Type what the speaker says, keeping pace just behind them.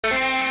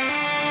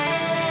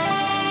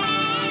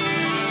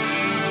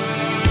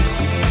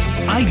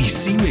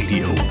IDC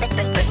Radio.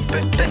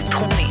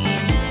 בינתחומי.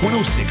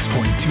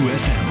 106.2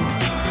 FM.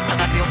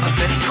 הרדיו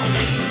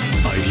הבינתחומי.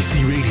 IDC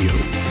Radio.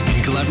 In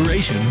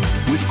collaboration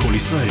with כל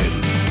ישראל.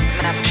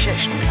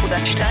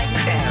 106.2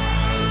 FM.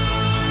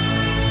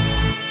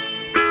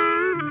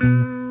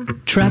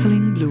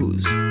 Traveling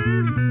Blues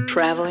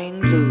Traveling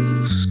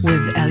Blues.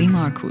 with Ellie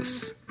Marcus.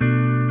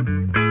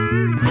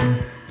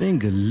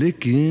 Finger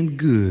licking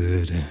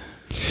good.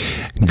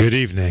 Good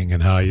evening,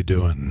 and how you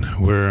doing?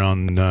 We're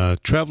on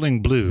Traveling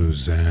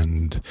Blues,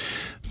 and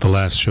the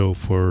last show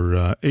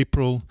for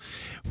April.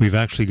 We've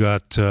actually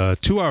got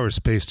 2 hours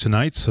space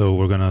tonight, so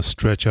we're going to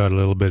stretch out a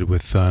little bit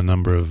with a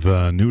number of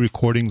new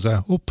recordings, I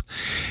hope,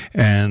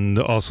 and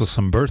also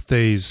some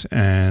birthdays.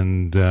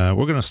 And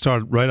we're going to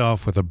start right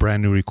off with a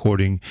brand new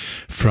recording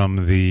from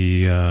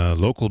the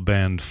local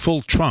band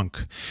Full Trunk,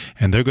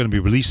 and they're going to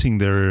be releasing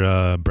their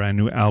brand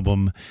new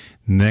album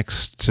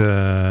next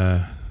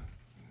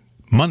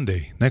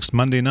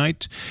Monday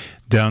night,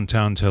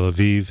 downtown Tel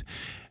Aviv.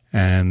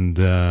 And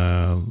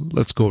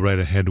let's go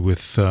right ahead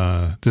with,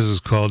 this is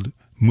called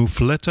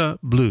Mufleta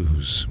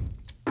Blues.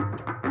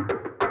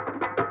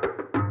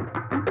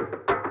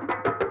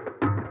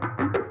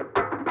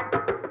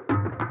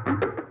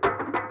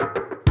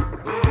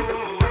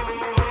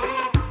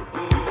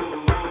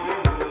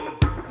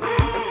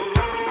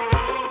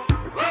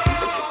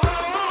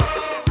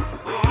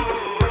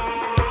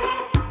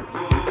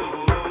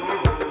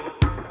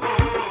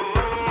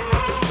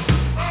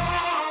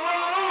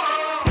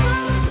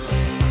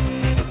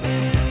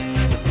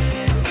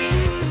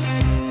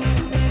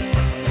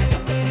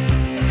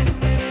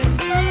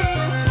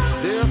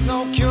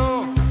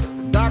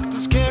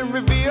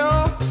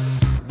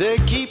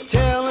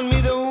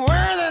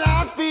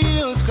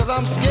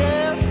 I'm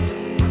scared,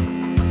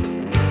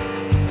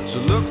 so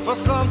look for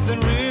something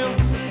real.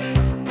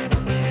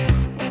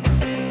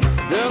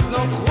 There's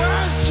no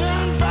question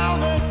about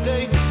it,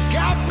 they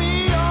got me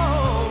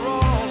all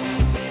wrong.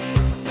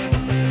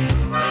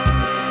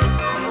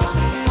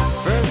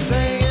 First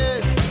thing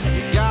is,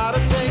 you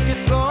gotta take it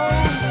slow.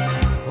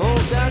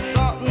 Hold that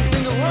thought and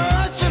think of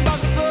what you're about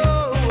to throw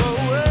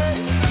away.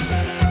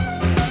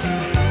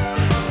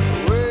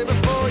 Way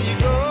before you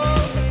go.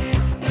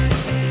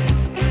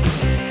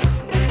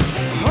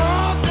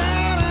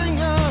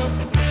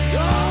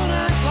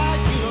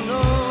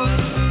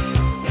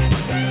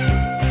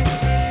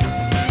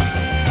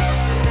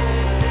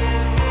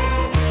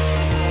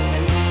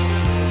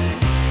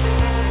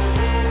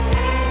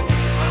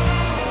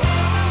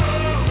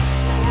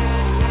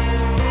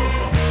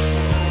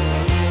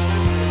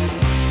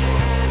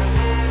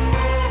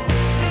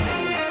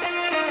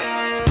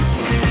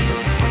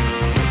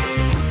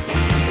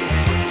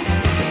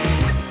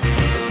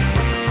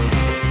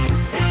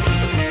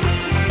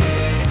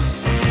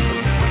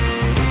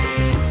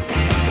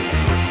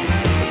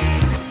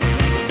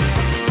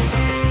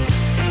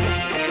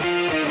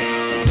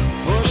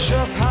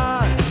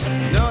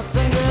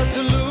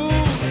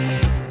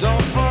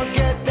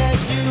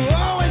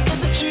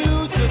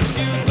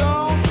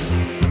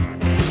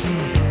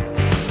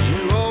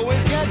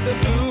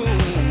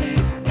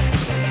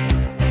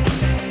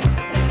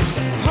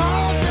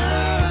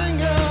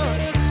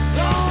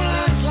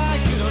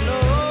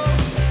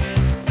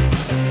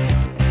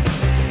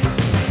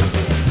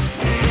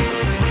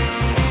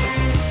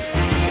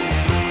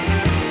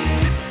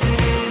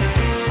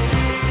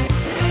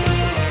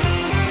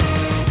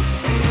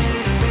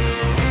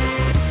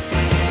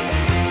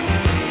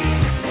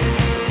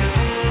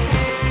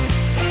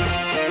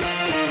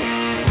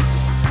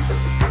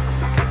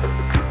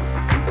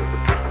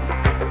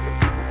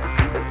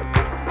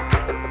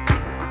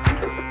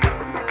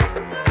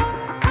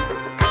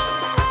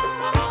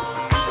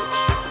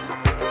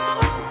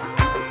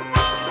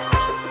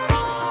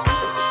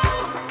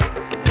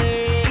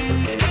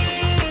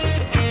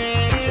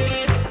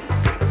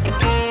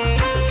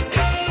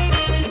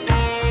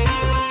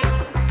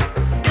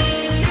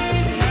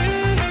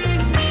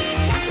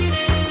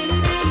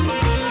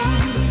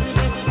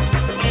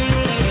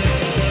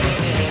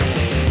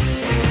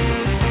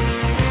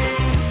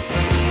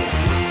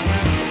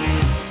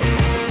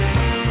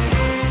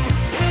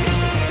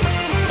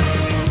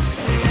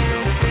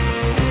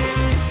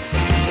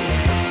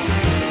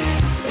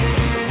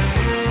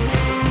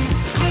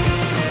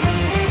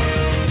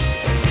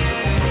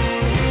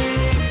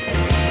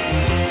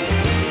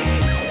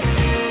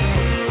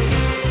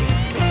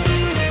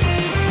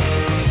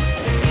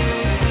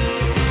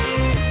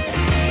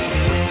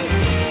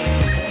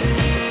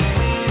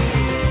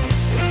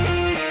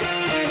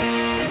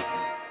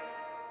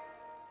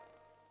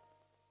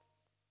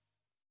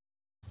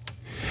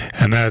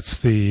 And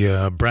that's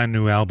the brand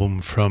new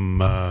album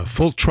from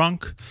Full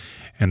Trunk,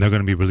 and they're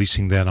going to be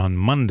releasing that on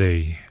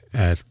Monday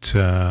at,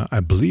 I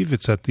believe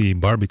it's at the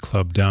Barbie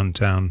Club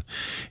downtown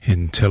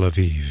in Tel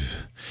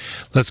Aviv.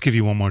 Let's give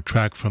you one more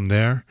track from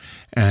there,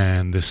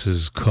 and this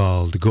is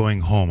called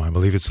Going Home. I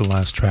believe it's the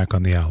last track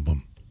on the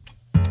album.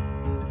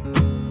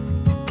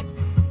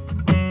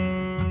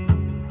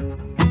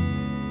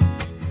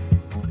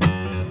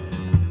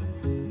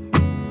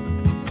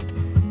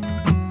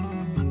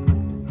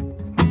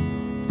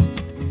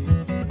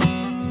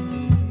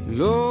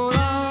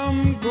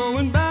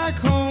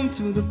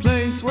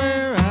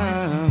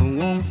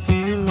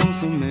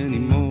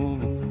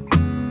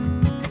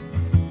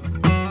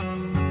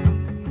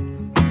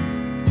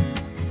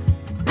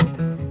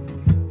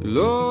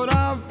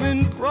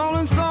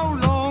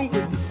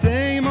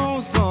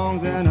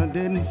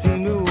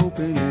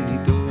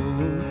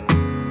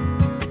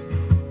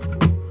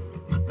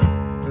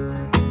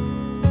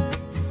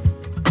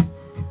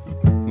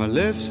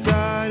 left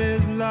side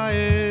is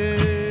lying,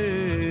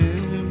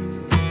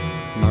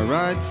 my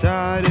right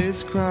side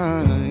is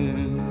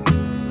crying.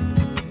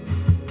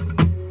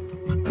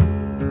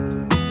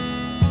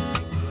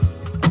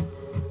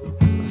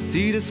 I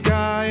see the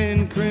sky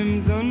in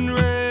crimson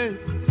red,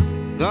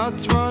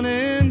 thoughts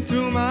running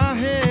through my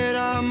head.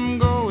 I'm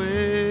going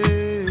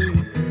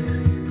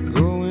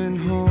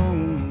home.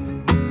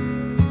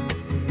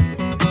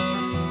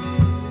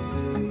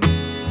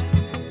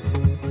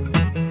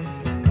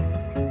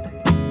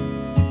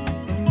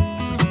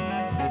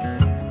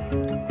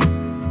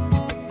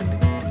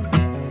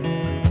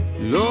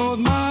 Lord,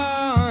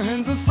 my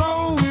hands are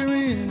so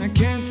weary, and I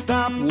can't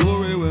stop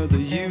worry whether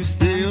you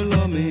still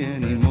love me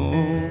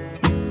anymore.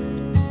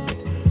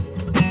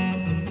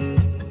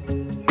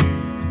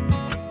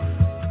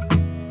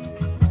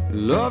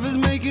 Love is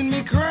making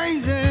me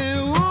crazy,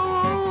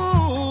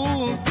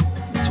 whoa,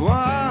 that's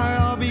why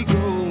I'll be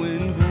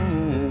going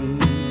home.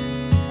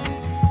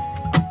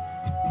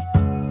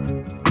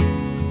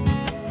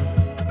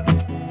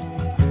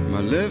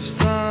 My left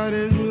side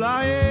is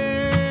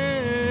lying,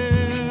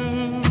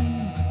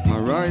 my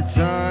right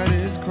side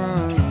is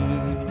crying.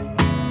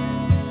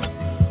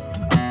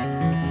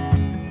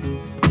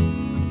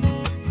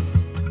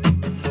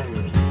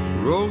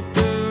 Road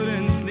dirt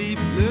and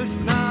sleepless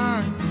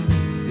nights,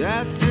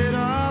 that's it,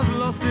 I've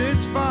lost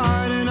this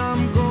fight, and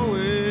I'm going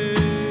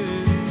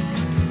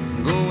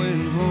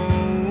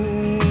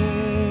home.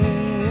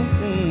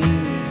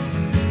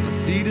 I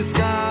see the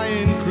sky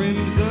in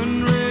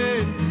crimson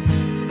red,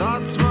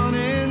 thoughts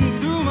running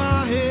through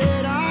my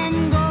head.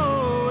 I'm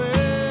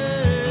going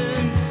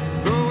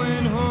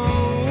home.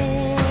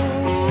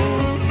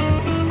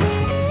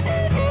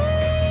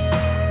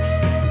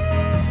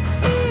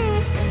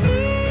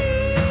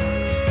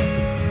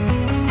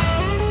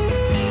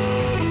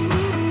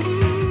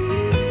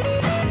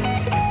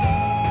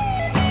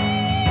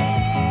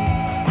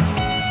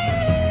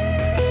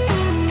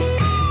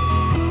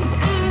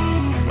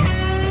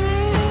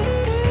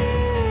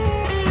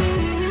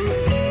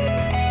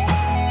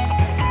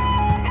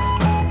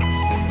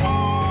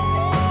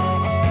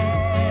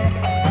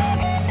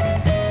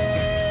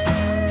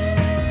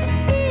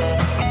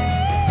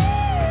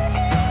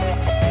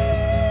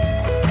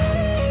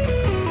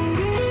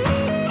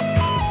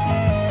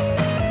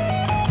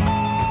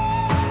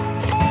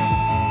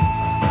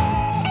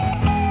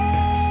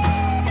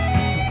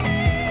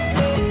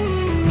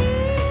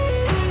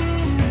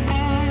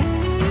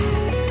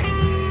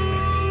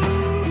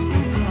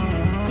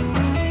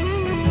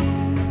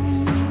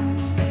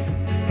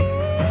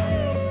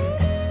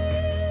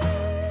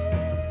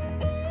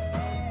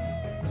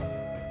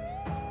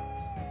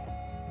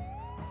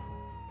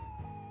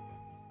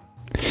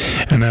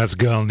 And that's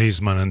Gal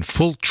Niesman and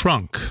Full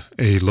Trunk,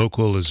 a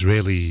local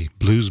Israeli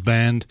blues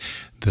band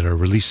that are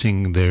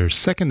releasing their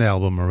second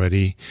album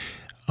already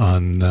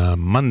on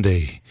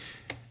Monday,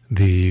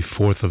 the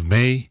 4th of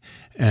May.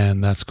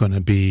 And that's going to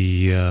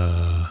be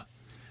at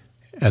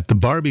the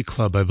Barbie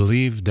Club, I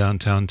believe,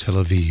 downtown Tel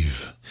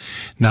Aviv.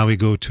 Now we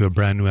go to a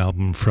brand new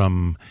album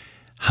from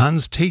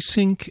Hans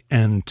Tasink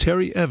and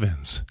Terry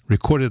Evans,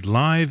 recorded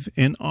live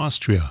in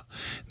Austria.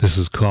 This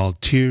is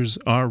called Tears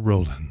Are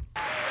Rollin'.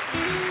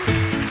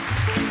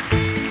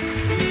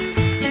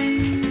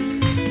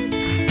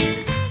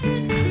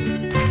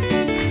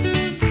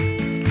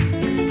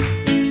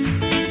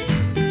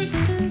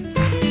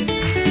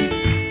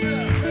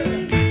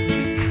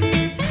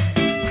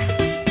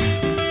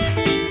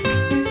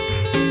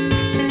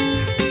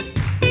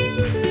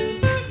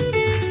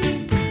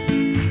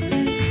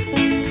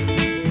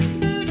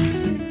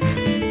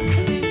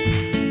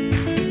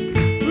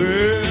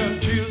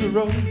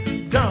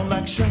 Down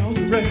like showers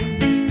of rain.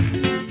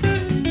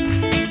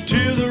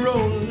 Tears are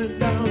rolling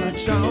down like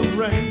showers of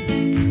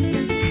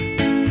rain.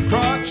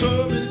 Cried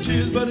so many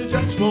tears, but it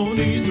just won't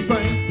ease the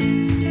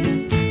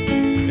pain.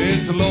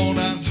 It's a low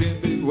down shame,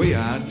 baby, way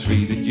I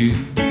treated you.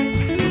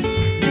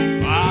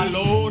 Ah,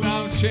 low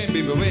down shame,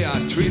 baby, way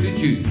I treated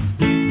you.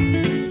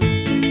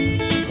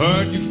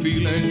 Hurt your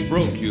feelings,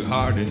 broke your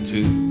heart in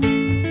two.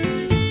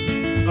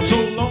 I'm so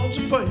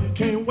lonesome for you,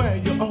 can't wear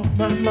you off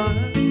my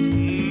mind.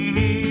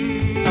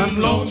 I'm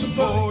lonesome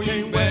for you,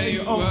 can't wear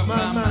you off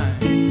my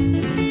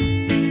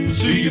mind.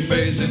 See your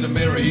face in the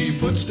mirror, hear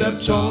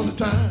footsteps all the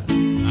time.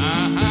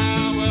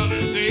 Well,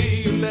 the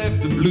day you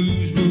left, the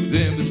blues moved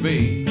in with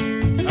me.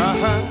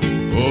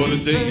 Oh, the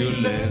day you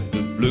left,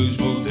 the blues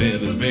moved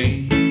in with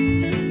me.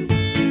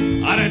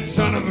 Ah, that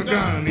son of a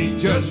gun, he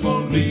just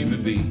won't leave me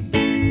be.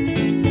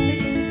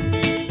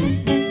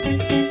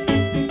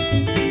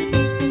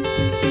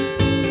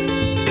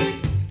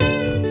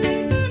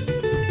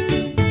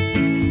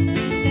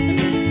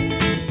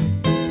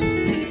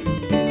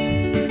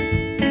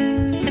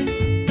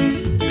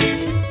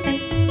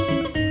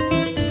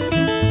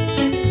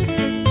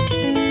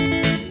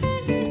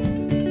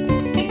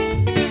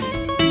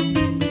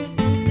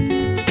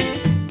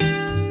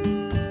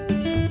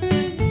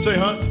 Say,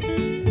 Hunt,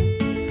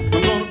 I'm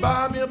gonna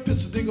buy me a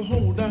pistol, dig a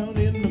hole down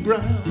in the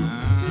ground.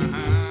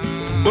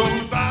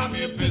 Gonna buy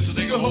me a pistol,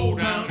 dig a hole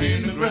down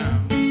in the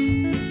ground.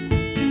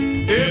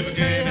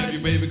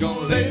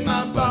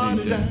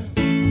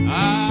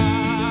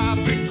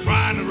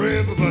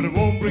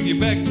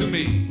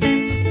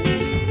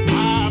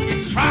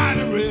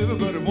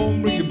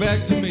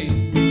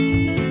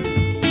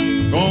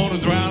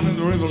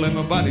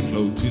 money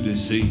flow to the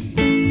sea.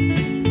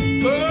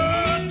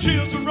 Oh,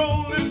 tears are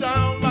rolling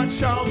down like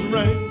showers of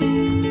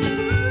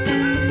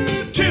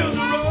rain. Tears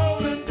are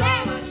rolling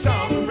down like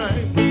showers of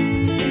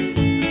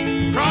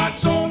rain. Cried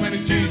so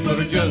many tears, but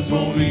I just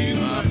won't ease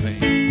my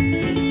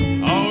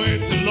pain. Oh,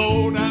 it's a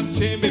low down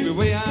shame, baby,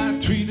 way I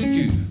treated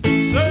you.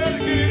 Say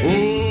it again.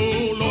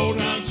 Oh, low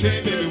down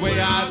shame, baby,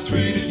 way I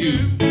treated you.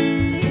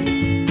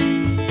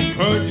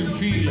 Hurt your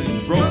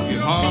feelings, broke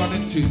your heart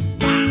in two.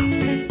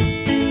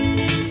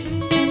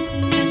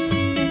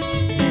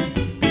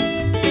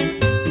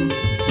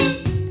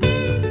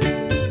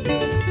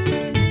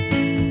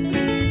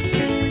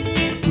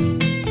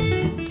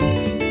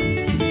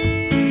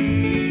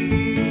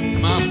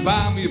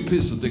 Buy me a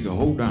pistol they can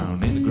hold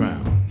down in the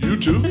ground. You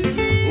too?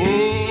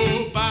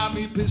 Oh, buy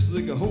me a pistol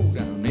they can hold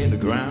down in the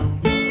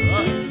ground.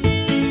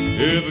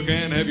 If I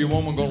can't have your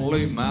woman, gonna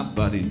lay my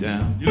body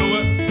down. You know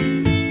what?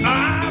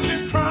 I've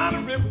been crying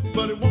a river,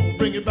 but it won't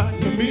bring it back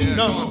to me. Yeah,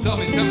 no. come on, tell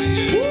me,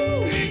 yeah.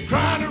 Woo!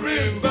 Crying a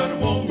river, but it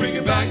won't bring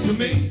it back to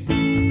me.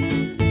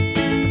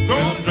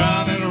 Gonna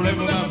drown in a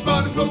river, my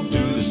body flows to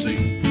the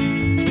sea.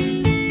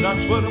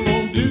 That's what I'm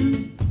gonna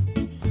do.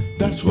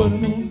 That's what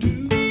I'm gonna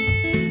do.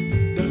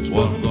 That's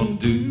what I'm gonna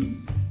do.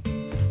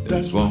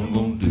 That's what I'm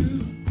gonna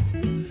do.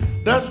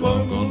 That's what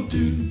I'm gonna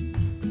do.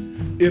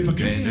 If I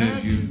can't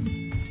have you,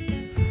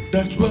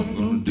 that's what I'm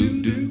gonna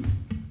do.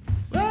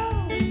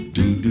 Oh,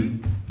 do.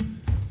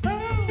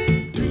 Oh,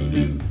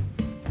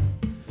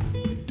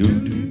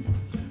 do.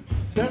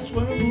 That's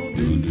what I'm gonna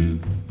do.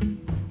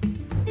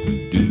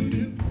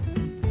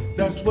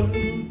 That's what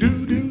I'm gonna do.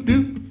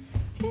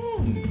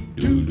 Oh,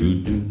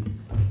 do.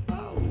 Oh, do.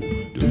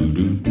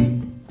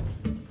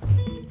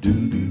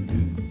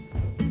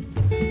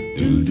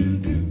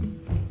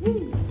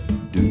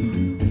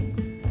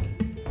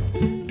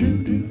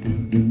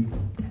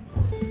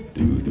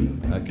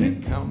 I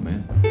can't count,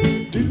 man.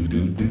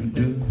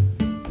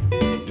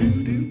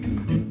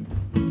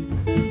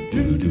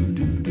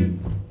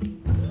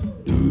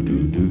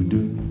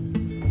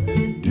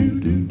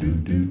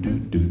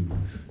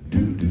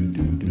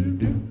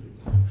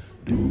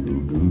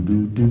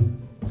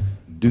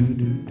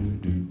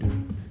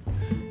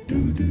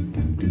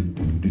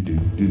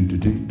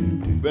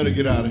 Better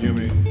get out of here,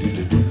 man.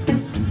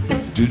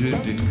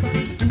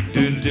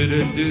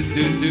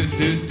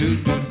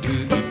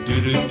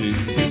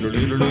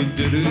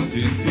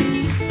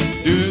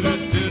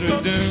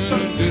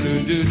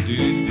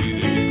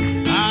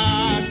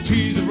 Ah,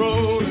 trees are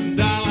rolling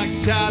down like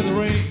showers of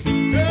rain.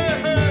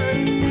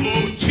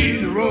 Oh,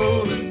 trees are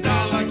rolling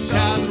down like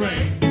showers of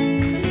rain.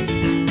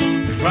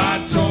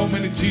 Cried so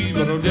many tears,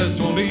 but I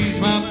just won't ease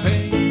my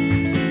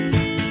pain.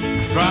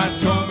 Cried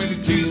so many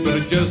tears, but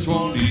I just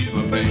won't ease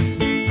my pain.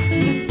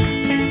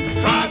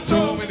 Cried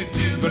so many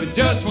tears, but I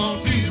just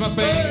won't ease my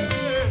pain.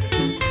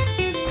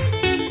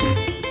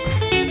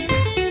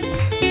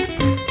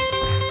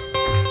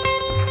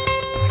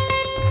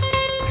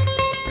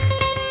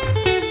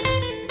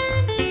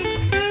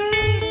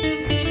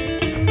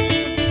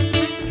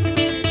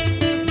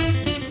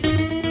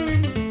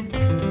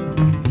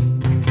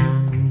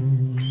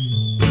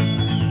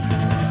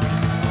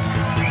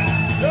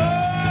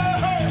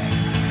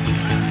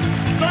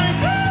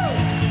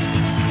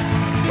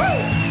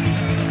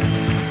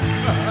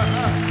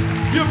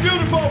 You're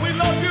beautiful. We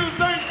love you.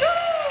 Thank you.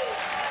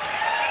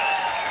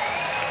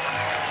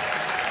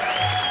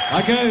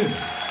 Okay.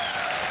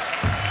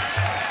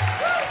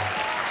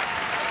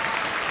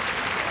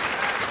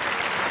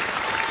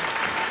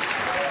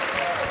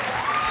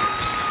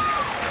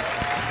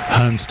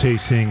 Hans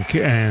Tasink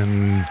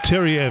and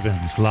Terry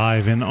Evans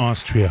live in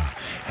Austria.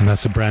 And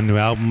that's a brand new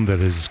album that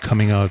is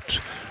coming out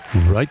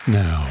right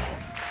now.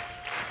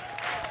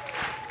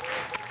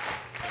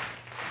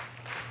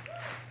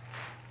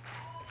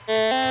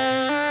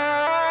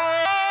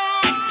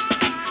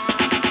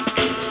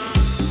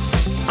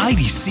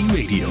 IDC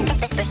Radio,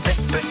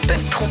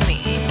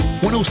 בינתחומי.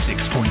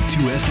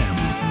 106.2 FM.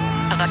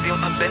 הרדיו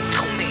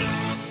הבינתחומי.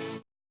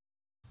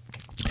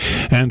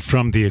 And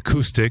from the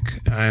acoustic,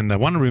 and I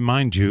want to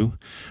remind you,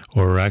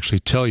 or actually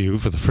tell you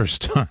for the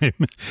first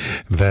time,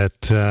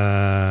 that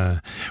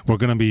we're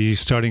going to be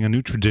starting a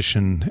new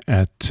tradition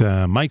at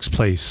Mike's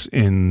Place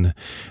in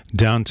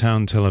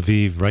downtown Tel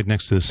Aviv, right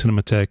next to the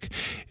Cinematheque.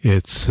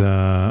 It's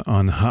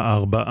on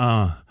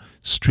Ha'arba'a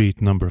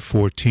Street, number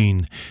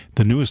 14,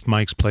 the newest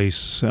Mike's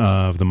Place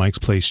of the Mike's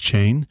Place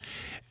chain.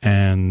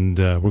 And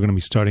we're going to be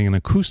starting an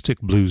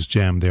acoustic blues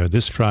jam there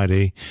this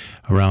Friday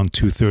around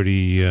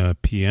 2:30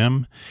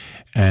 p.m.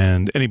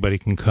 And anybody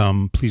can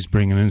come. Please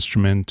bring an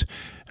instrument.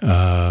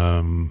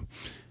 We're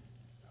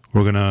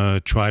going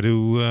to try to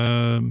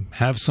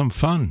have some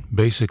fun,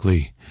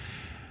 basically.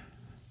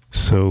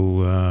 So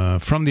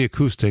from the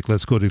acoustic,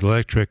 let's go to the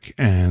electric,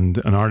 and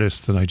an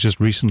artist that I just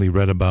recently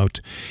read about.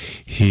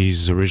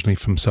 He's originally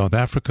from South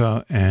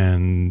Africa,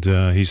 and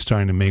he's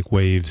starting to make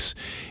waves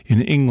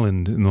in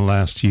England in the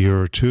last year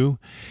or two.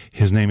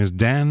 His name is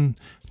Dan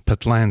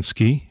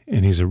Patlansky,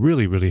 and he's a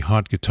really, really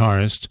hot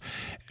guitarist.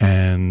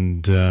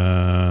 And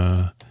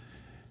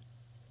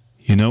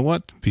You know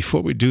what?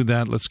 Before we do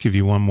that, let's give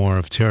you one more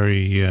of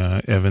Terry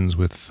Evans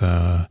with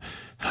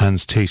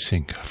Hans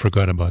Tasink. I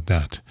forgot about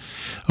that.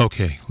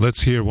 Okay,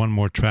 let's hear one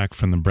more track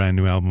from the brand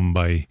new album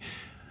by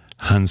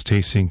Hans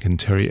Tasink and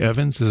Terry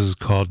Evans. This is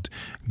called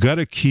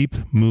Gotta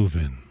Keep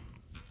Movin'.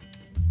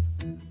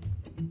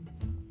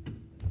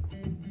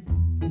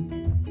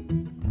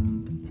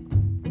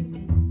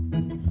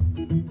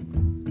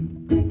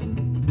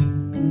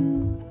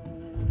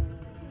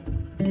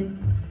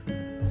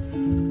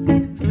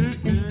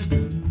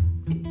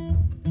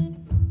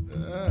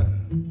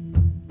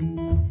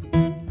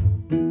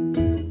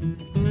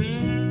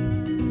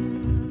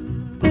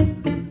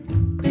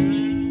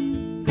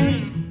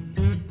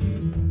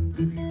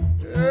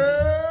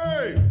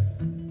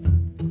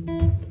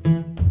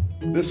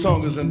 This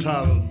song is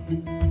entitled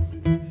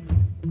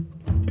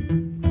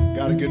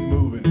Gotta Get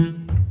Moving.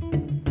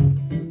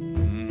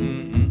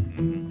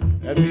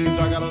 That means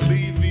I gotta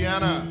leave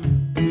Vienna.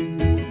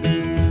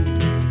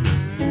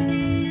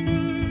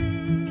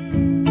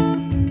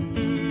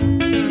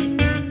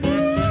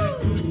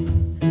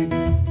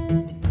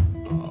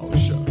 Oh,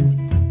 sure.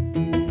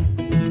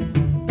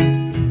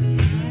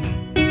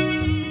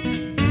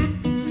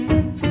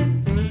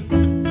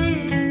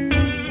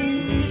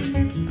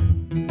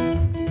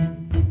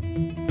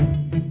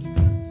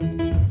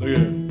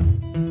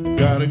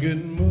 Gotta get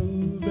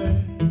moving.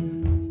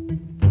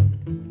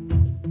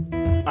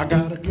 I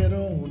gotta get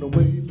on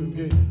away from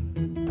here.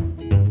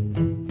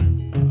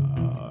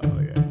 Oh,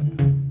 yeah.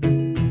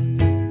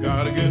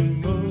 Gotta get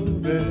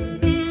moving.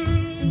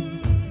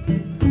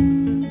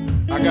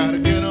 I gotta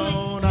get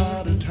on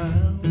out of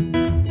town.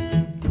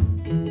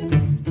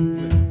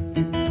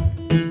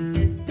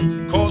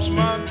 'Cause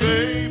my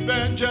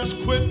baby just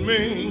quit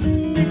me.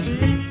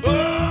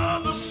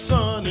 Oh, the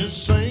sun is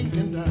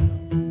sinking down.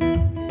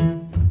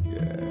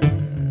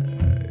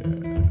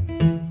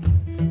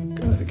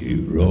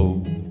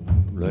 Rolling,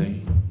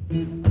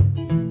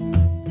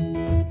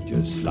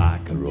 just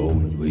like a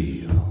rolling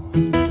wheel.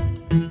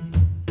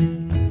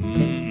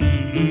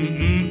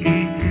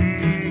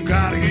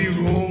 Gotta keep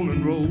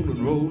rolling,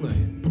 rolling,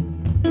 rolling,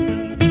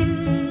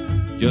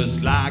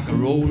 just like a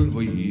rolling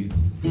wheel.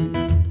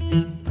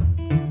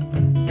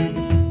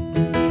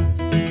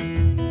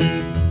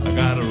 I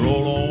gotta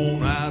roll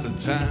on out of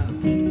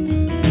town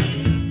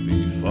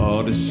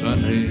before the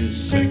sun is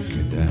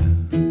sinking down.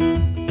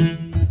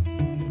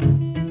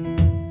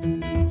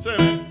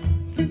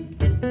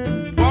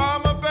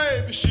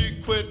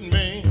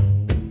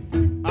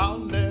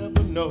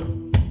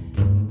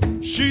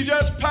 She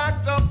just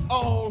packed up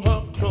all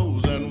her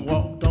clothes and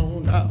walked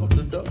on out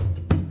the door.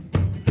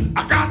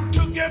 I got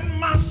to get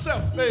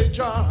myself a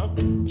job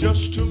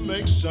just to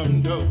make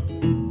some dough.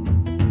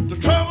 The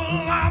trouble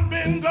I've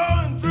been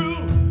going through,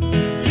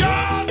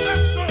 y'all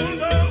just don't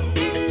know.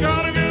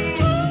 Gotta get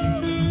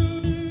moving.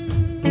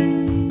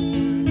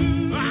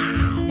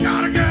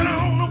 Gotta get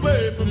on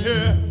away from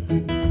here.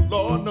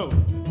 Lord knows.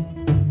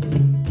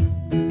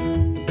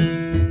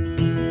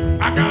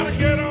 I gotta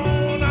get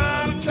on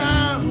out of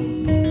town.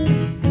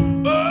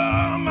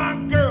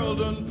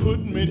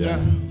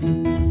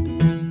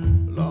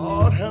 Down.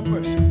 Lord have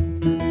mercy.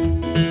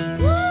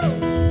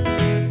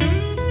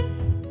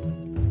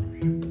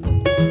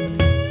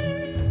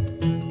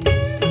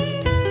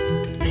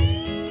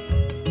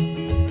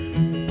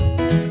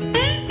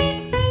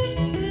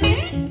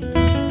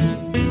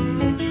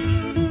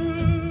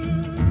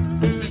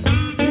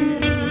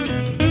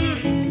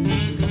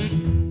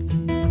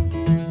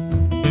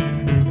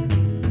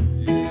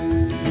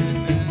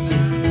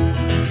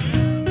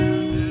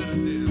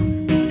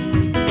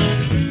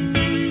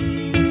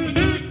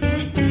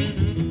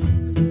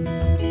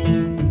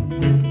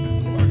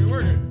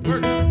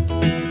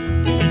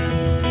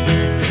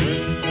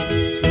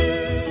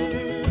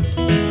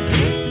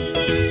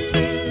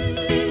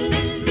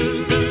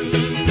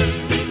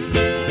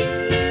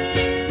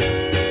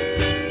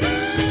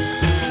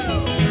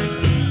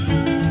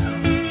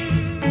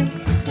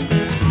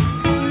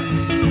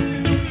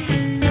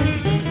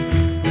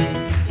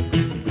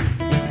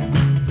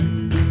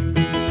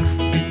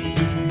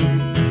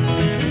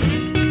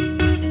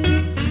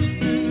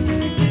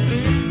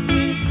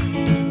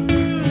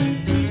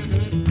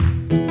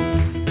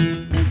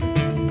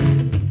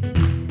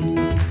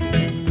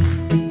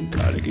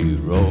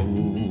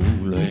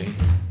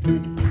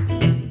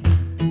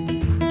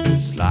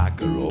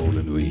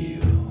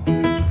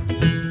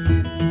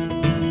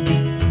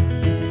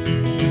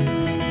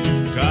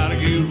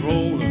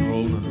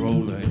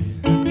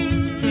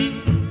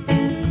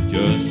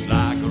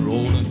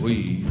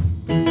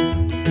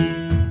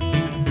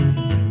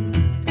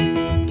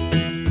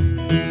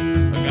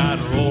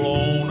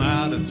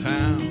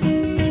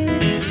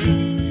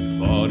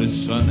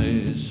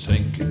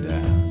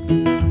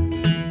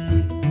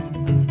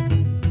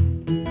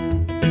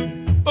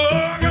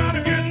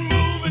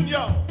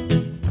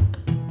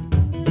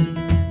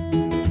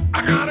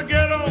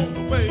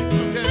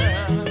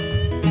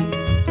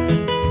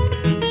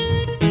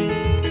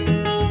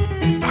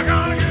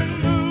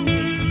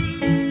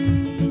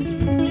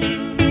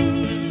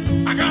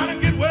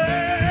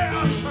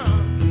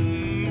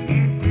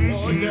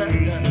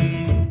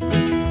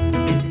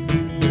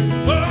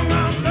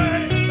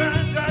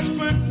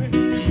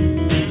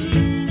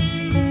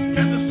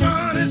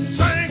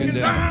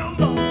 down,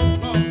 Lord,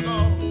 Lord,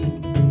 Lord.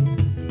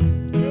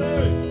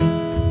 Hey.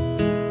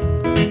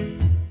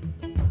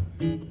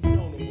 Sit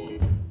on the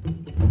wood.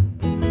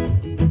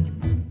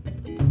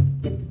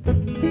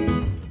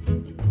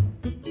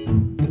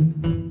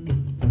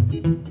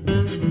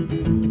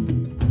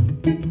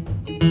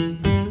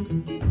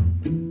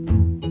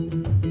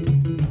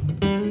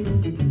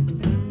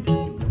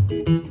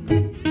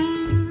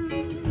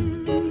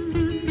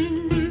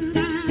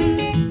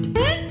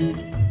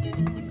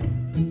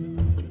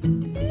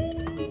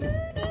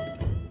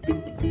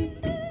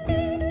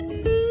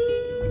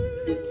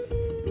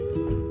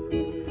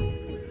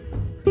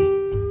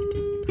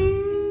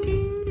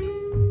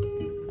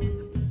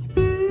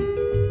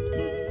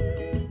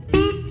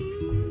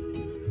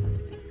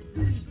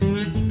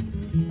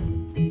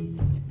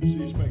 See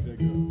you smack that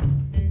girl.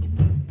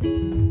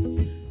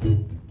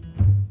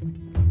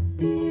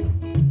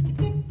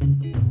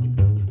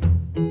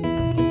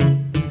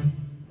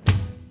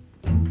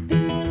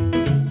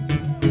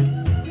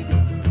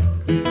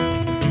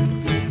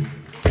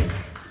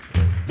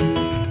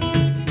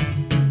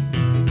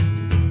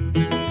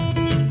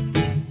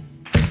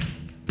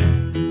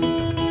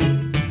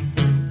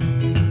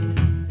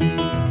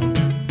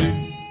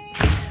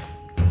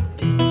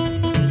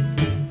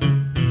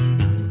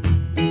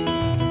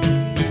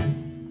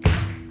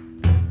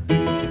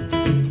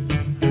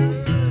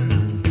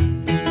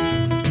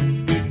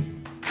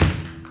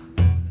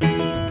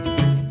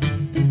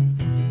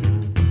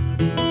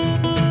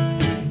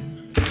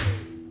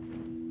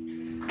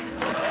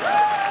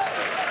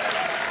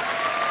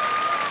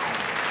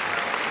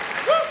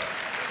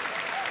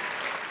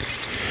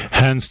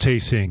 Hans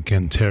Tasink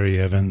and Terry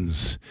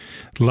Evans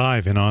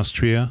live in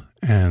Austria,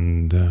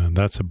 and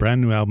that's a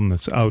brand new album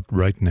that's out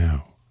right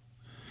now.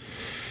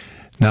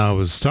 Now, I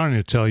was starting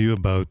to tell you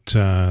about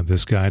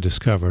this guy I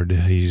discovered.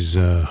 He's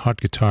a hot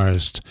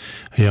guitarist,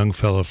 a young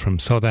fellow from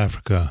South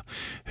Africa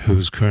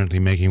who's currently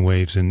making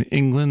waves in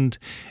England,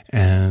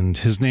 and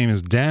his name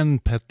is Dan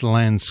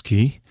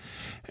Petlansky.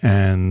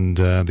 And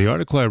the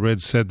article I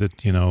read said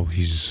that, you know,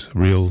 he's a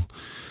real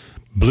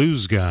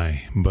blues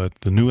guy, but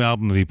the new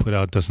album that he put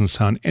out doesn't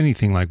sound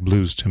anything like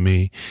blues to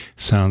me.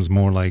 Sounds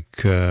more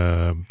like,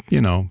 you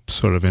know,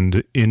 sort of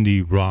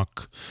indie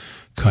rock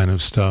kind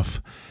of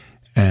stuff.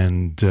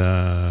 And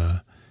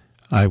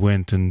I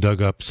went and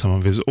dug up some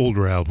of his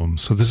older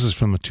albums. So this is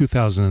from a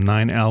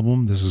 2009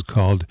 album. This is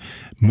called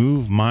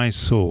Move My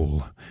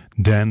Soul,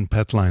 Dan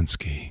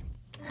Petlansky.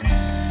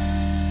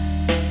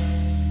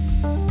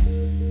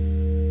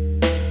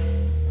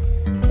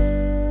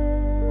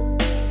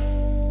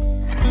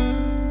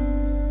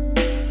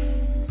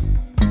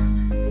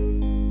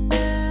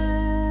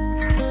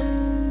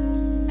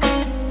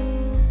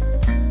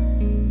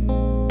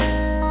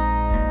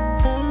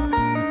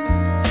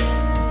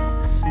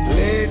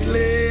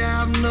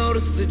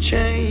 The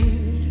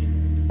change.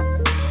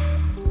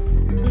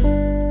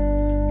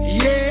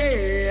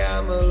 Yeah,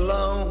 I'm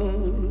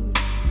alone.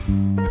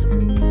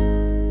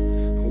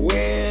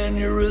 When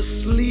you're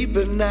asleep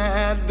at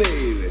night,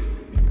 baby,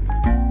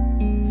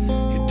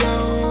 you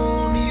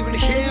don't even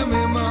hear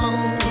me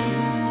moan.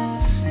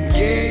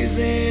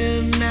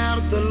 Gazing out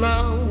at the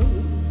lawn,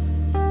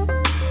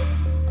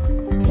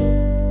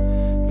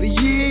 the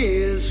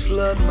years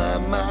flood my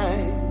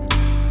mind.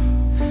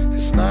 A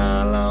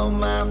smile on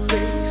my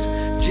face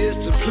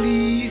just to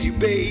please you,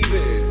 baby.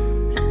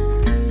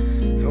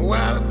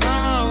 While the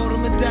powder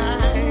me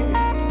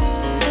dies,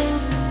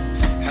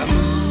 I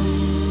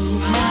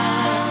move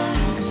my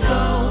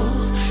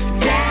soul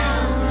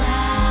down the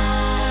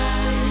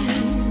line.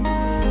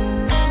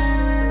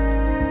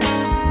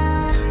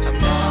 I'm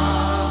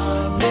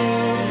not the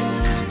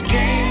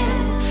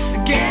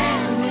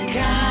gambling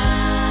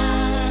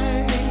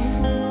kind.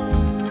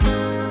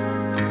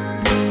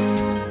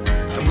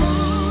 I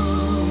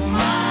move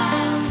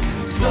my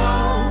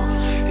soul.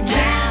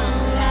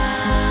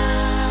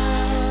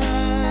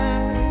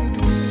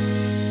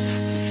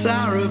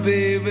 Sorry,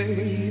 baby,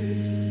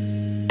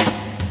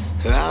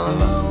 I'm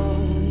alone.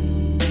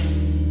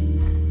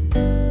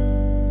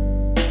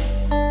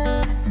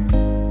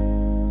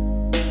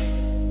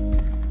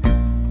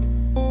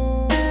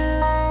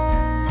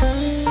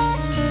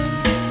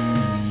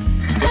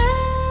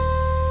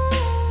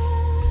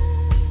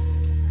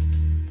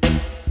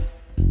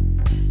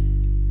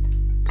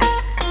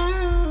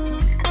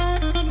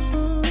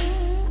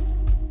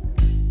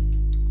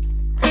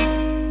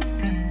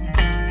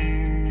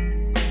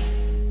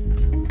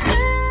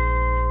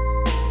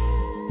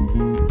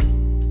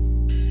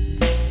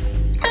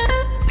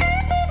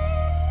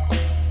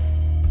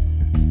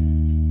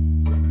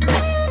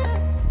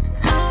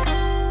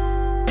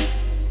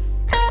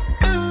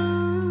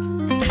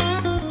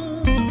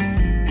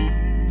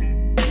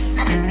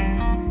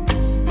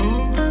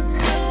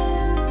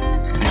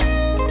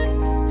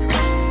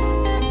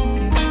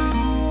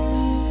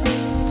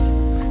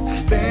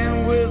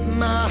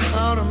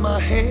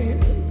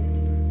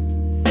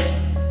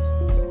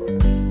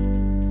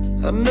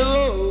 I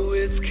know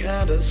it's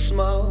kinda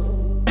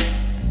small.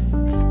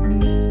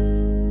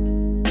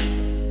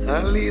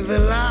 I leave the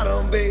light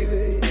on,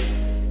 baby.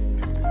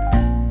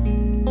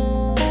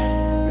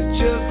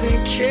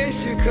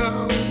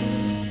 Mexico,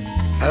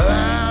 I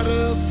light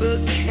up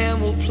the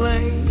Camel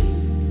Plain,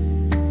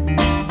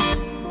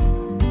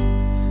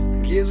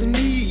 give the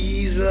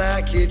knees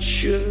like it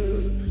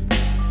should.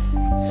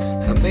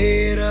 I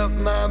made up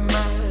my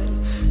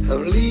mind,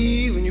 I'm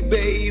leaving you,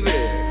 baby.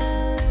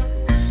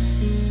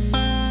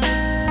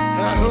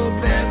 I hope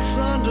that's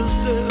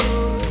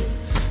understood.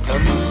 I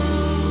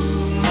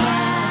move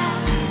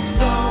my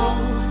soul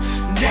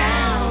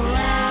down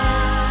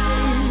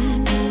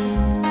lines.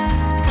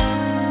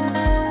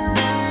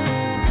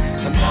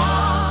 I'm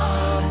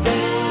not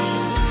the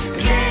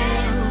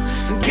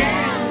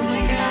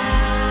gambling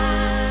kind.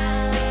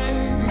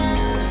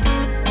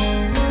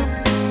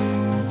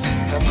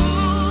 I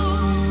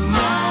move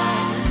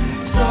my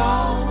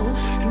soul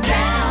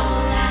down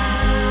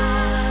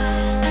lines.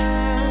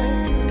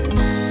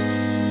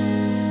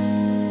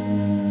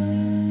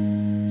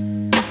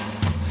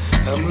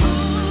 I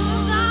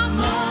move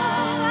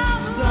my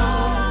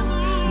soul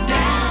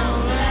down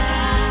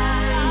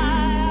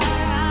lines.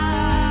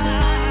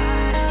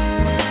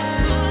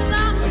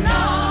 I'm not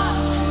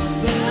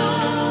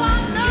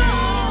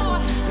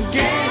the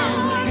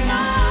gambling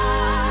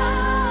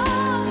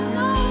kind.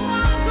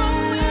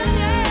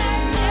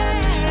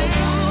 I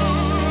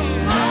move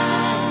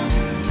my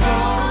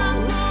soul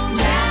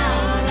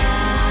down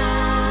lines.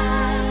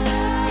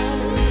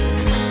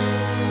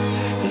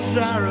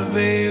 Sorry,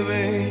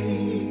 baby,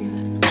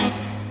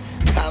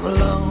 I'm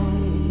alone.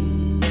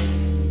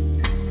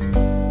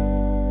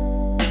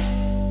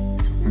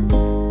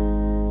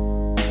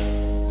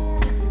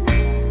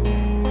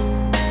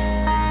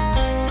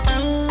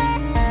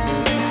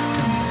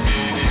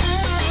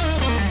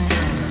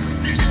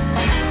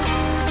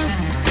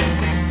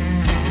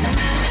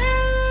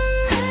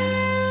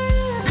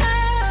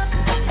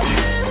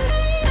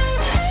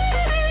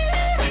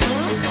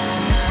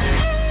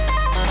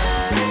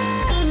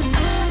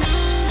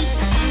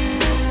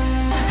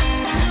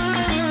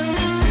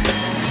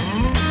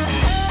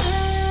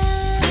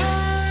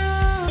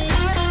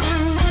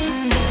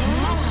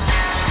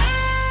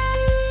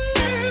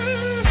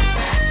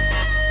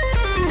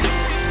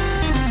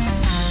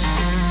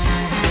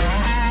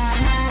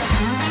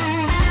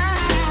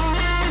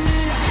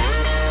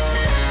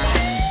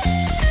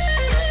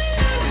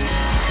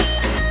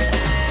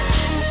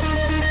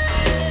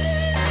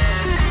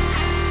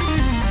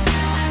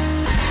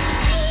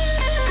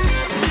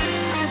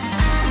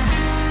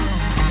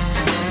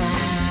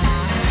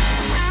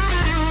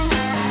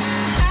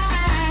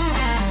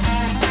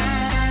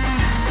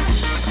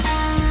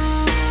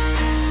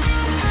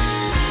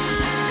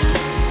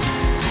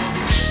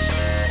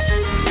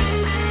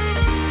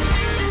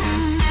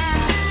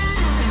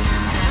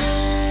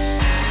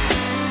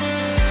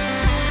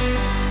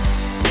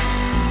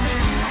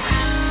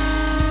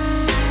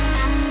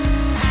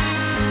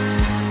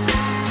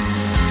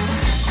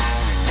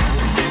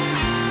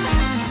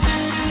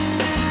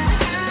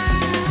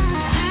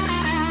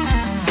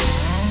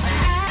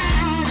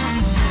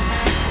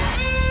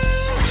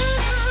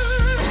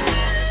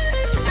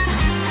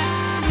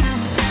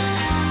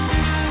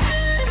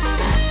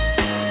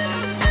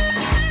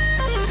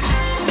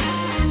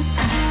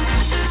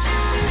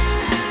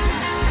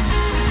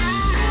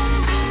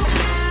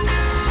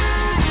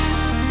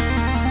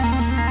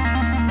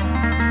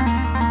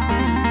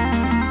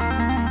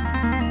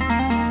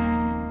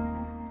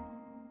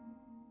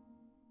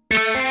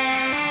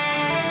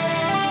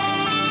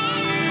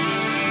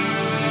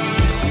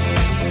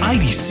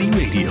 IDC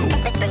Radio,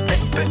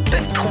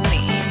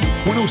 בינתחומי.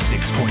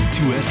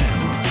 106.2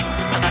 FM.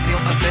 הרדיו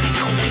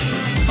הבינתחומי.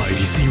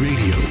 IDC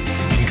Radio,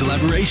 in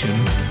collaboration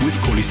with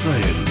כל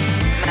ישראל.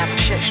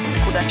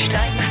 106.2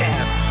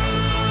 FM.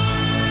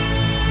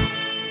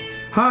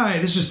 Hi,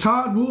 this is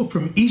Todd Wolf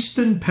from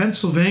Easton,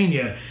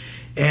 Pennsylvania,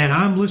 and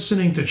I'm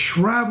listening to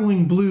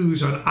Traveling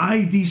Blues on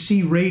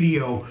IDC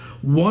Radio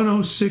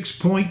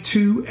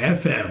 106.2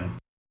 FM.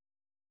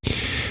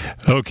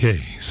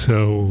 Okay,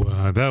 so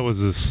that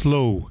was a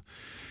slow,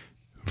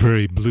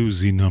 very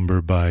bluesy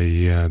number by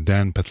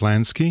Dan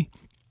Patlansky.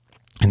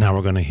 And now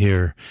we're going to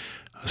hear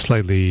a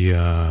slightly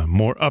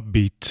more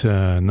upbeat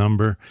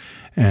number.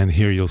 And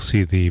here you'll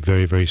see the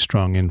very, very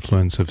strong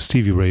influence of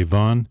Stevie Ray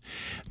Vaughan.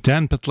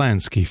 Dan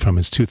Patlansky from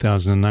his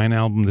 2009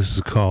 album. This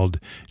is called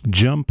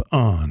Jump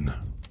On.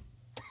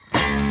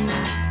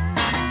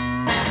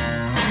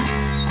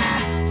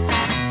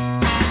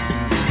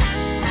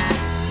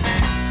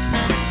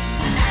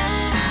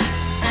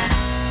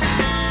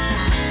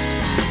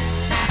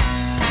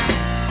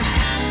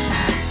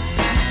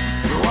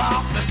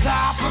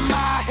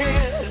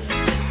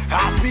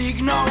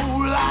 No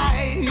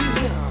lies.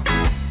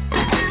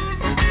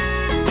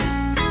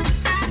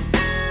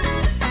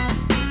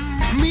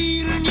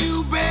 Meeting you,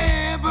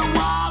 baby,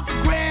 was a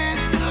great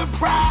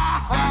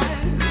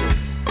surprise.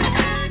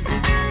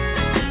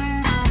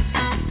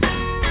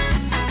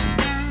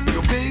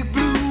 Your big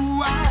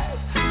blue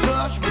eyes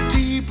touch me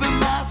deep in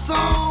my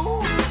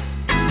soul.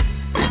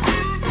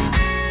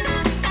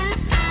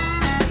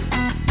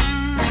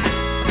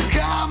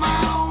 Come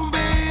on,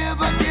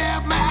 baby,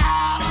 get me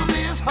out of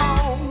this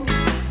hole.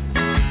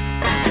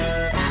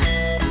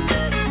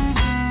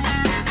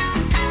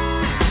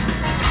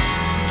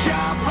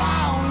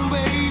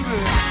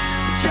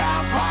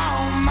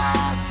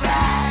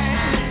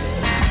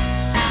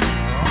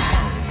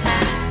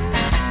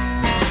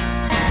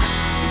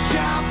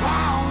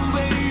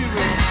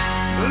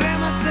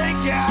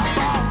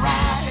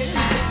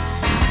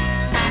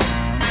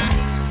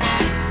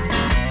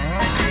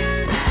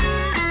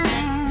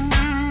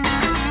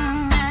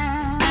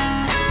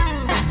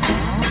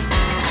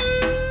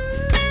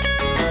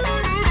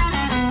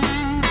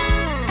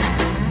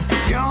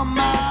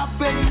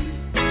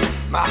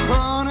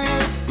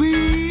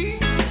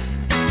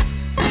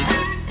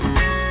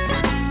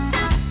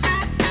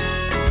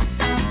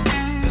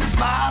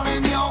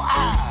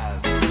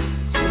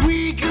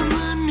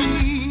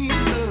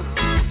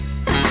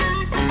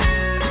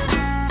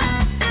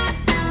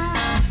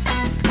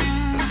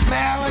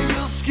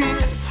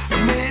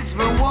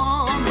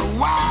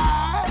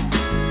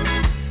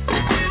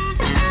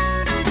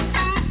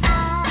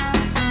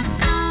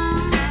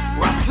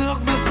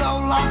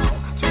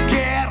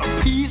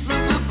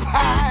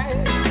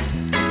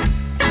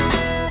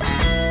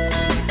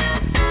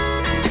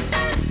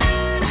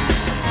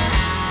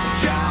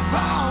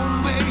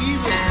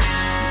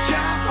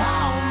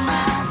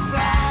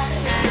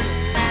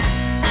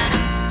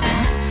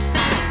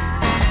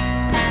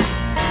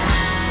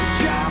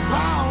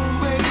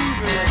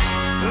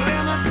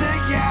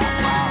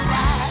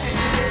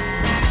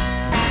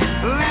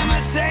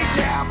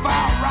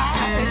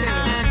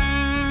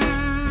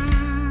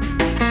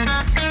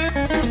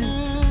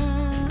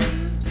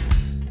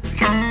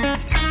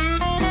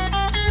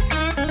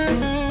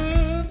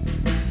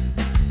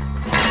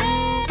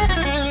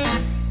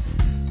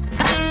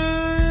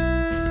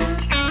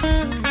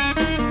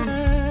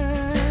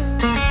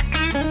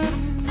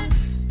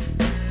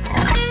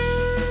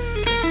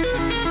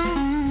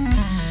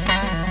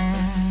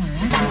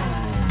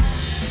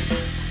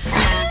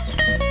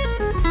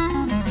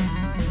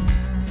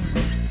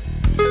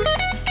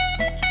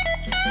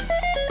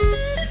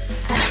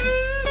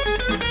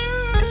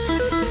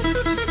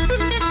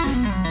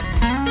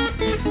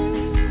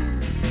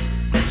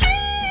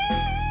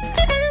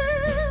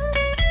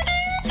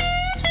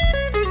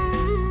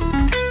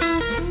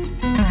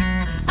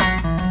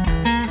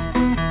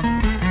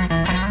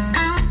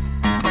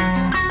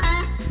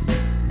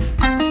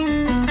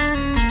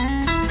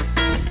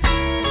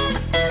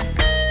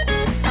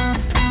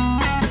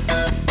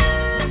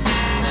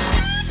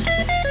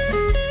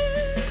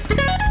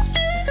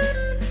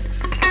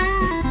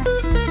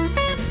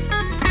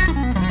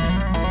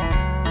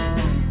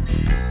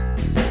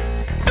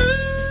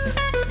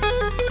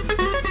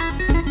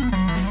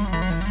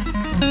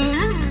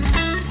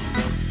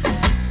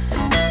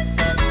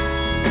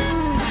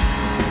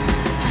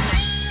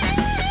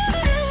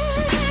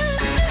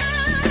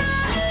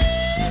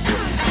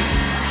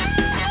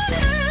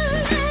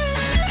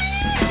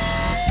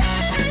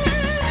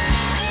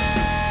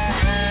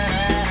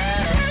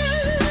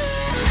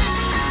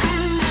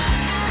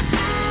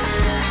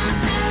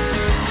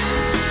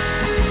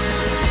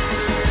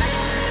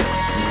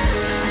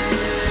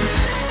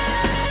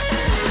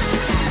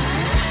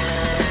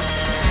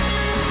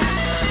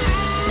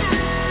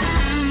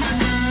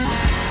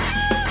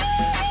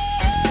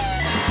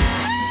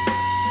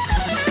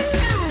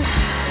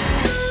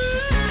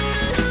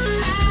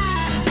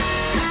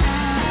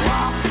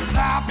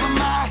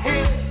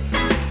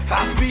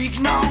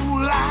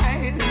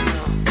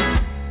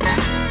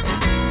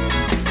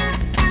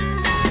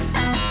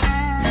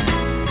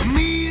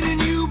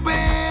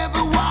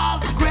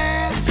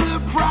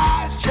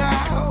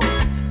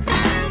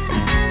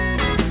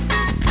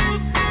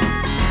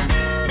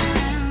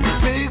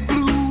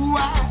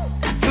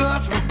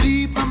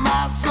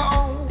 my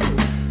soul.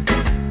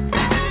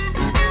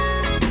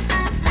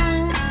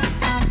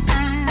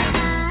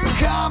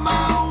 Come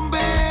on,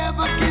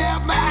 baby,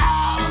 get me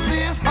out of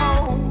this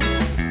hole.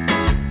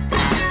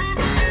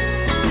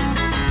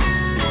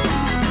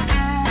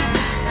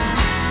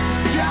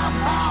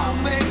 Jump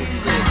on,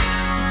 baby,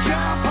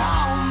 jump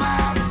on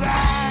my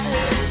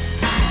side.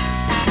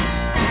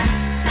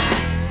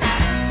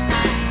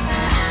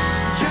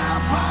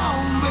 Jump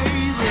on,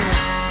 baby,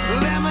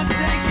 let me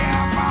take you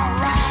for a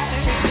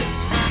ride.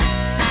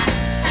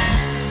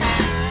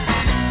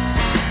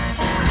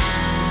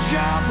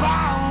 Jump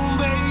on,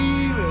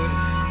 baby,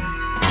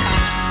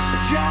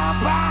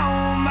 jump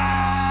on my.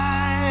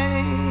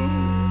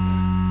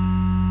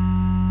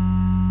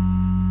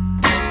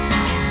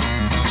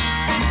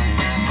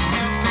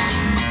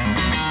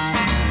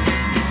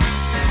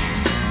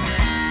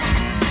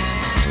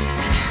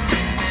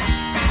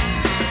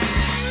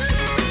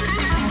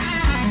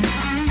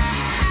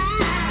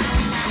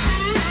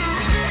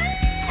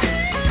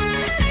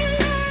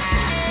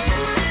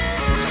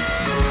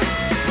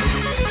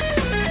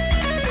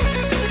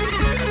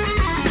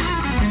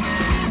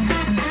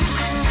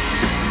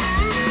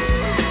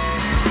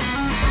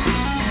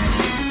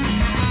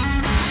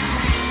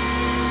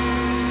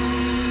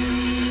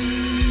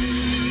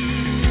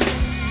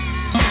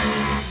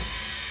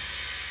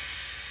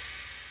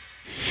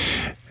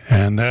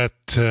 And that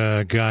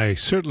guy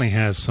certainly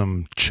has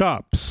some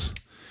chops.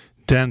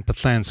 Dan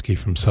Patlansky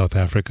from South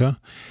Africa.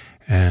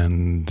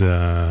 And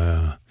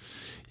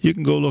you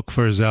can go look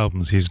for his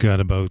albums. He's got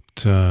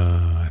about,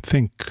 I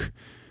think,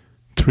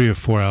 3 or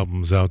 4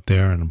 albums out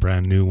there and a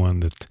brand new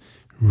one that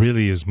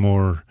really is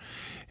more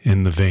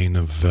in the vein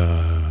of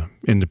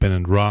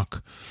independent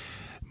rock.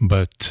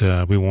 But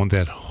we won't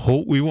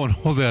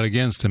hold that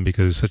against him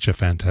because he's such a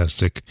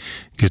fantastic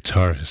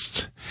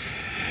guitarist.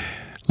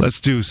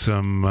 Let's do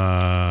some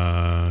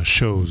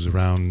shows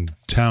around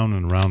town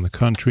and around the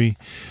country.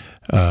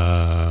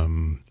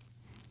 Let's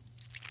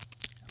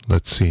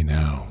see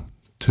now.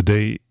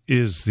 Today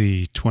is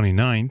the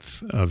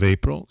 29th of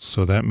April,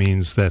 so that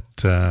means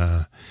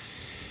that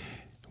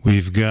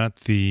we've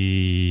got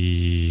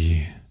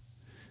the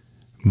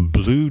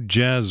Blue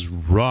Jazz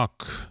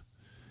Rock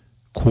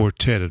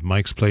Quartet at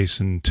Mike's Place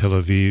in Tel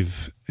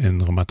Aviv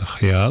in Ramat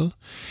HaChayal.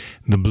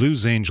 The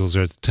Blues Angels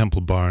are at the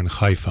Temple Bar in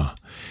Haifa.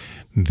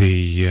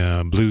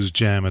 The Blues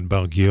Jam at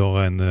Bar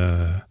Giora in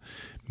the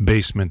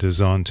basement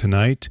is on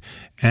tonight.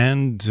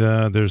 And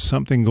there's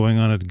something going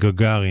on at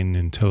Gagarin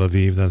in Tel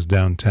Aviv, that's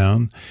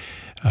downtown.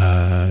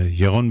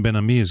 Yaron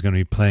Ben-Ami is going to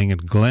be playing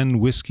at Glen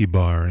Whiskey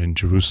Bar in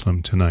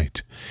Jerusalem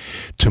tonight.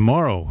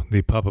 Tomorrow,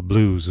 the Papa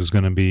Blues is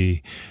going to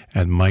be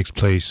at Mike's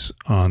Place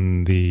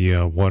on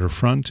the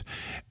waterfront.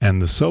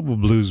 And the Sobo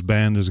Blues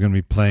Band is going to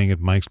be playing at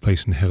Mike's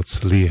Place in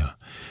Herzliya.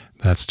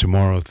 That's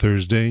tomorrow,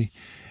 Thursday.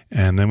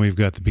 And then we've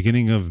got the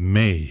beginning of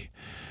May.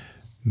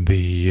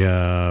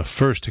 The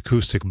first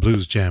acoustic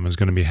blues jam is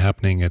going to be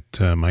happening at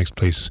Mike's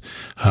Place,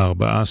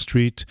 Harba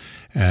Street,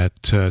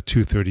 at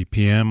 2:30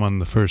 p.m. on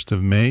the 1st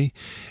of May.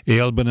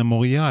 Eyal Ben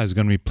Amoria is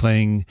going to be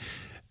playing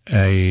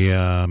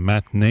a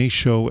matinee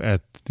show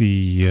at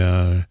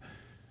the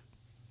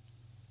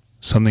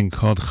something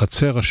called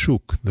Chatzer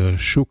HaShuk, the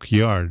Shuk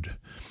Yard,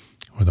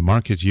 or the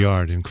Market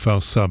Yard in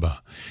Kfar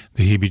Saba.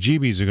 The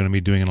Heebie-Jeebies are going to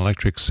be doing an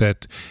electric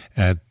set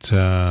at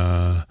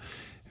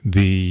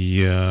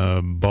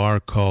the bar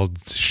called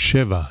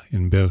Sheva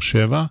in Be'er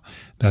Sheva.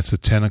 That's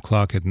at 10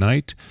 o'clock at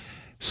night.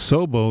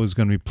 Sobo is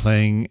going to be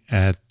playing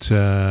at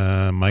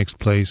Mike's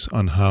Place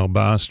on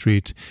Harba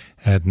Street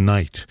at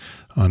night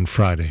on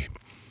Friday.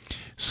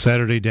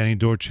 Saturday, Danny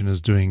Dorchin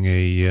is doing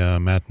a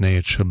matinee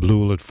at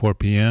Shablul at 4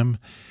 p.m.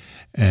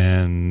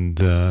 And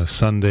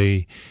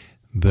Sunday,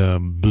 the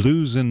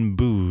Blues and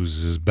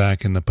Booze is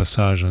back in the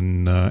Passage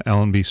on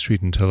Allenby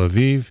Street in Tel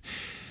Aviv.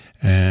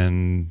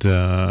 And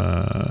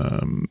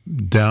down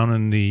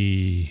in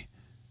the,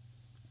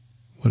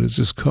 what is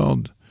this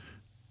called?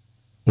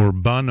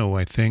 Urbano,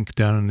 I think,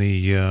 down in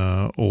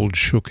the old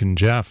Shuk in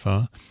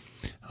Jaffa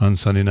on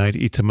Sunday night,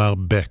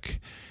 Itamar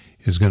Beck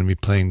is going to be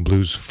playing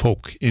blues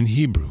folk in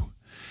Hebrew.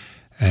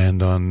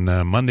 And on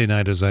Monday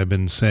night, as I've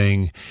been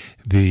saying,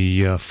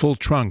 the Full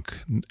Trunk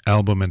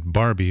album at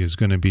Barbie is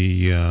going to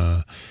be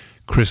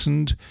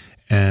christened.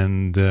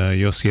 And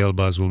Yossi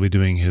Elbaz will be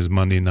doing his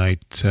Monday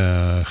night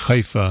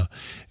Haifa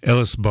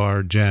Ellis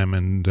Bar Jam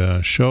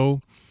and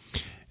show.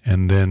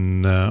 And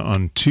then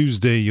on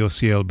Tuesday,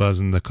 Yossi Elbaz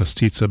and the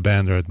Kostitza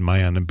Band are at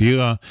Maya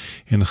Nabira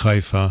in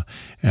Haifa.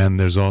 And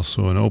there's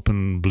also an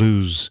open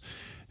blues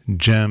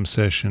jam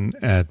session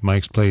at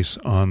Mike's Place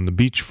on the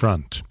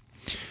beachfront.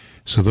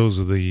 So those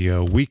are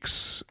the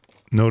week's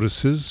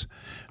notices.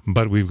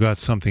 But we've got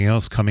something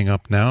else coming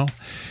up now.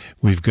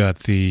 We've got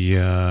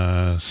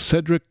the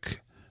Cedric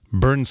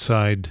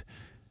Burnside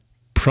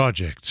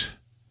Project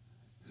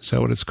Is that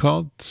what it's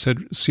called?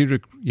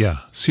 Cedric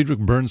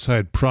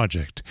Burnside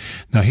Project.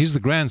 Now, he's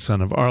the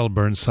grandson of Arl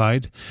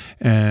Burnside,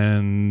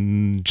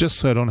 and just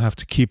so I don't have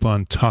to keep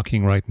on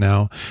talking right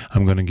now,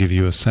 I'm going to give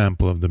you a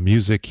sample of the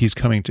music. He's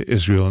coming to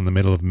Israel in the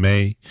middle of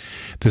May.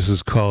 This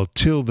is called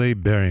Till They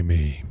Bury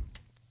Me.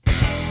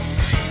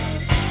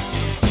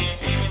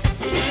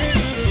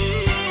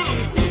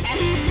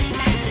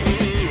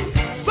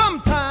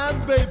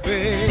 Sometimes,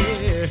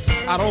 baby,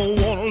 I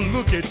don't want to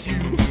look at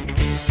you.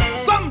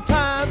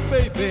 Sometimes,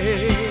 baby,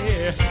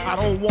 I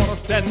don't want to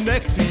stand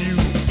next to you.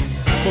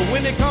 But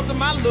when it comes to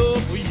my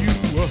love for you,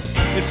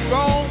 it's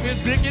strong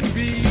as it can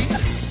be.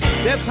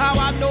 That's how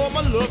I know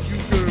I'ma love you,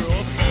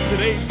 girl. Till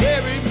they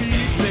bury me,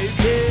 till they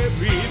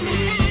bury me.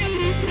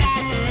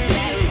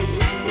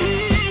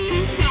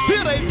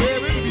 Till they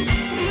bury me.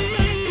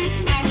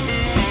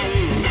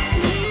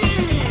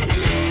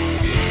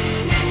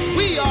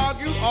 We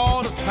argue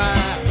all the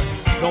time,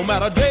 no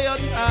matter day or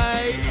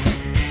night.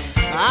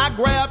 I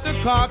grab the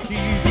car keys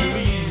and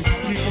leave,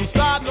 keep from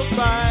starting a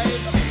fight.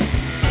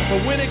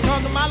 But when it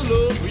comes to my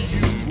love for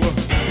you,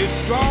 it's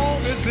strong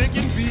as it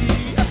can be.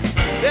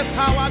 That's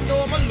how I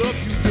know I'ma love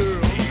you, girl.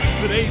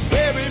 Till they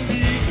bury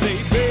me, they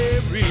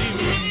bury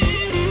me.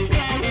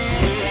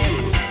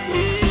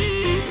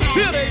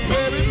 Till they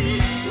bury me.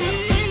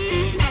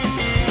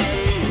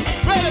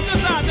 Ready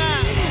this out now.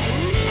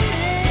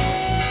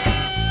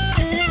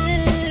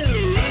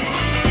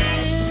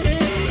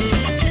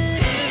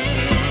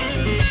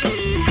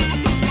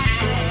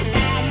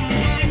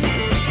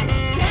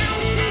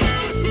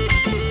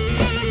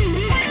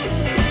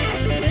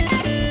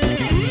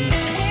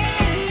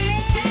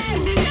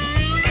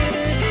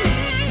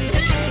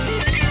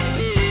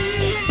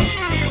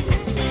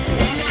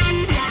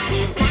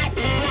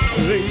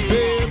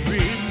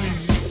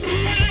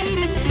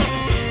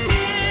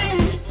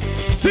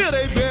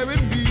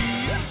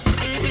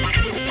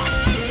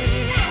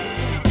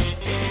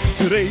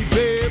 They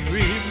bury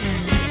me.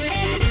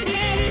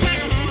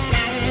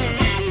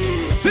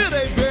 Till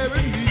they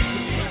bury me.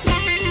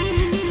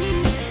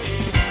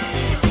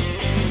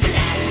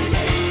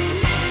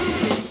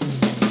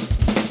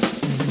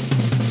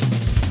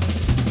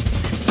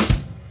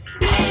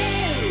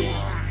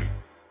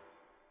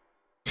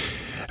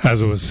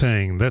 As I was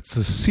saying, that's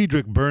the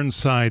Cedric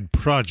Burnside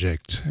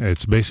Project.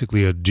 It's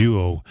basically a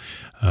duo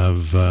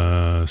of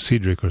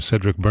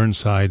Cedric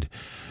Burnside,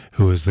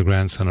 who is the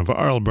grandson of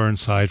Arl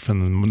Burnside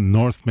from the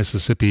North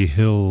Mississippi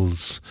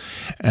Hills,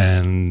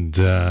 and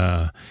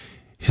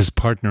his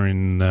partner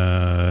in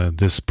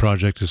this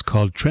project is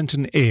called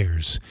Trenton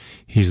Ayers.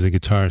 He's the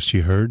guitarist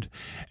you heard,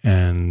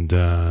 and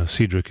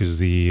Cedric is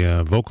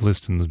the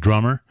vocalist and the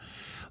drummer.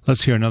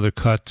 Let's hear another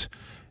cut.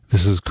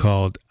 This is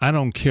called I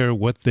Don't Care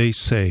What They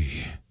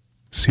Say,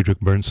 Cedric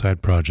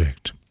Burnside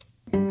Project.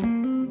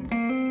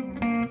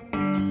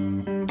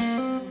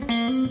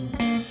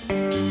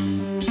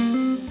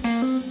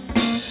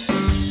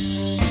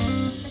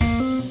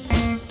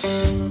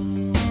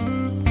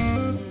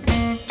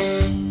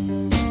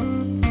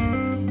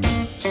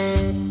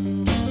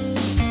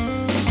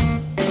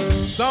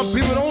 Some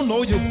people don't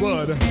know you,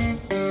 but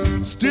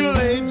still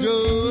ain't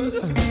judge.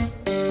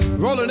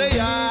 Rolling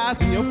their eyes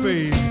in your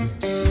face,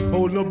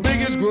 holding the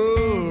biggest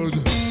grudge.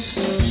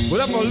 But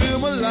I'm gonna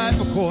live my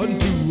life according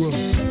to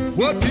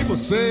what people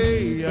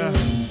say.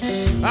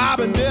 I've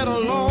been dead a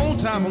long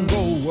time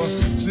ago,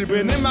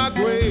 sleeping in my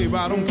grave.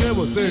 I don't care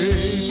what they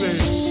say.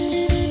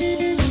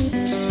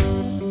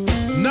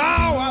 No,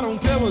 I don't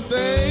care what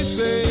they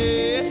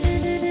say.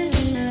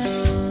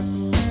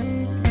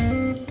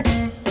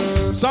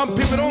 Some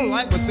people don't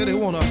like me, say they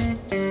wanna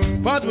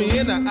punch me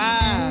in the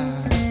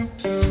eye.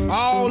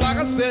 All like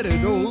I said to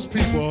those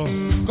people,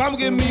 come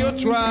give me a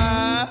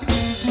try.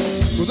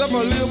 Cause I'm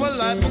gonna live my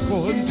life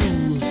according to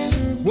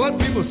what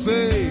people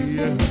say.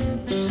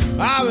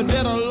 I've been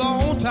dead a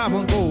long time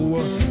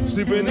ago,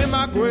 sleeping in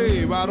my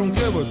grave. I don't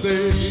care what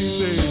they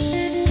say.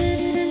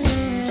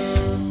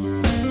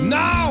 No,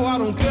 I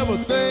don't care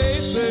what they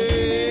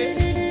say.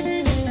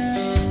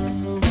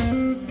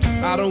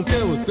 I don't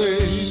care what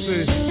they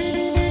say.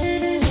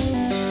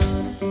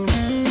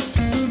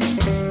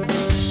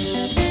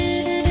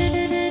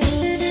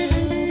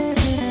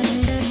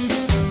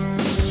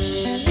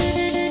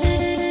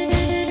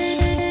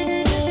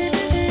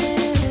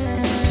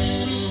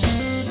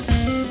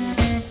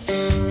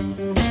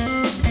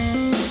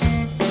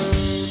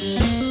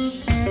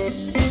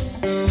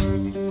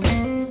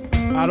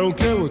 I don't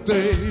care what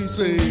they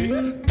say.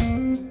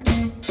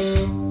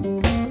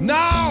 No,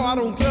 I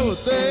don't care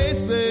what they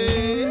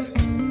say.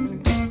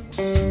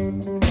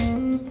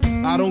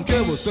 I don't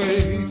care what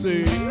they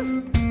say.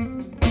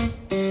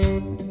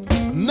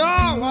 No,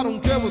 I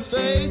don't care what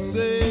they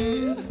say.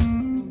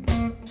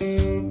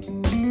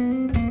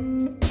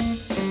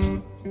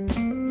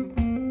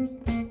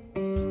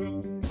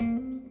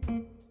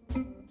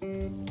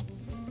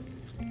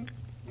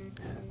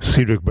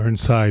 Cedric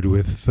Burnside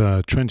with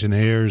Trenton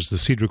Ayers, the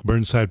Cedric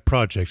Burnside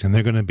Project, and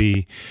they're going to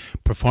be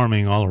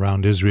performing all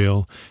around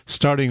Israel,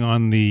 starting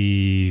on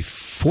the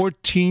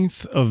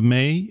 14th of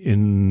May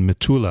in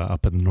Metula,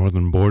 up at the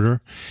northern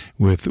border,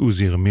 with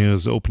Uzi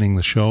Ramirez opening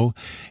the show,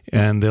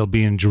 and they'll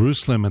be in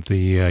Jerusalem at the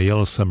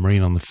Yellow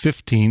Submarine on the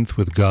 15th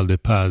with Gal de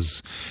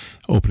Paz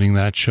opening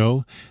that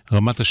show.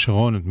 Ramat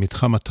HaSharon at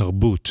Mitcham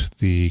HaTarbut,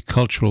 the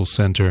cultural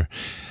center,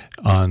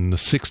 on the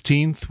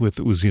 16th with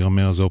Uzi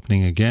Ramirez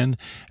opening again,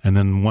 and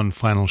then one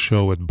final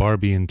show at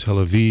Barbie in Tel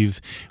Aviv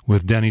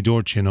with Danny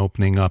Dorchin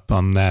opening up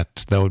on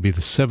that. That would be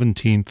the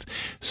 17th.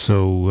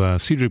 So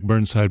Cedric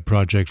Burnside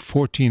Project,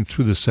 14th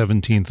through the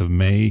 17th of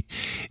May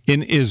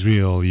in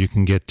Israel. You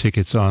can get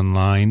tickets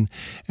online,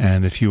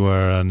 and if you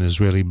are an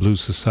Israeli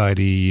Blues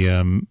Society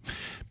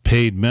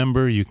paid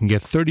member, you can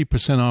get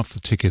 30% off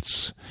the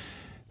tickets.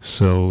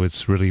 So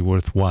it's really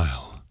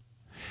worthwhile.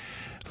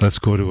 Let's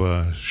go to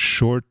a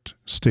short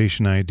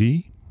station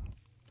ID.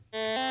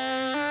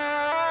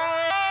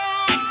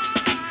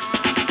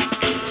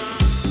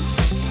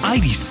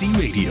 IDC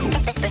Radio.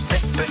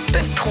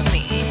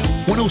 בינתחומי.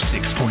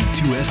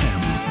 106.2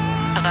 FM.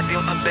 הרדיו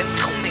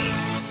הבינתחומי.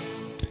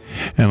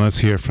 And let's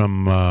hear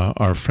from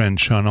our friend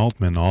Sean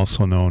Altman,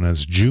 also known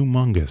as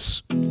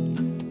Jew-Mungus.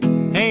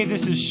 Hey,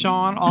 this is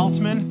Sean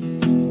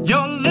Altman.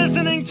 You're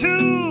listening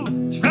to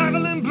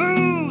Traveling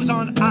Blues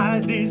on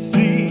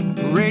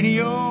IDC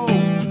Radio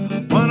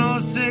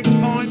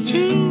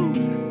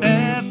 106.2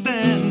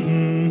 FM.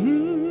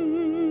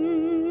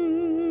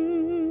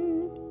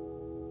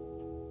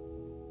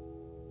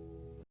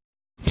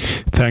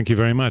 Thank you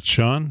very much,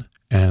 Sean.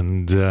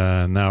 And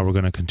now we're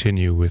going to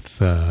continue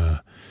with...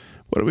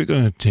 what are we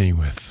going to continue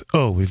with?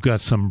 Oh, we've got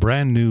some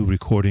brand new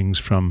recordings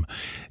from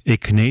a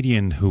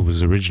Canadian who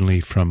was originally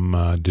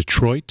from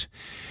Detroit.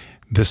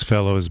 This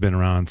fellow has been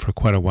around for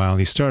quite a while.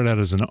 He started out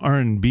as an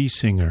R&B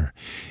singer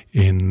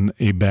in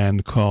a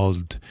band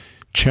called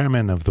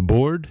Chairman of the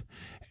Board,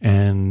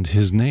 and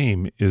his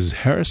name is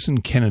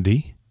Harrison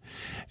Kennedy,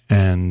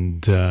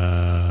 and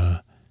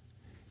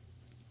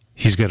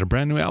he's got a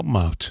brand new album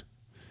out.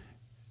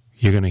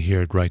 You're going to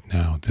hear it right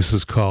now. This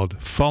is called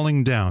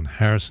Falling Down,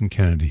 Harrison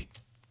Kennedy.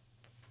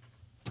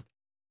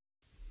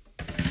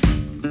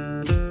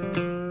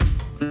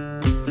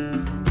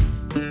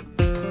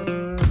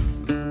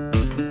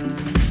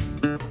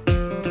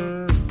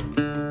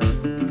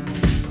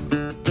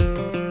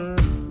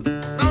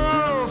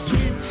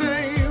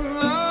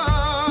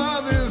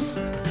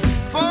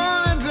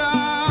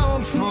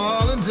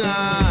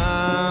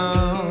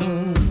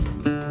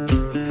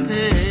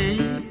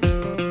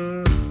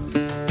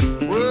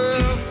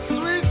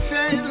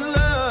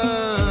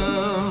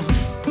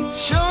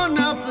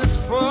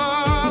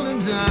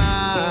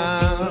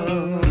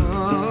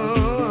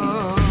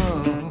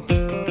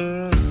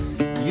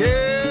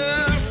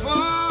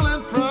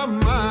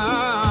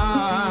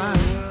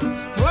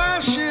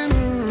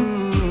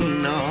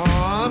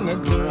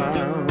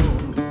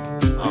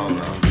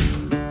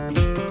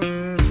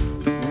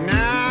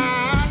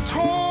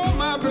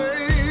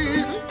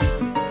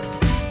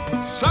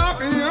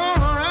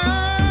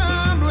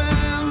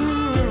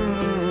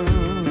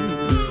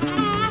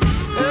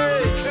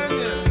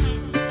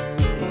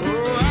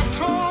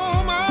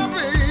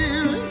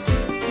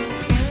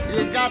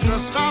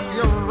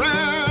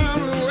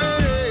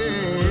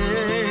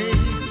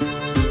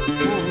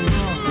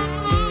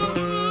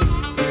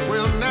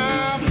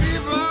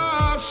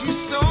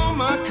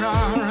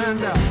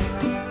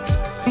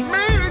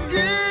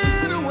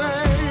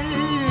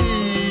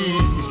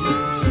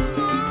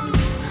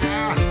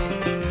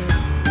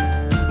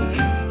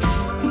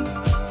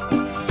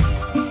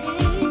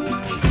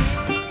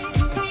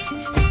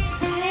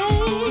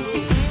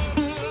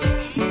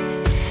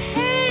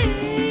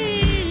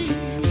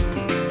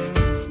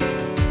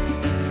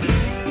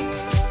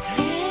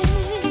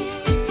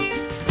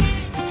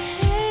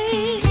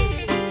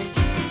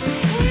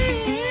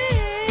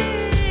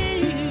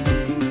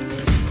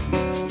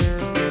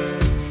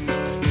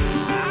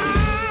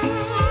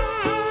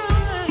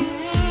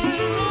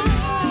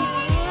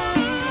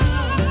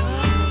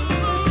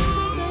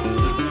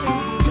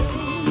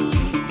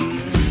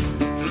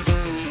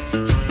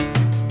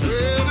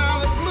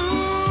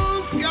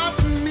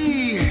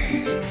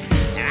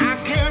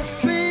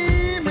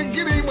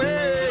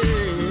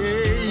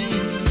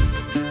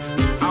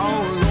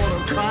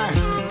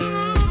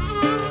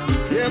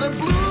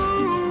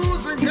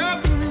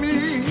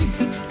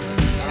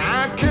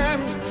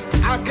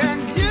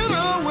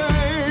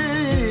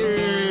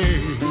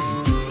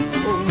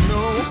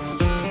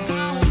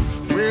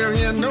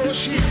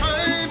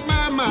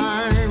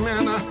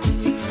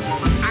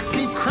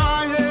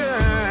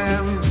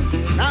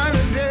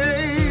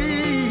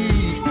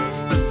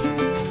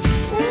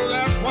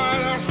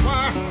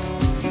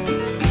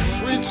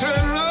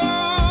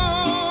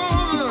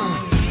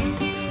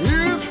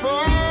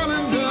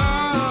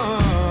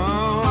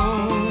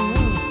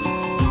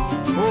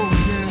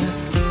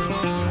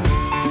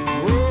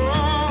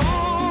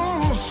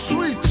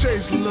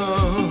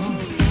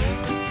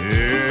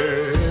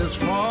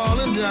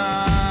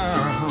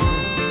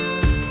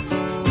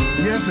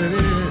 Yes, it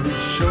is,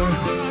 sure.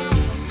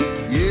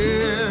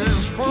 Yeah,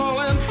 it's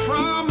falling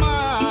from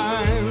my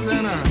eyes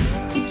and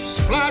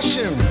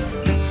splashing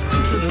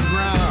to the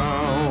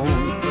ground.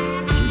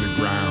 To the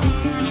ground.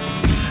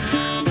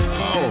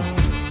 Oh.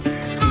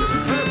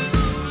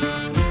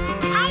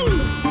 Ow.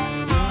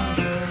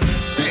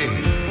 Hey.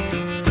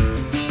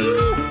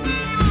 Ooh.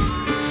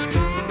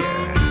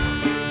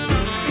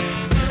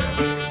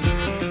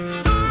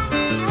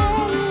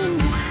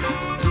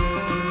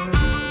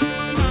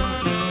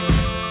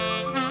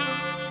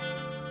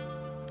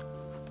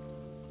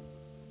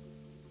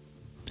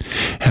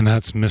 And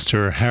that's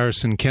Mr.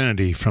 Harrison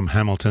Kennedy from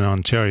Hamilton,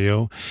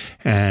 Ontario.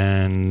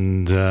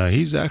 And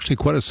he's actually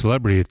quite a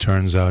celebrity, it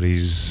turns out.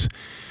 He's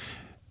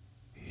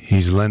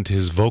lent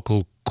his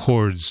vocal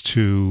cords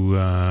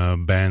to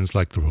bands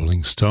like the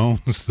Rolling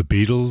Stones, the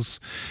Beatles,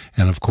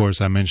 and of course,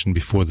 I mentioned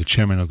before, the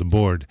chairman of the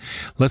board.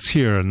 Let's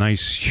hear a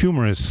nice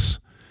humorous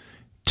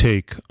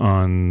take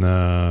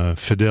on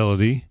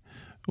fidelity,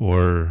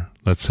 or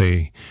let's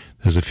say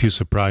there's a few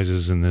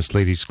surprises in this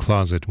lady's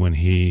closet when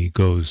he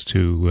goes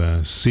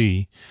to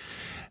sea.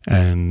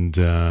 And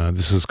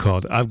this is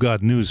called I've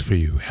Got News for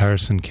You,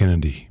 Harrison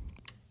Kennedy.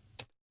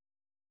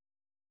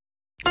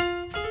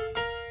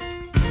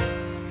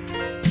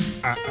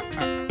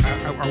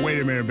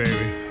 Wait a minute,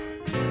 baby.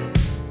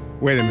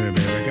 Wait a minute,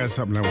 baby. I got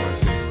something I want to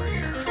say right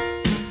here.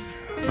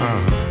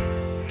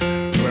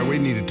 Well, we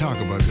need to talk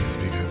about this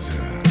because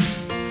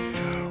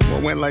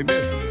what went like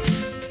this.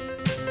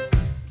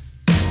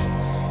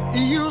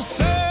 You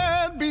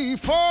said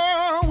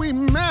before we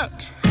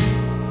met,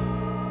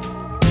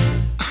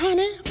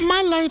 honey,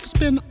 my life's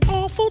been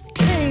awful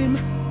tame.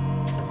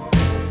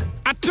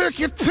 I took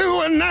you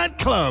to a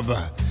nightclub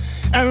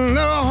and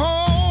the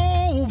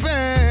whole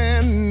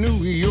band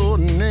knew your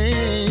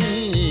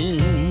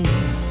name.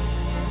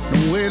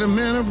 Wait a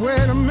minute,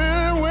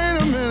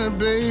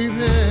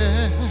 baby.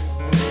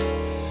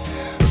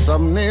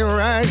 Something ain't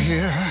right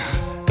here.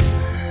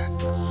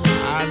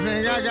 I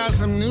think I got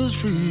some news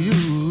for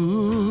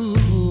you.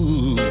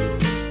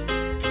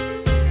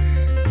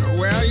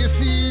 Well, you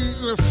see,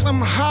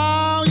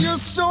 somehow your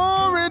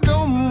story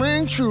don't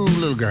ring true,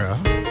 little girl.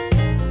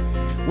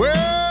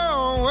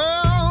 Well,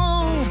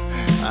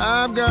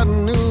 I've got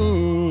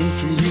news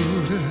for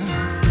you.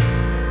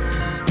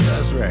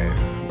 That's right,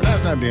 but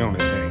that's not the only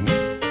thing.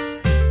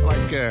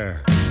 Like,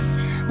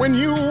 when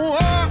you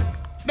wore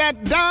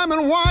that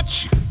diamond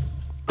watch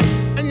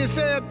and you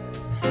said,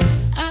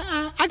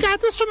 I got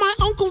this from my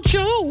Uncle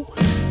Joe.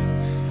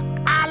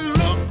 I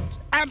looked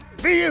at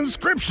the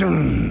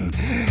inscription.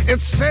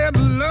 It said,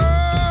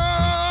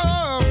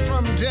 love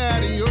from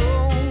Daddy.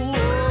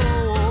 Oh,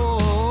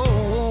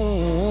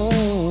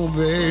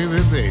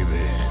 baby,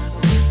 baby.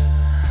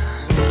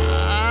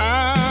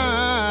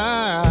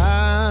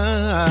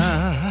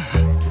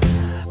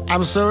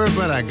 I'm sorry,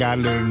 but I got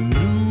a little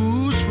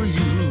news for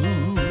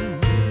you.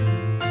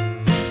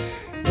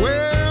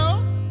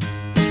 Well,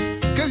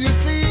 'cause you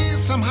see,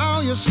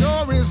 somehow your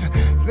stories,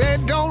 they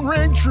don't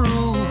ring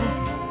true.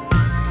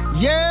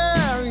 Yeah,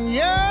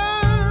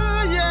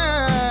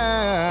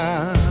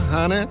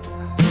 honey.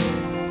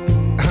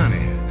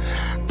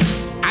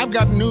 I've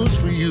got news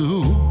for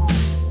you.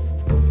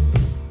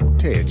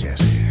 Tell you,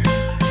 Jesse.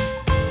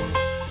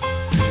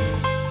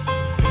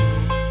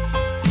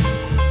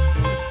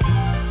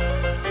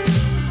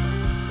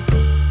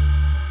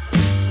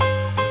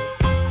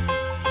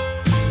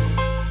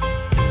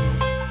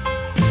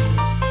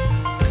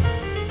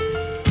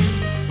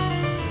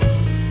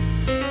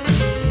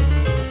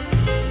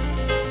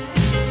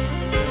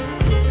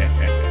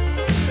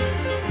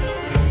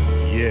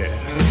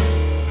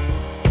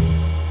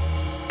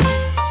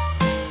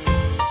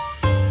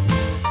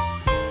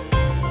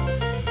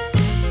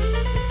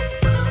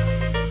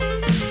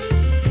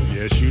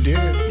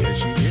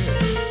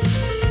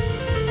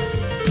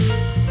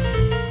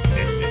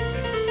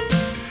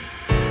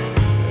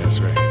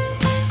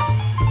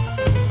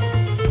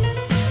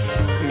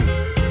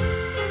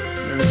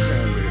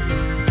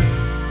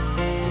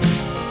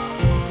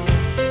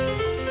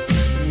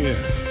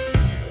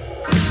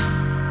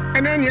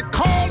 And then you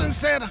called and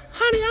said,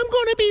 honey, I'm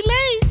gonna be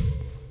late.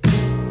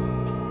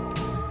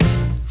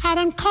 I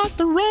done caught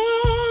the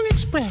wrong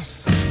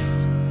express.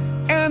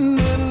 And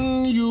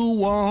then you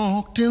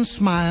walked in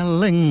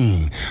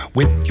smiling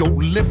with your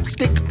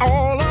lipstick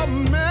all a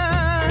mess.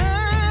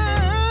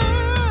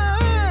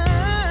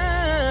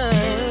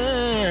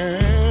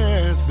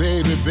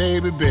 Baby,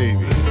 baby,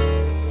 baby.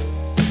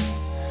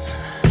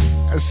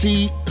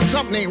 See,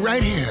 something ain't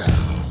right here.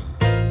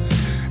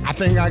 I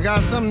think I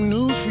got some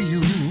news for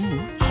you.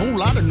 A whole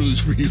lot of news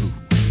for you.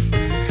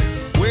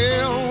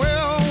 Well,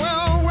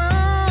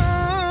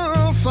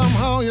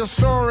 somehow your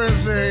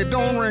stories, they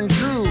don't ring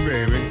true,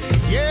 baby.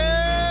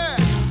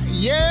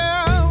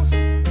 Yes,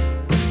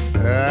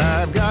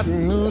 I've got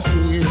news for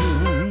you.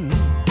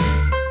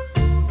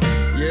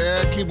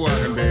 Yeah, keep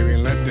walking, baby,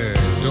 and let the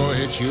door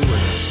hit you when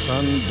the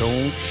sun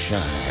don't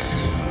shine.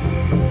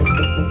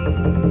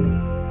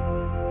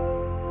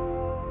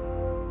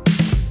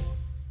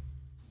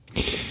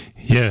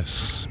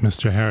 Yes,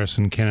 Mr.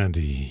 Harrison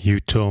Kennedy, you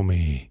told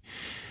me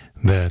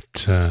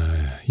that,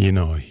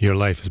 your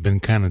life has been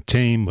kind of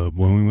tame, but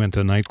when we went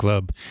to a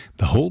nightclub,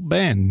 the whole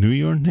band knew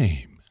your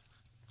name.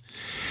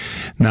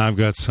 Now I've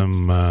got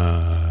some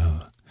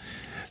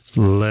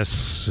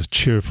less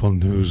cheerful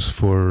news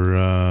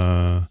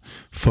for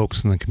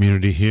folks in the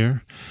community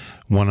here.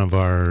 One of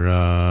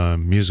our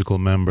musical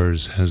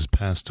members has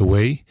passed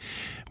away.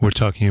 We're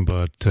talking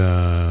about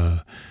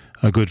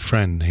a good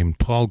friend named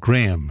Paul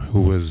Graham,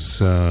 who was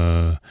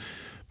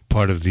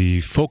part of the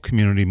folk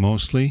community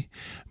mostly,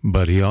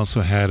 but he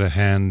also had a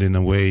hand in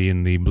a way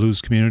in the blues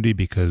community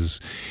because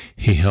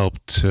he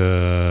helped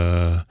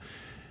spread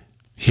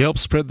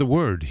the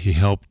word. He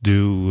helped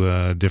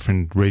do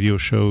different radio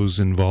shows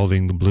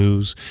involving the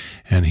blues,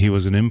 and he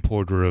was an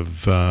importer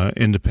of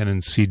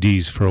independent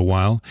CDs for a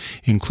while,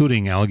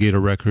 including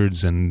Alligator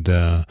Records and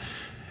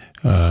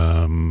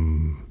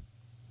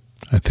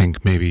I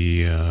think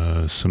maybe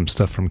some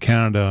stuff from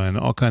Canada and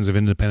all kinds of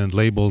independent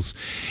labels.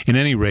 In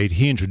any rate,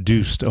 he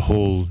introduced a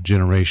whole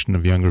generation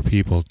of younger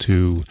people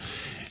to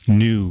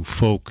new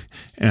folk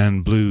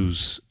and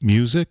blues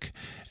music.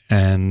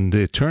 And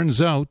it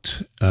turns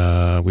out,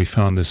 we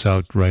found this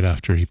out right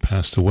after he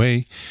passed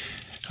away,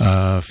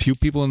 a few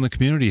people in the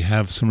community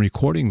have some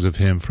recordings of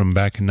him from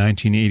back in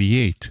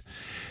 1988.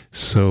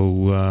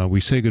 So we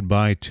say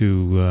goodbye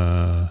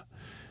to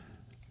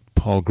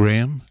Paul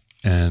Graham,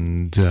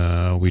 and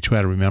we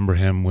try to remember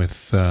him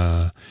with,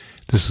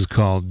 this is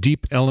called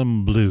Deep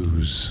Ellum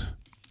Blues.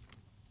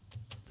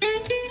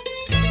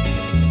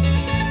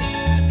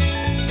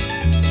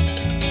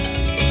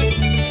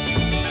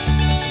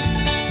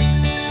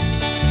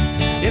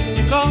 If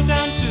you go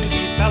down to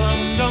Deep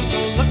Ellum, don't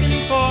go looking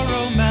for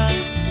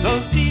romance.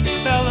 Those Deep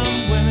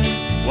Ellum women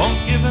won't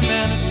give a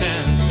man a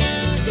chance.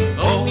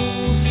 Oh,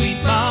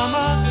 sweet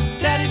mama,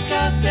 daddy's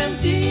got them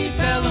Deep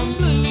Ellum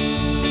blues.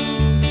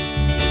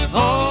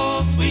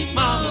 Oh, sweet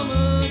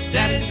mama,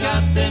 daddy's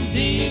got them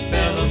Deep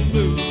Ellum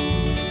blues.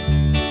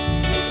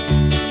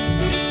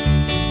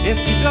 If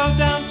you go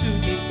down to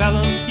Deep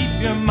Ellum, keep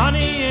your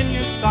money in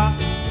your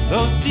socks.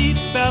 Those Deep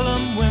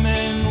Ellum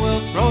women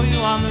will throw you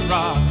on the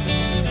rocks.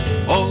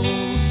 Oh,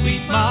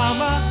 sweet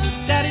mama,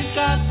 daddy's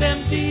got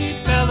them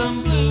Deep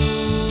Ellum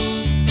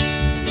blues.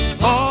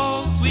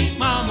 Oh, sweet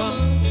mama,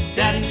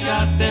 daddy's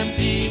got them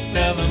Deep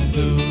Ellum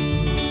blues.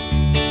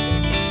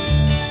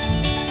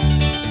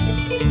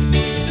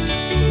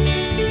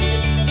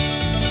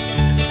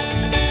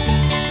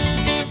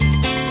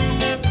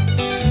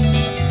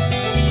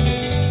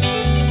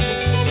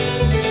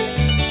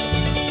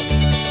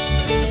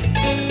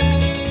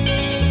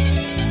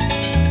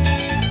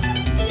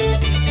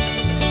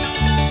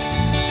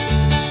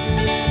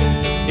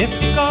 If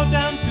you go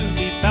down to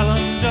Deep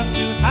Ellum just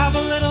to have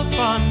a little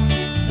fun,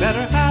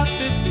 better have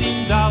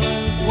 $15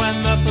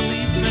 when the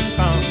policeman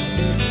comes.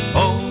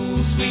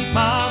 Oh, sweet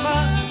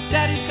mama,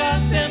 daddy's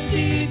got them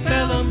Deep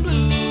Ellum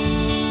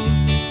blues.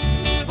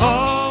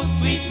 Oh,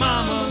 sweet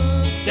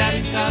mama,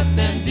 daddy's got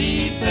them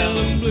Deep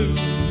Ellum blues.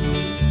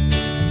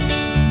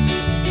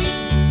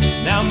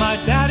 Now my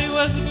daddy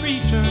was a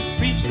preacher,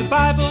 preached the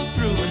Bible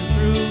through and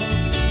through.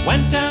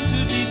 Went down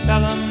to Deep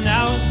Ellum,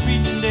 now his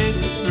preaching days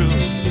are through.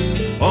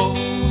 Oh,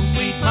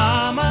 sweet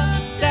mama,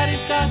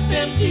 daddy's got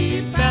them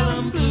Deep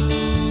Ellum blues.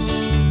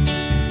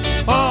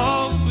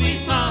 Oh,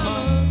 sweet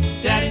mama,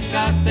 daddy's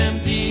got them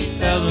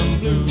Deep Ellum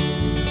blues.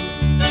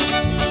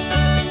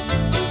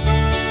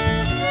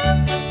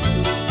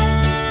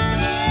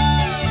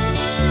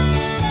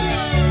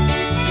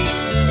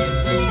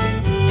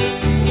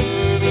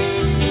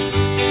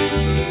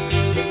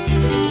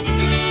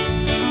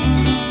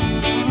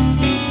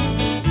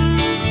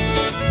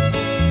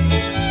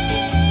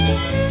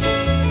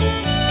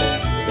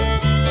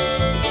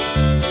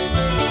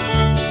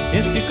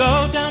 If you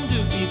go down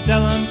to Deep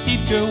Ellum,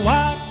 keep your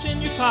watch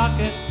in your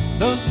pocket.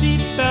 Those Deep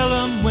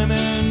Ellum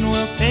women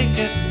will take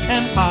it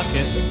and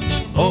pocket.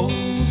 Oh,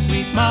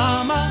 sweet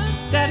mama,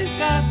 daddy's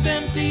got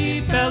them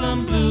Deep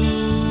Ellum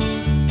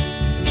blues.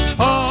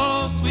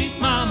 Oh, sweet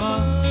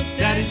mama,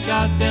 daddy's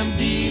got them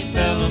Deep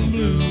Ellum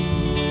blues.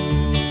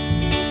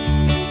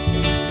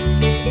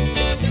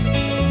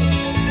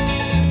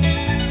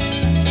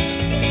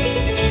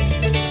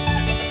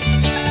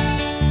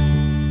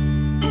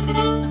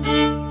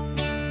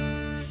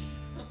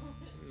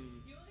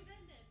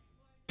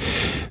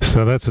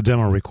 So that's a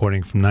demo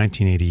recording from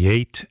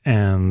 1988,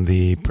 and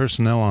the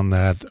personnel on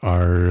that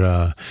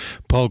are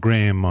Paul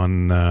Graham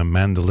on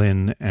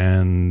mandolin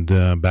and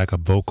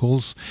backup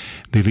vocals.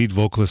 The lead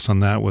vocalist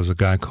on that was a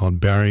guy called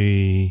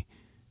Barry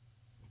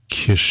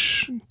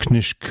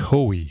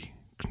Knishkowi,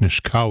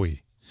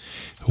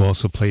 who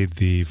also played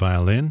the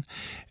violin,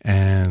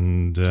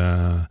 and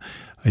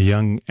a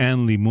young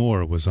Ann Lee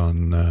Moore was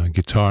on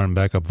guitar and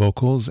backup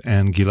vocals,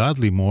 and Gilad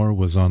Lee Moore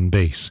was on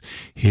bass.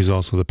 He's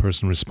also the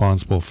person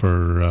responsible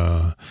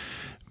for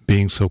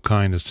being so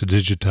kind as to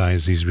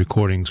digitize these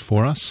recordings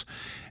for us.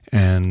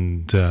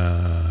 And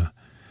I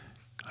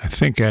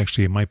think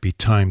actually it might be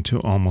time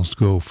to almost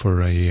go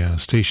for a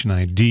station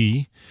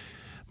ID,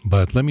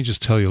 But let me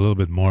just tell you a little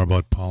bit more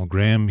about Paul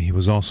Graham. He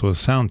was also a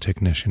sound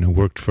technician who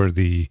worked for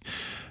the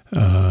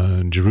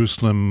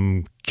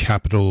Jerusalem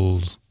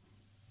Capitol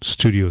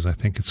Studios, I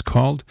think it's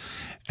called.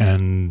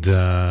 And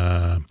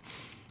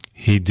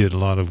he did a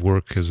lot of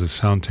work as a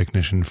sound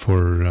technician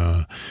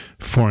for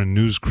foreign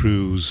news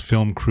crews,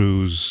 film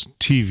crews,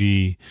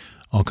 TV,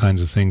 all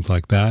kinds of things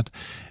like that.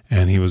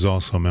 And he was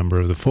also a member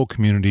of the folk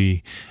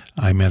community.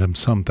 I met him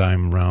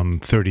sometime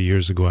around 30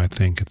 years ago, I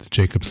think, at the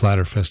Jacob's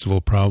Ladder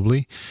Festival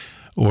probably,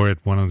 or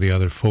at one of the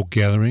other folk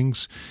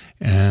gatherings.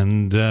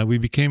 And we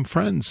became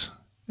friends.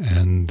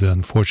 And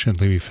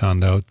unfortunately, we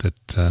found out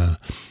that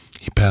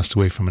he passed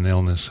away from an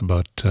illness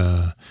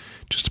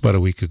just about a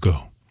week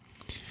ago.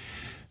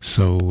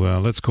 So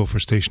let's go for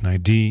station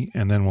ID,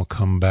 and then we'll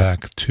come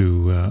back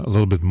to a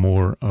little bit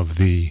more of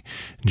the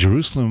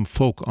Jerusalem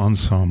Folk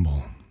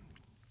Ensemble.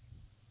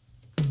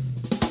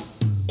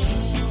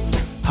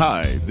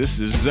 Hi, this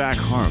is Zach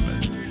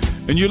Harmon,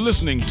 and you're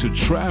listening to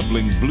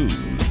Traveling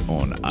Blues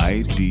on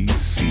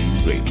IDC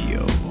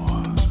Radio,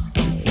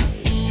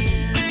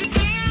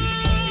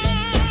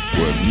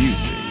 where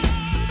music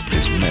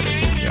is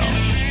medicine,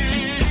 y'all.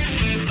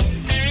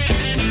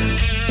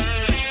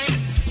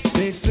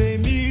 They say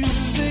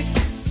music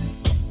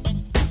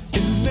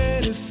is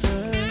medicine.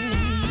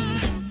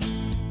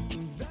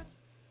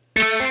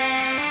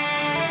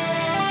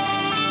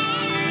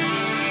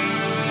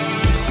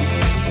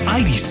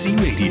 IDC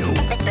Radio,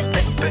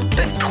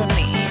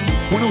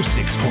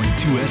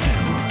 106.2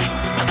 FM.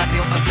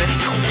 רדיו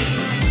הבינתחומי.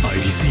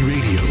 IDC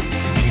Radio,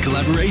 in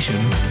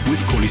collaboration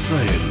with כל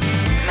ישראל.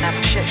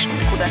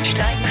 106.2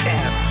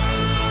 FM.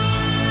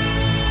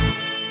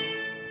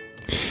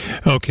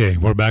 Okay,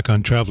 we're back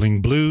on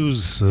Traveling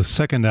Blues, the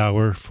second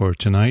hour for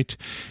tonight,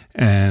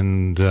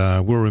 and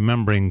we're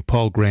remembering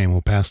Paul Graham,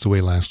 who passed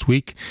away last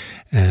week,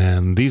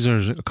 and these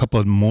are a couple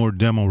of more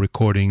demo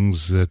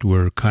recordings that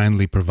were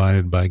kindly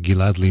provided by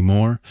Gilad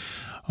Limor,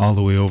 all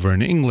the way over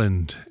in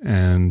England,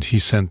 and he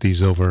sent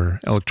these over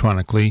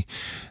electronically,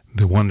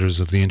 the wonders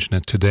of the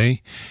internet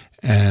today.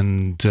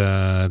 And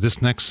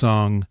this next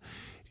song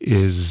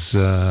is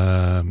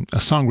a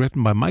song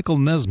written by Michael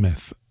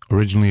Nesmith,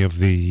 originally of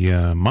the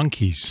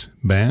Monkees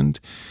band.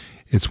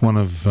 It's one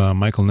of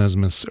Michael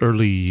Nesmith's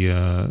early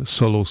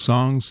solo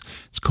songs.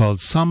 It's called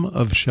Some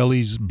of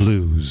Shelley's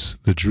Blues,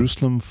 the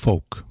Jerusalem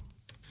Folk.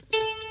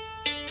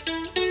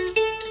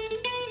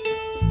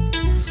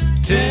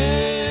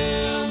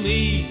 Tell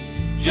me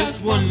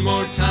just one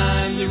more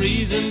time the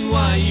reason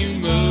why you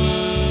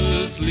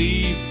must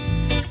leave.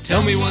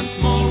 Tell me once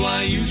more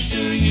why you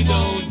sure you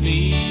don't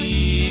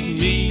need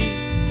me.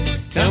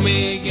 Tell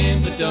me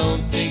again, but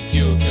don't think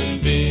you'll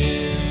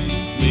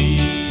convince me.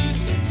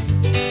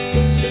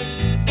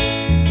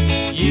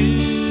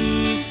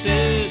 You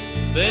said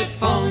that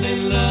falling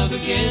in love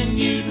again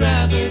you'd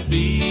rather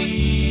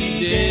be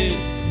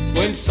dead.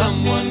 When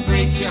someone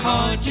breaks your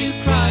heart you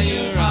cry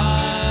your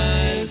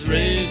eyes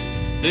red.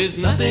 There's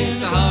nothing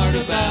so hard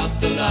about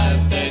the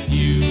life that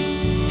you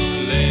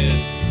led.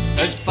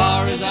 As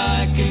far as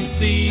I can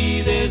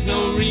see there's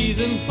no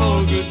reason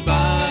for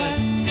goodbye.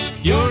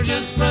 You're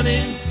just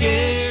running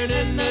scared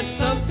and that's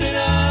something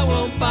I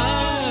won't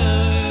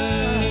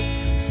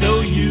buy.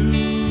 So you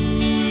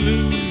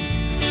lose,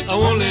 I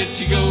won't let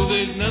you go.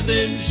 There's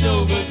nothing to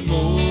show but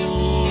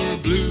more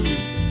blues.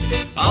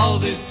 All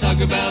this talk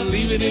about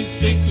leaving is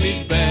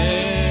strictly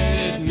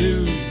bad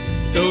news.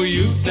 So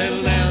you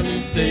settle down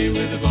and stay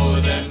with a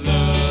boy that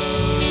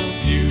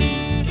loves you.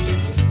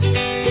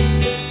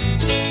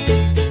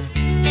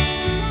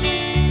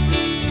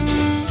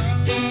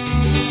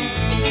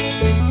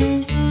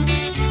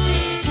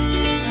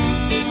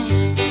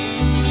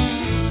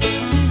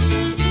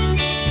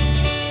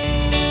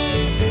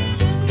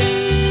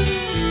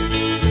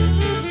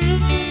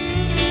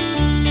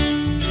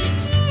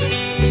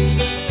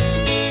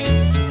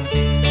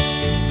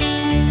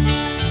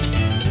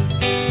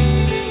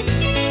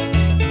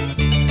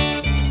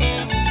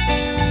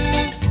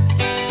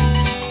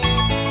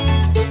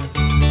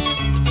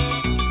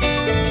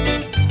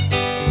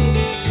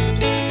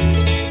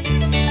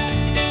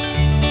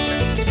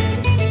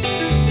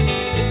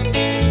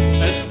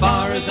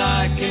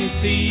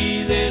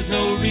 See, there's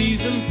no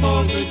reason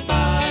for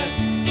goodbye.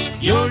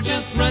 You're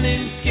just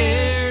running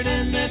scared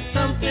and that's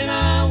something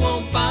I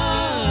won't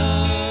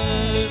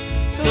buy.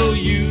 So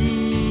you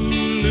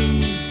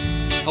lose,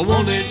 I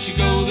won't let you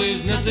go.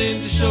 There's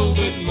nothing to show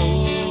but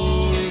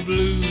more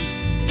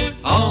blues.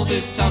 All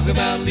this talk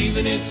about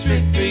leaving is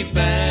strictly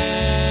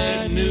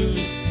bad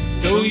news.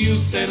 So you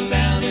settle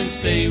down and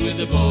stay with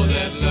the boy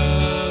that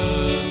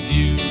loves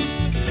you.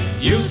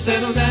 You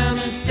settle down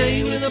and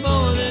stay with the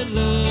boy that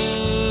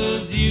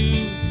loves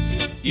you.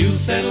 You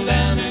settle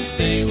down and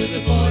stay with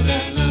the boy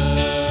that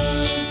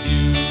loves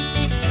you.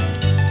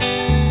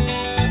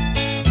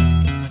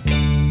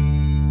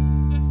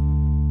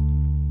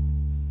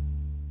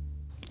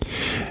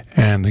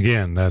 And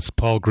again, that's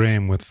Paul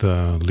Graham with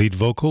the lead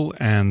vocal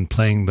and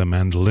playing the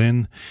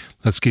mandolin.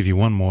 Let's give you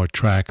one more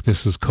track.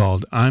 This is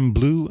called I'm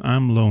Blue,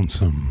 I'm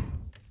Lonesome.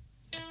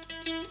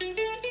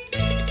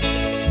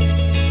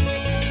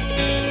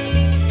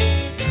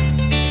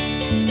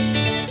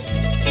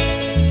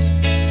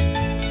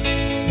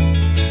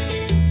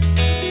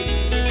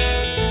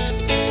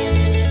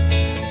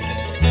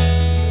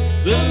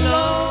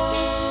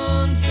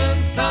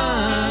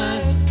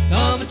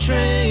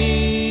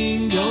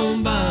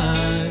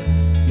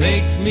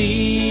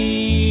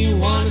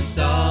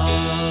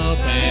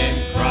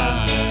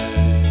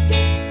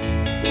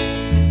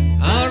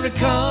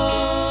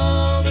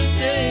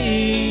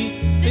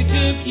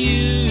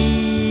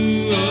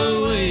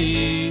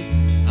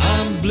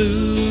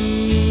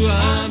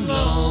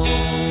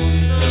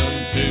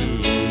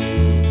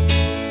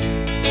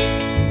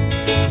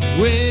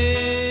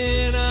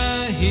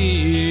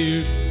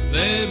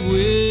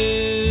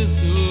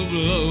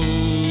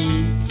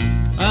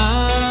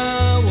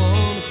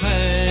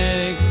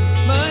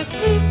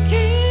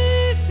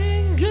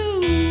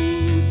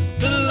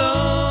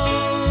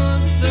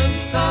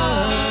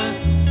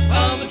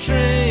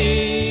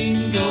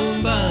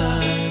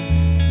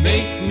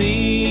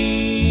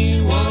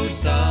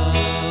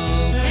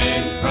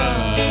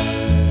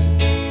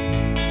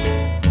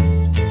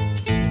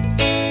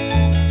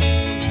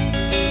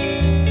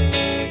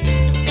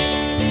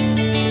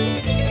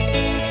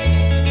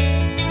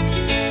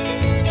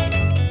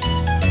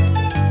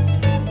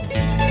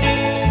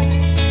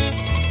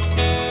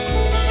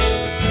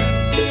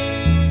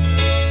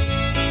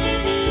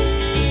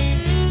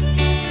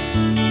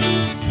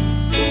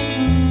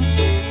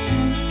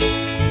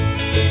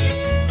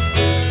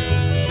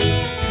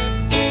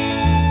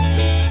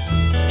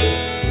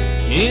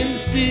 in the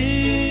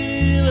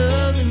still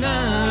of the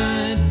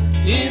night,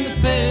 in the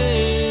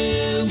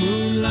pale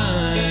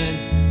moonlight,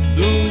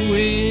 the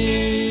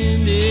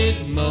wind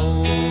it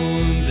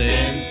moans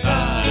and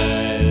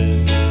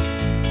sighs.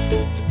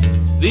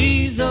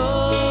 These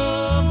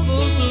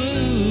awful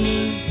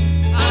blues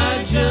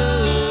I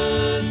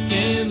just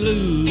can't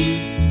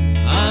lose.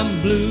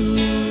 I'm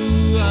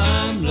blue,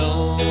 I'm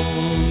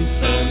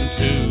lonesome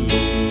too.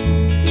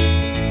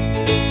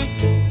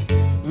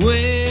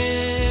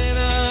 When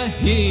I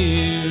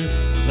hear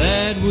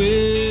that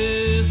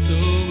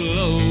whistle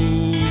blow,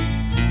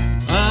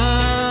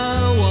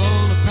 I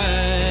wanna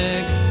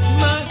pack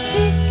my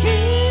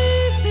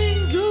suitcase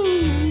and go.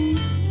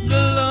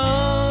 The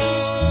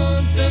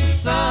lonesome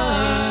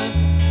sigh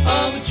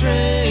of a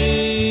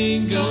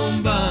train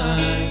gone by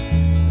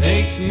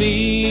makes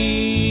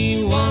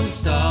me wanna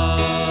stop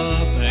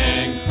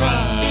and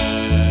cry.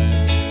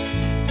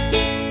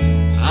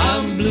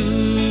 I'm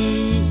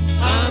blue,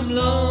 I'm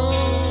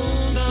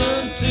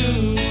lonesome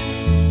too.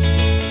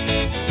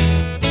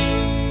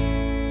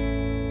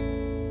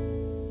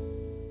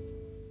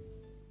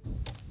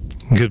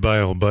 Goodbye,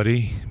 old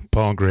buddy,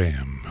 Paul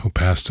Graham, who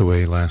passed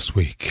away last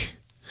week.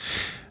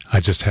 I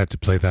just had to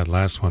play that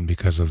last one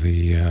because of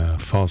the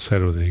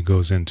falsetto that he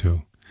goes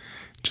into.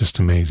 Just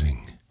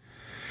amazing.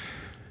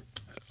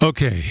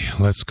 Okay,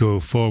 let's go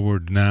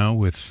forward now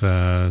with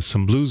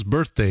some blues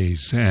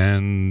birthdays.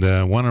 And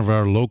one of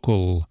our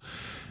local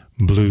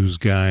blues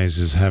guys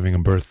is having a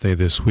birthday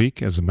this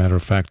week. As a matter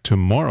of fact,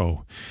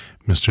 tomorrow,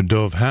 Mr.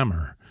 Dove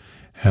Hammer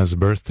has a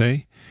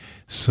birthday.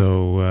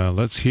 So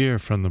let's hear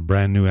from the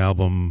brand new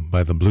album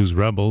by the Blues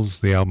Rebels.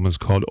 The album is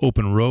called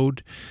Open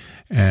Road,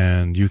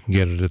 and you can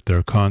get it at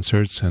their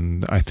concerts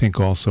and I think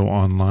also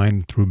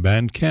online through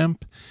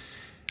Bandcamp.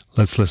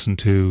 Let's listen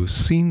to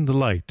Seen the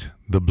Light,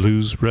 the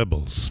Blues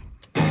Rebels.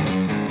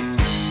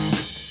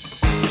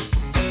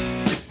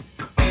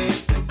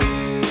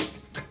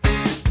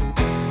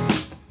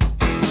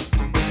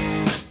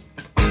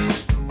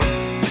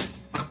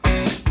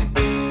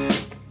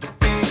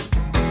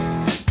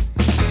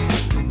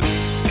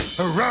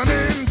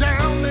 Running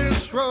down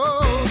this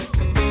road,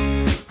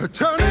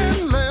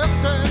 turning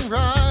left and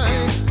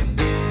right,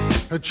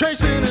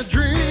 chasing a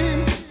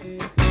dream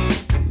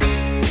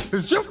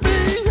is just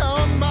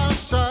beyond my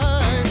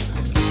sight.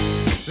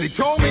 They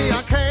told me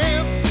I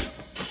can't,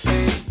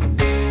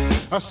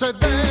 I said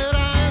that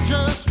I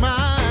just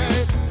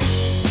might,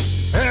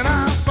 and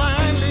I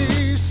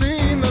finally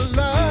seen the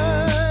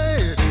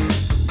light.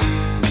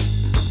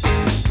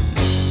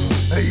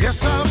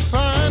 Yes, I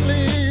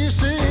finally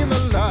seen the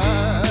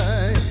light.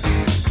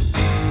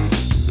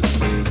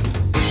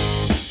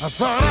 I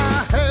thought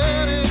I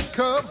had it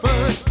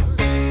covered,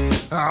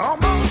 I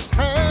almost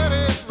had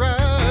it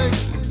right,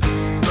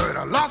 but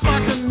I lost my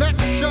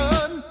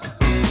connection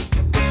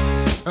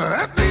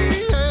at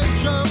the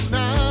edge of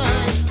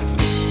night.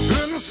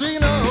 Couldn't see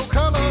no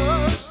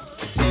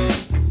colors,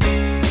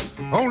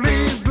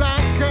 only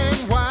black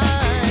and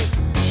white,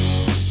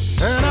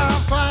 and I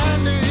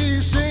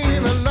finally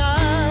seen the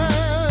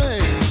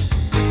light.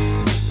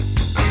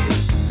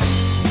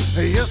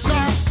 Yes,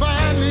 I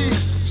finally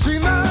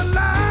seen the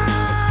light.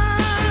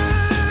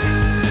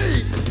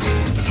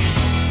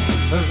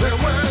 There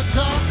were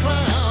dark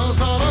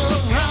clouds all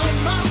around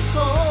my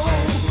soul,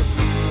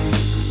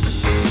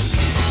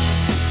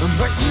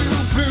 but you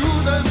blew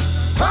them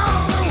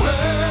all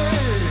away.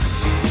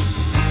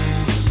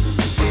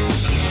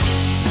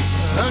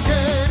 I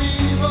get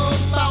evil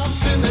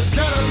thoughts in the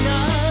dead of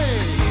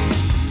night,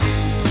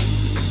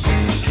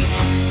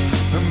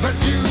 but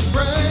you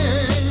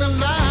bring the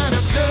light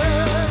of day.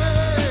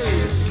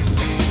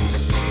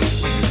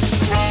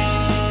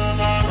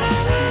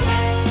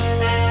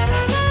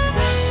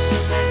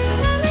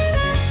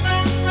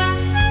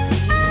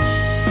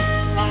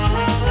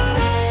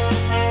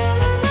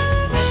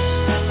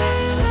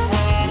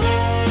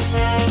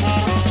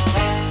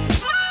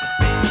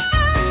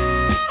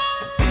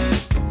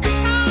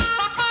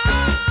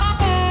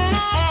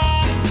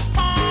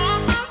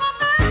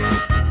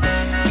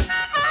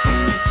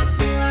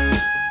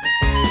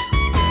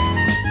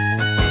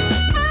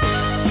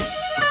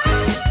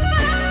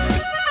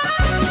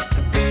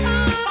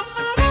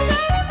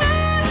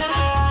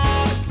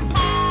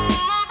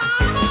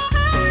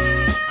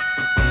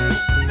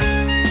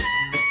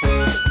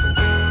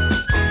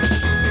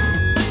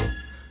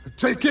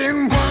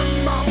 Taking one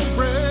more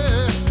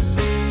breath,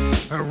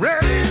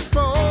 ready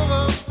for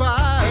the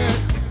fight.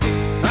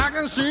 I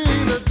can see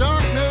the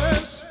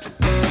darkness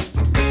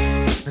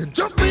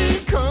just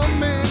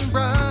becoming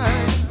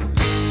bright.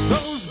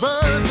 Those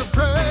birds of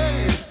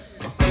prey,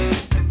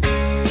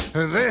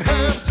 they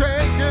have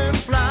taken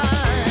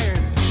flight,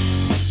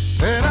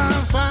 and I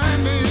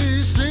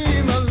finally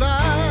seen the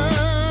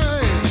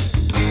light.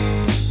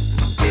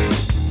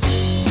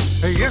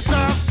 Yes,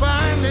 I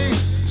finally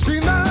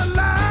seen the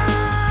light.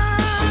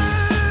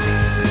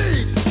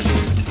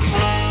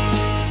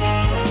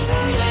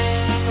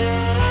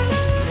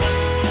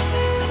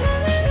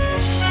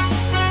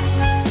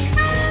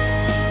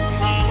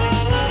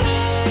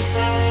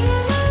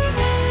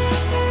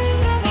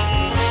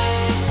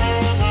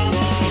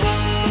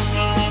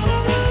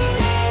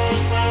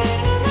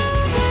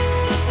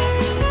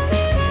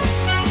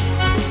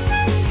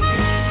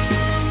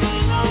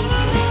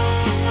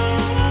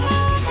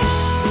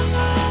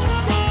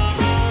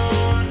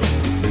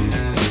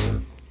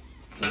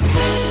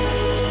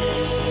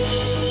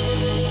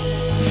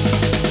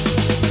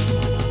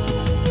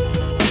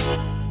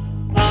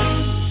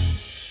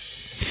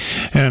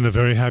 And a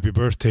very happy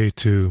birthday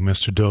to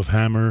Mr. Dove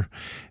Hammer,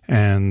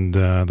 and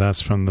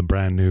that's from the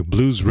brand new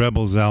Blues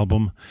Rebels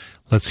album.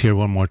 Let's hear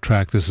one more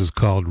track. This is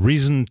called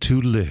Reason to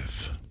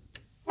Live.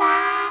 I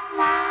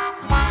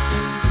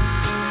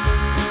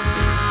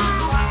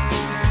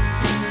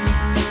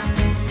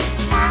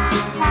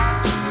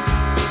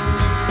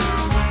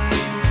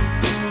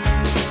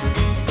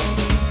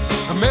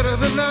met her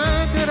the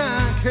night that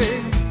I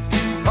came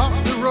off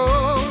the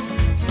road.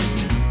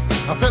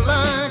 I felt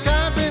like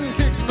I'd been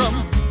kicked from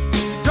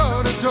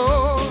door to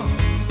door.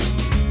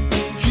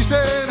 She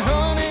said,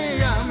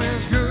 honey, I'm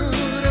as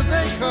good as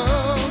they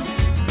come.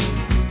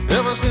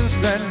 Ever since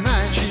that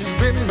night, she's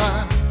been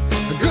my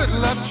good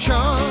luck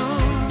charm.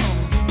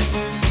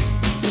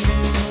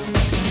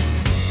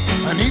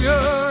 I need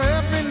her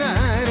every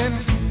night and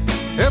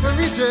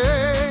every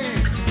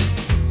day.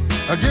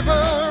 I give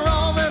her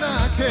all that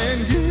I can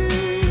give.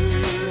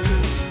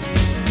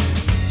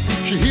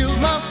 She heals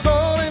my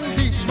soul and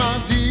keeps my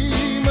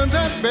demons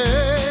at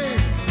bay.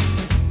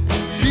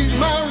 She's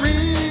my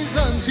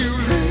reason to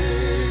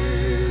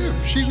live.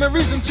 She's my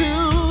reason to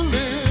live.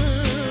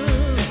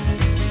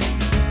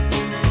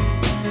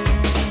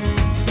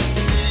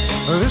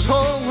 This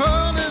whole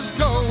world is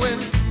going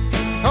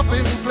up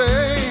in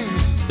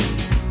flames.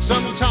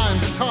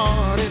 Sometimes it's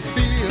hard, it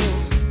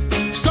feels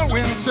so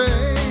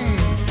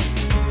insane.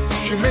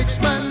 She makes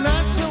my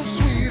night so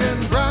sweet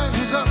and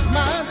brightens up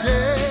my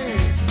day.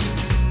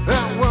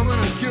 That woman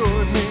has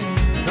cured me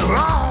of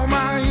all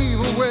my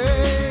evil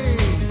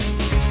ways.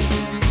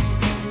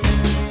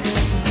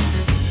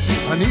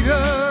 I need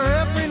her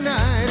every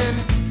night and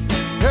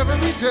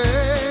every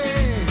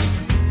day.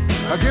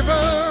 I give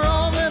her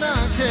all that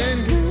I can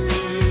give.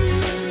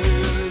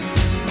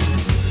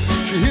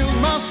 She heals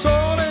my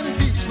soul and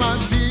keeps my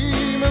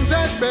demons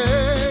at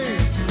bay.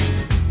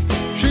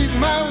 She's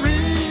my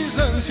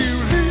reason to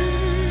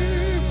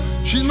live.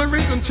 She's my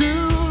reason to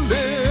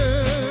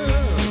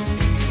live.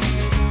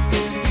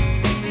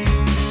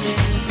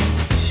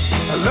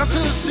 I love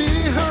to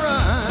see her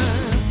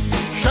eyes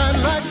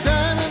shine like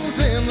diamonds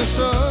in the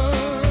sun.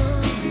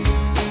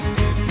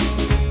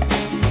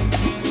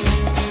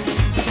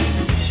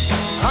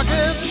 I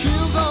get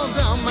chills all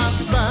down my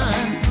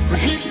spine when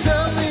she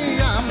tells me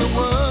I'm the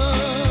one.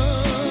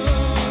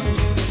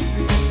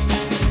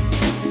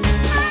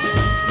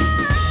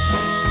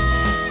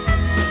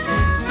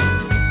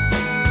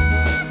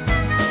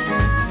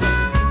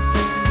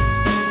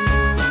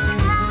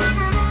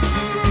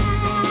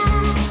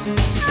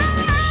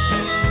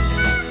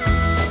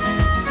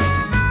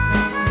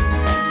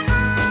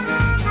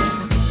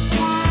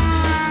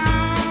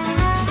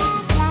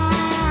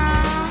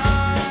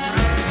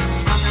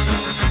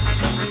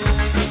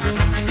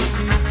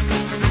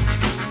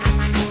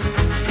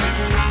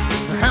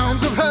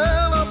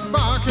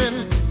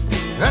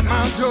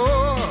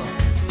 Door.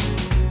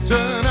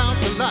 Turn out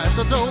the lights,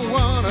 I don't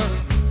wanna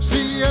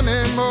see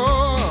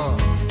anymore.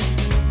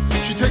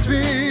 She takes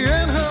me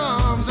in her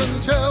arms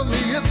and tells me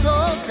it's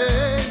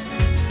okay.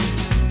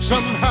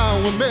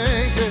 Somehow we'll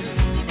make it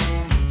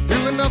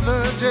through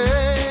another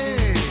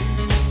day.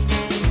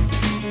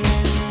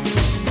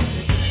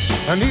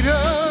 I need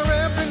her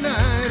every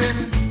night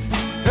and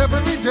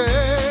every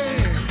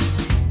day.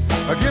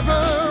 I give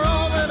her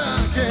all that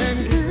I can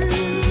give.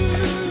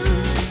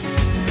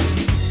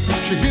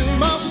 She heals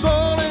my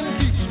soul and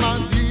keeps my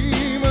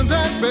demons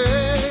at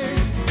bay.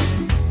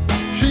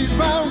 She's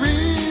my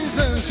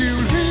reason to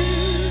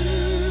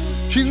live.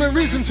 She's my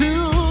reason to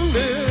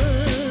live.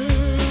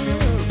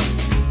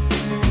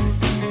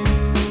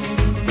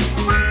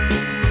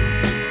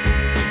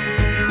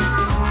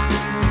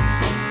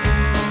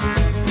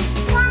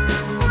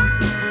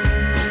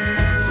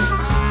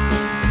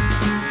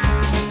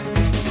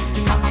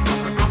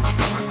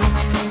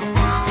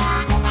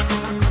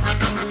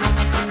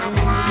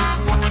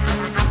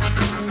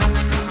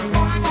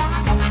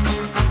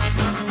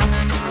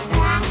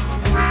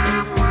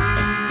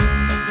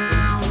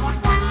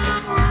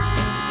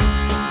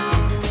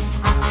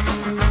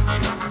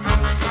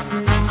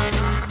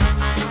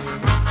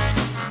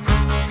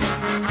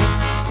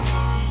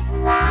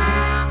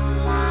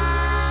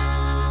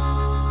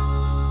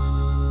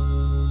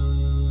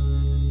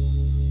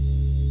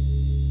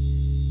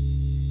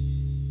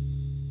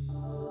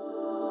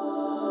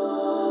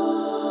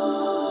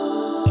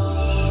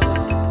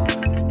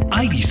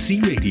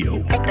 IDC Radio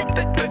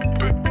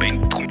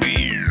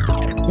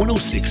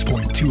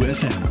 106.2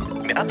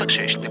 FM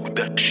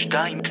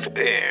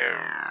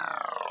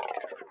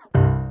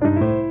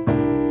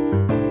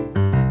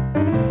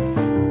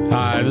 106.2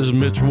 Hi, this is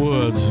Mitch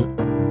Woods.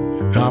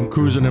 I'm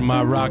cruising in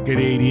my Rocket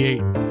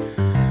 88,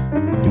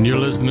 and you're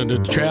listening to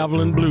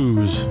Traveling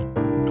Blues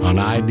on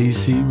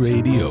IDC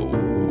Radio.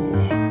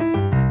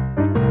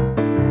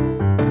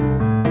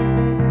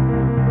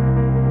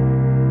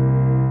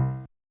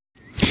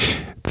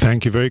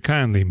 Thank you very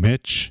kindly,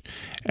 Mitch.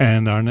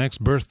 And our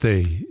next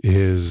birthday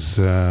is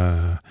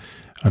an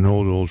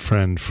old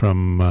friend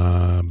from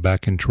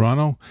back in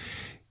Toronto.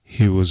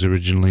 He was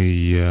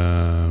originally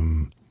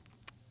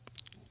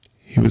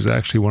He was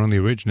actually one of the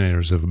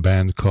originators of a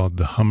band called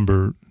the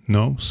Humber...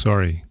 No,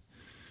 sorry.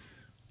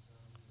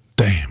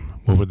 Damn,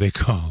 what were they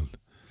called?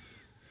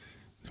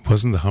 It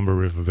wasn't the Humber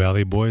River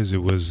Valley Boys.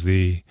 It was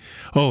the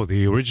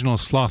original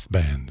Sloth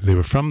Band. They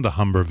were from the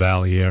Humber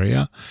Valley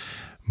area,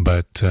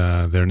 but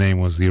their name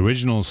was the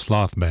original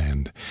Sloth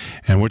Band.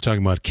 And we're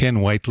talking about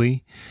Ken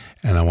Whiteley,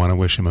 and I want to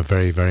wish him a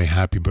very, very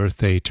happy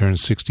birthday. He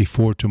turns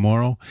 64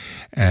 tomorrow,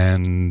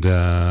 and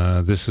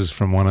this is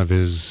from one of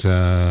his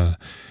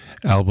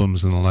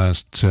albums in the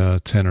last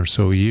 10 or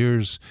so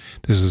years.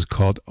 This is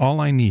called All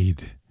I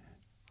Need,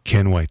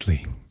 Ken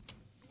Whiteley.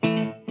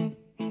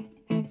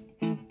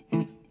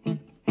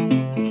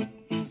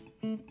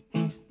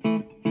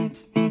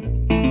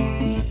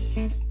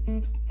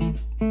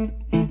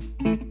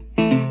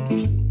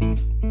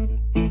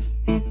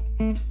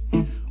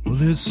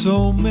 There's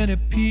so many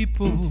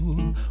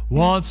people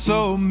want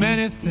so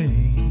many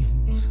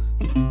things.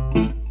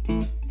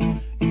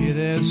 Yeah,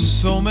 there's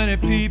so many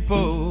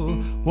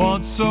people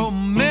want so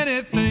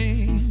many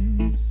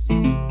things.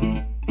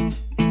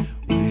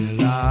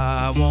 Well,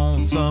 I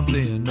want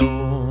something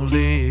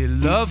only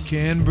love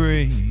can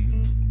bring.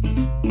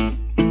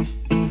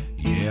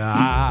 Yeah,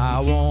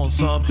 I want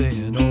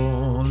something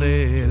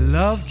only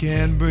love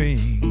can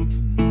bring.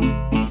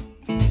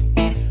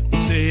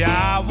 Say,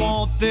 I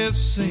want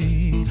this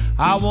thing,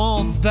 I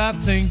want that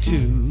thing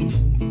too.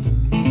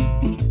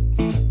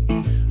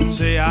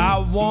 Say, I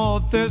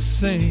want this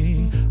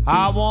thing,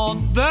 I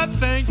want that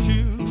thing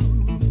too.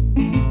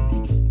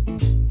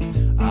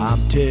 I'm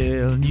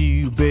telling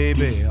you,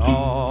 baby,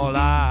 all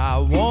I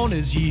want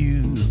is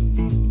you.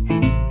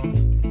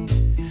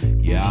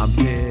 Yeah, I'm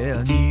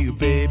telling you,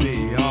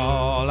 baby,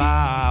 all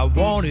I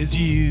want is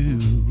you.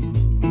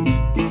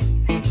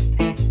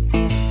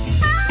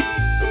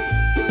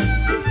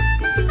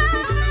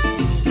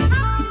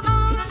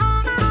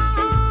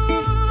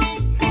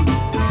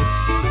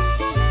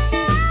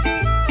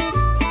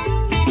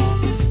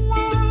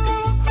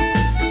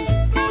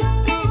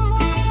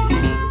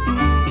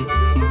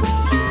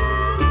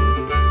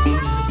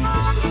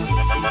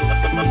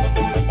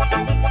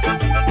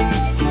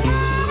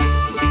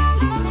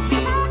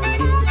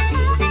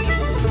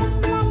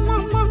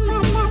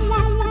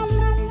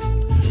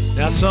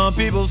 Some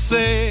people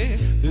say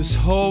this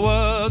whole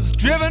world's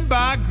driven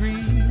by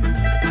greed.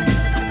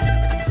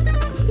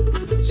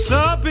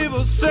 Some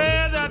people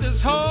say that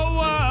this whole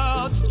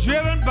world's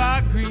driven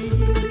by greed.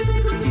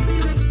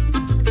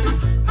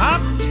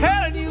 I'm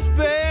telling you,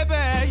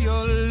 baby,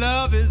 your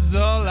love is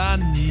all I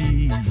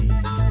need.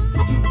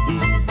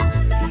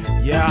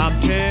 Yeah,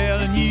 I'm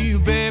telling you,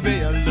 baby,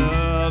 your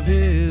love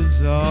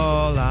is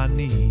all I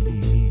need.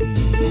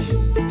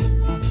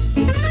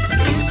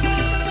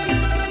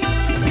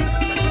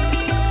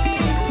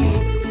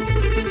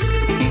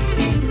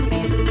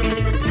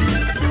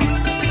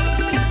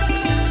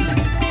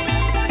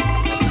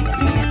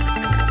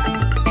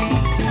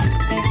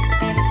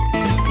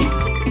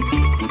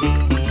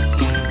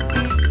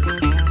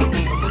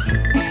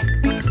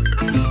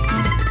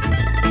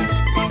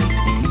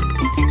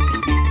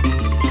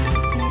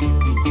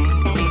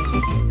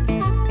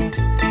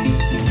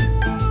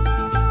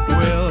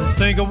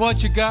 Think of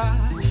what you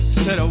got,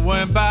 instead of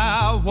worrying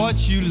about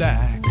what you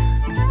lack.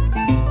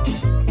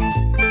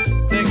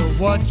 Think of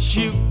what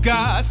you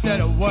got,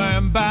 instead of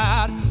worrying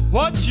about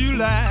what you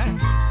lack.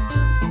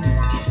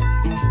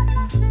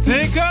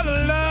 Think of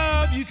the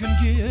love you can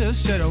give,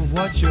 instead of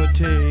what you're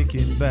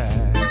taking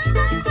back.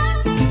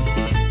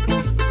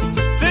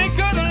 Think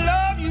of the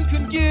love you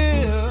can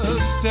give,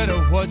 instead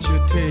of what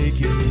you're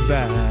taking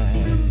back.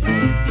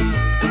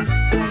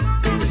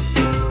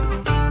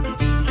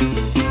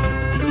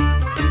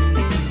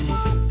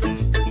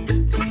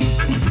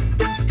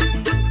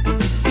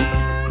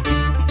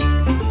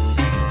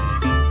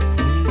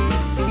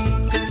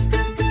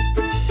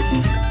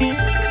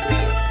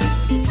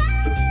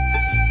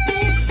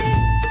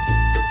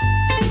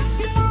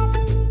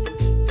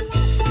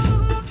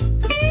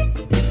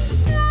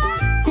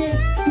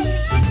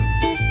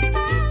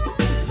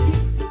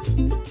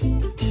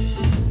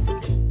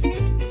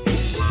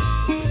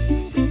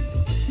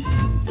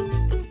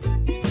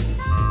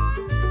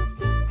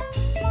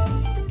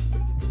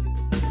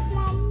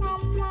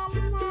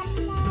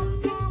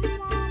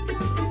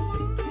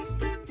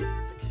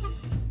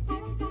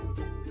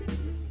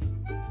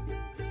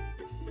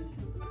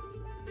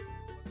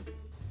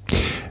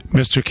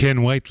 Mr.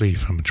 Ken Whiteley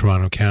from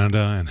Toronto,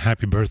 Canada, and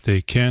happy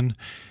birthday, Ken.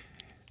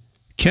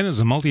 Ken is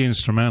a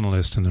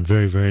multi-instrumentalist and a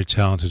very, very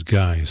talented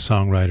guy, a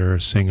songwriter, a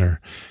singer,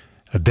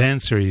 a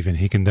dancer even.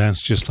 He can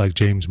dance just like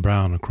James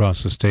Brown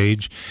across the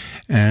stage,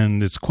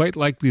 and it's quite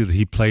likely that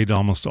he played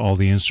almost all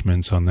the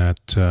instruments on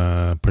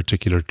that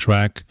particular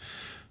track.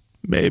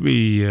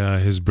 Maybe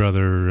his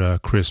brother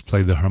Chris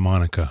played the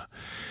harmonica.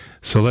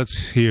 So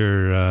let's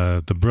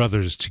hear the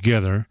brothers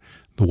together,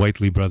 the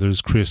Whiteley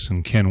brothers, Chris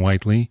and Ken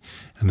Whiteley,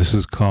 and this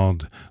is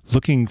called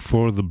Looking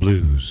for the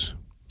Blues.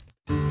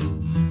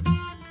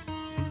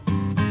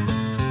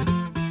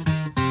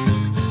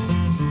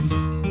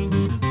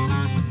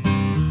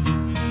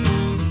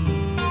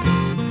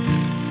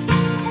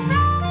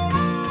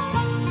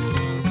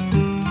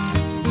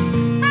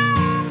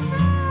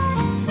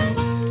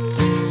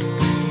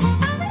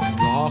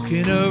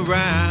 Walking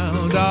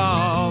around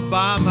all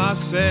by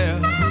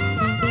myself,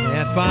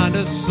 can't find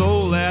a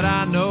soul that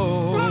I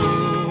know.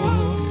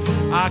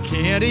 I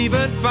can't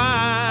even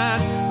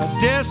find a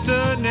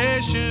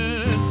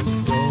destination,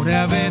 don't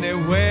have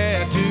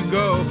anywhere to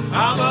go.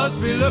 I must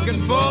be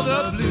looking for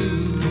the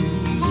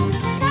blues,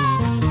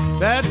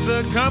 that's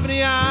the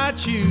company I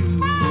choose.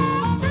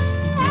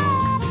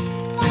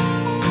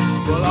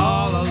 Well,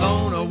 all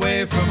alone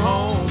away from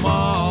home,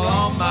 all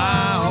on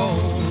my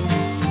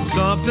own,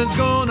 something's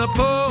gonna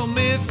pull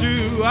me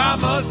through. I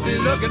must be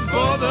looking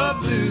for the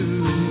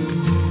blues.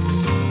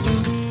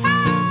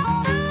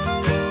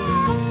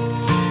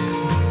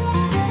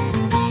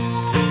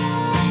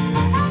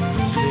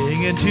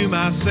 Singing to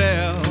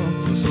myself,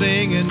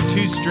 singing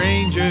to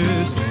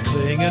strangers,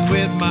 singing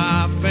with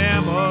my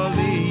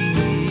family.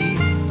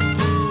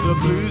 The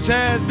blues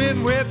has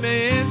been with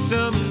me in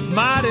some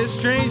mighty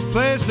strange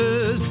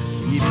places,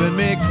 keeping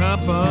me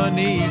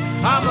company.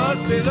 I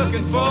must be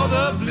looking for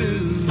the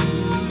blues,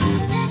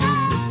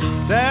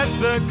 that's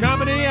the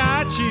company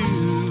I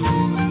choose.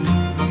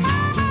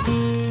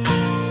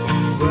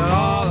 Well,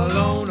 all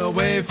alone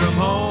away from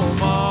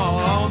home, all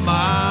on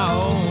my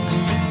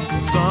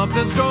own,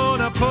 something's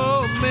gonna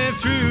pull me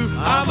through.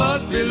 I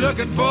must be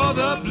looking for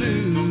the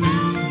blues.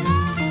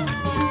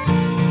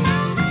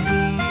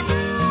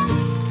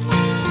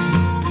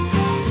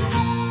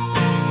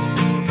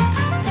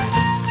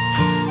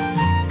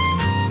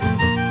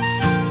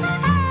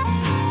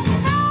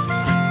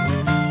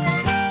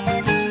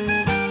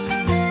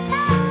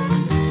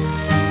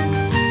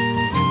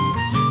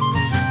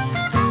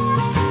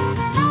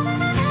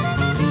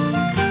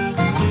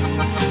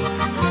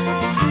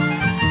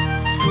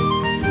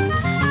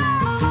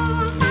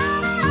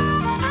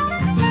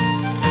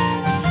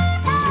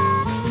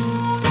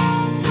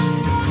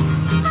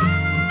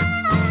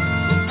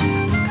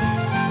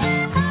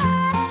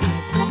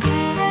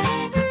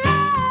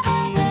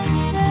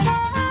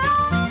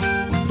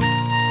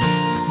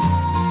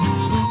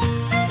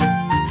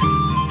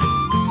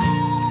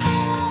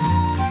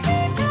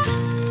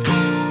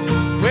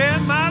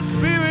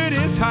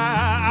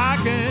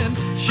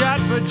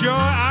 Joy,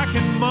 I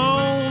can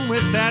moan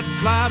with that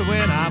slide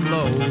when I'm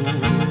low.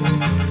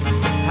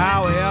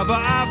 However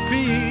I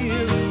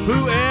feel,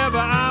 whoever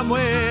I'm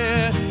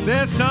with,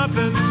 there's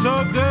something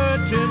so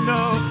good to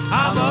know.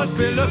 I must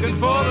be looking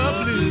for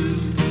the blues,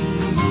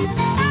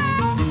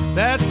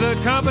 that's the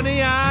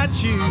company I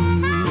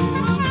choose.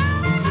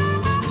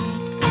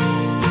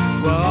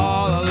 Well,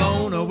 all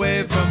alone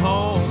away from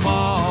home,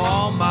 all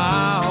on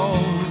my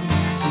own,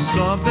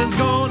 something's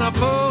gonna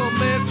pull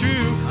me through.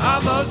 I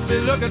must be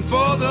looking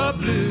for the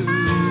blues,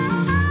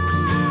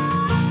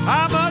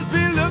 I must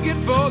be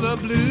looking for the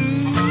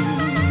blues,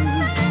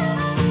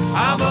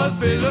 I must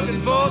be looking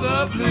for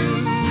the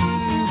blues.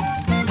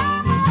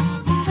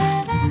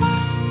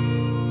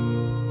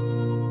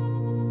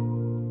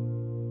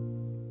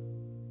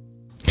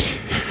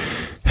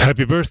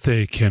 Happy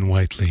birthday, Ken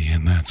Whiteley.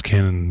 And that's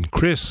Ken and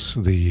Chris,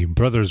 the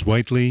brothers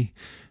Whiteley.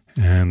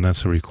 And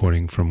that's a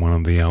recording from one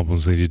of the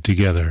albums they did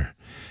together.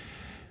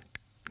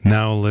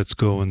 Now let's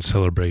go and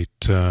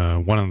celebrate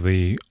one of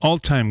the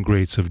all-time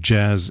greats of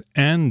jazz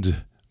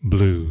and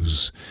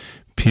blues.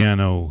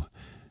 Piano,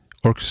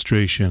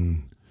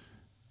 orchestration,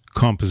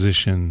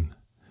 composition.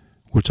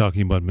 We're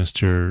talking about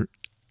Mr.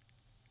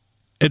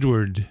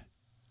 Edward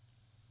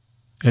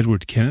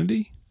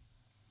Kennedy?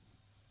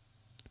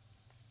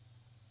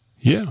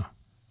 Yeah.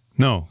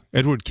 No,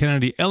 Edward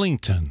Kennedy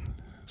Ellington.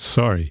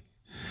 Sorry.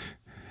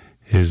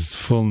 His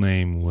full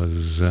name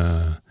was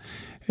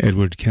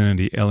Edward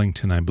Kennedy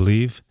Ellington, I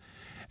believe.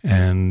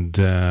 And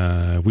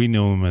we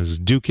know him as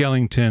Duke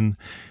Ellington.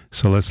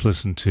 So let's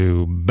listen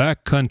to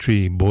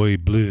Backcountry Boy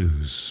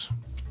Blues.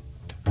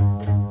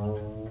 Oh,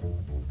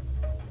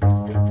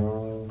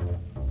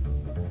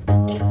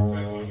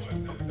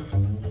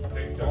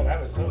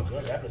 that was so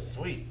good. That was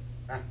sweet.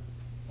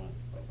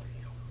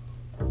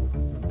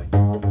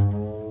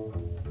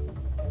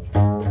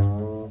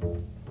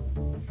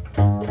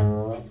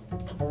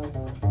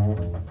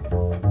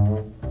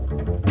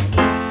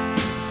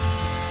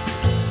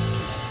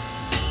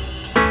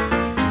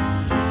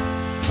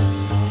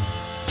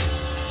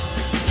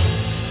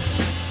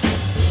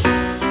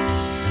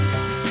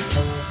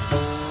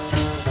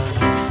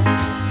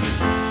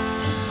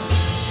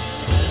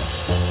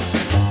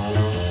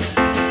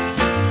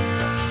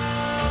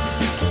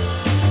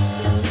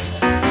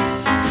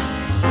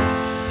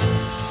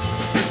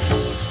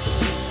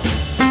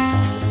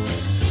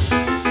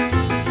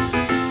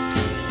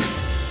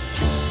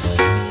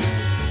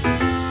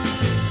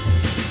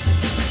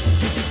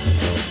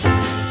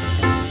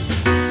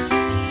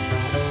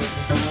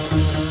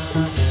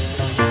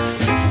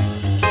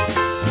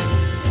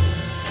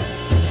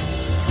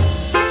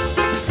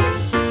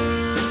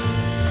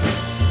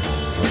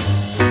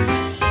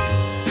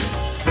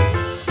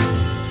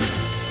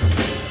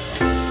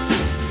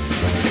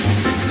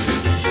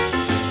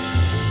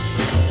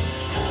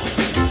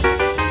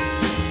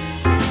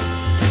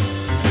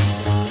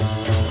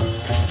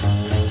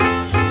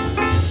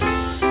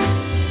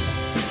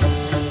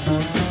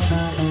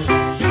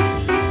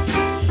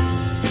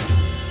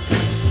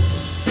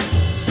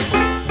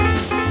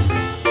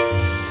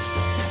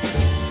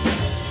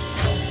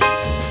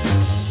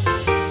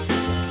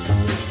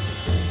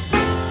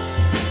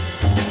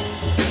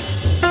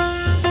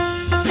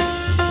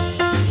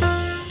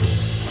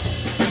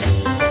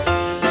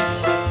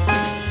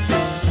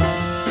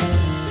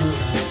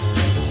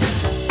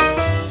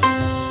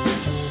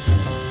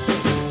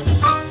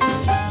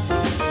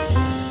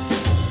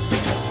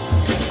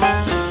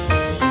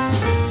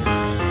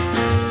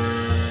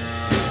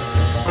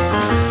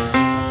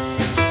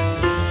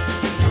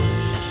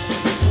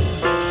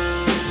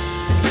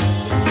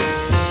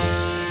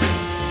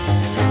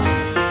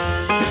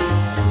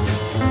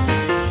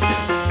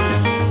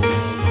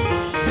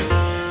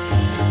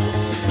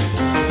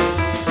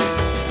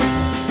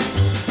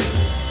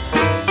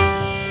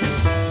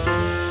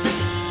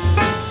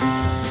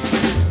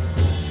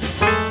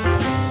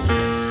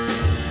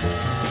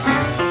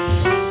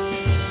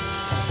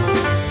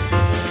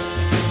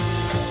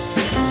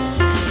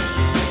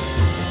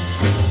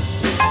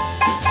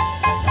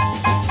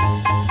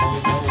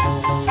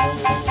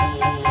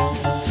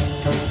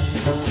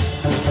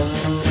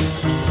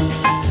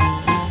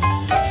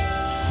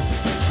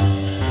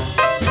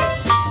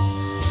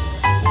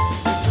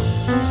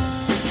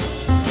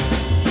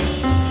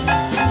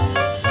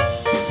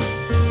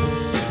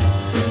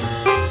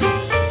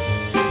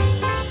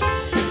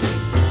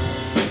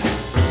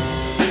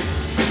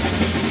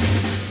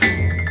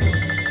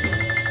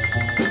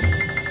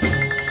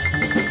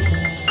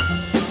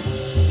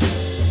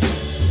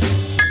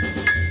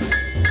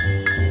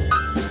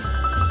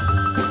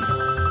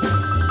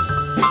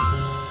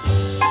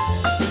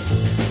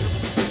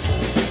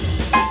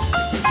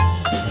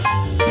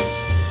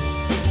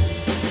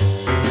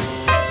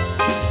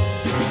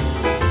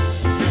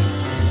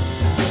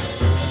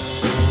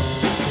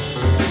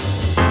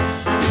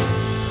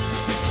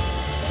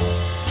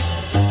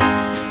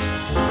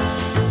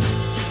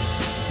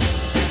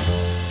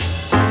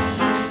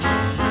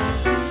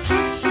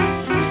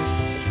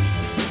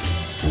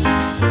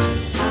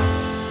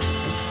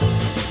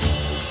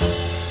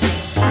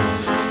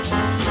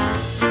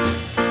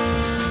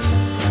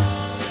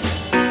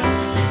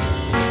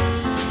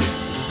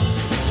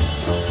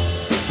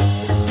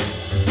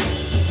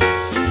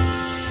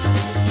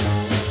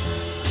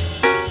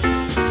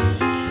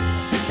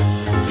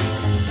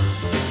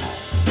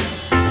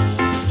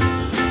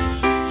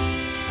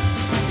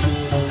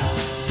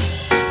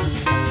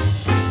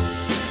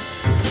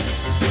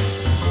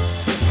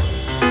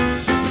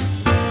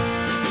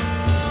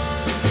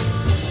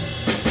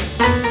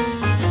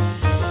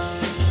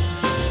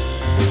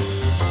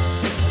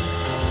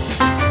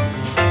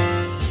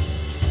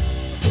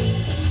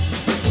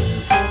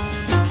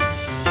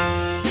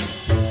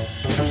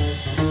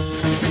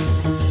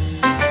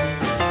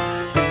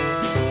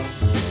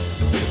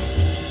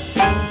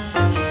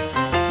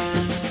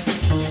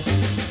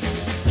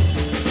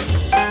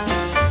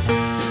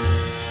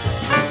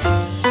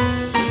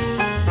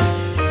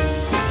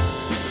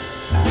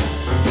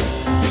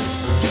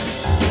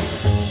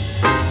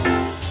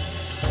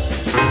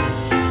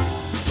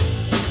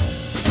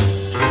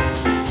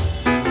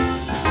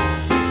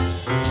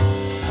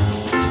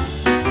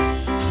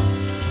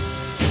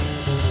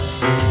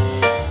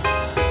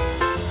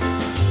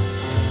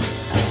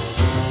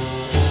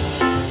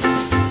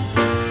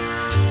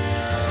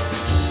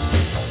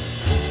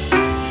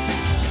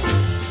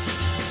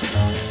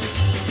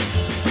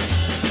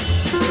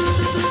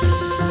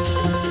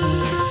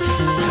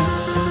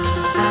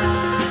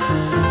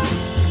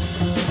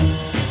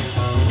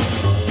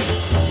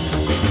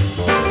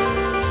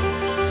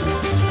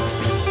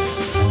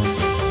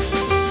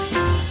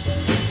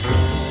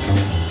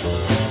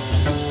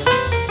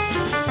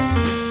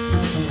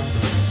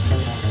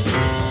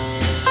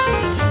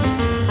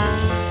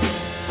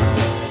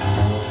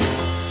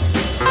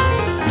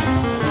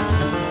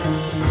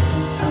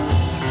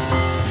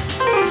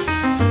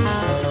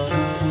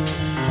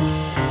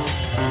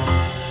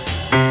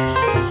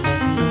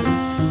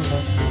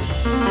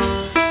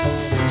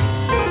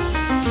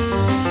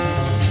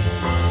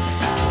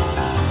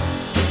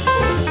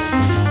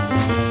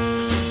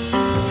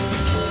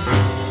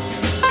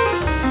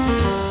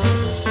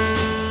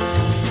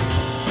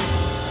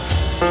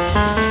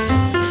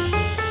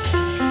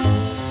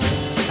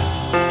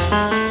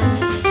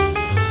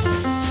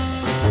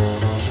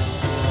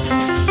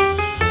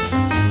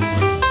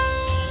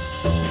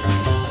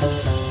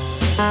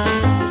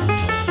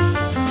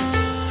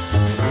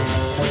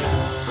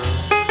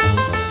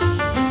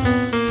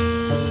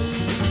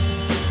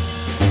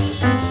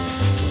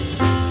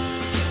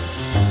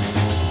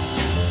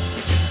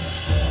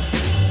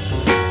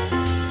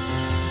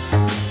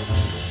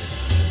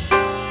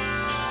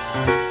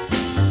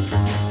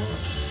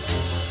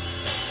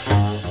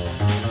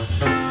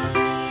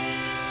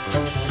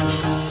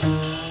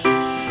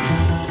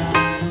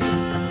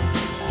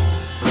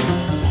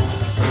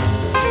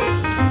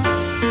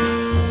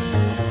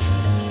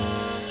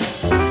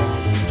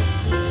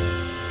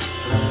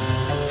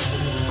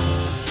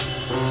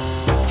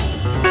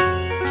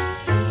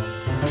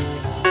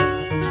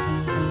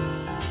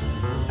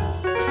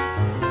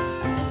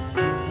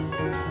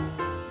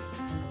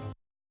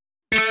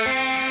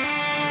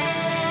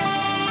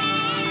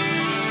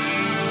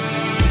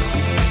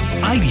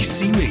 IDC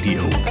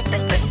Radio.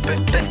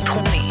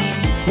 בינתחומי.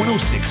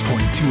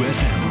 106.2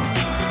 FM.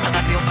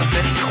 הרדיו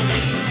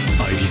הבינתחומי.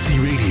 IDC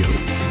Radio.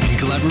 In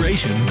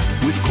collaboration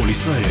with כל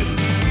ישראל.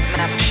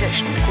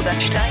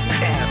 106.2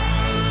 FM.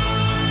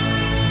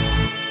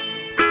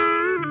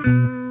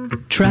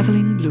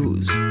 Traveling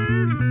Blues.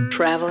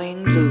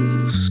 Traveling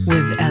Blues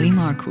with Ali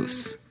Marcus.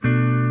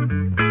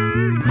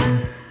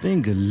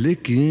 Finger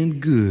licking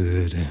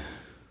good.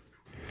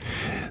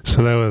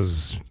 So that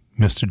was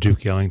Mr.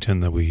 Duke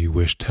Ellington that we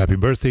wished happy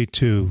birthday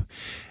to.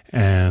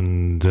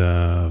 And,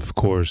 of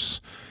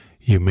course,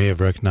 you may have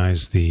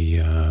recognized the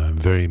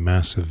very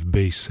massive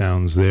bass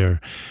sounds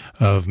there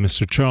of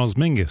Mr. Charles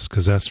Mingus,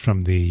 because that's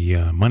from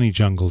the Money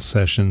Jungle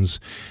sessions.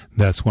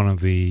 That's one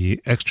of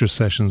the extra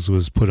sessions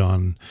was put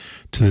on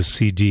to the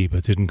CD,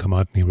 but didn't come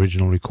out in the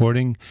original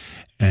recording.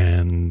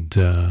 And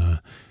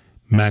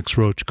Max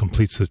Roach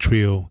completes the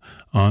trio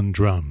on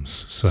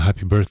drums. So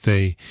happy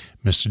birthday,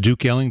 Mr.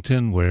 Duke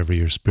Ellington, wherever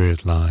your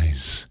spirit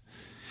lies.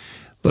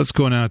 Let's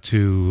go now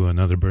to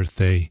another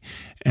birthday,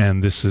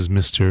 and this is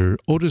Mr.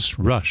 Otis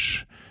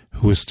Rush,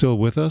 who is still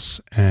with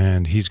us,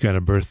 and he's got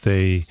a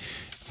birthday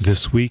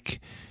this week.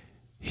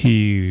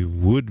 He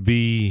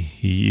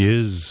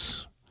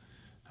is,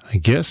 I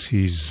guess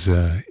he's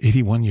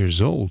 81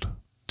 years old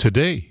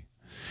today.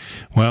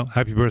 Well,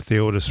 happy birthday,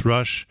 Otis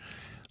Rush.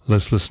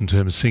 Let's listen to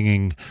him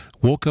singing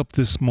Woke Up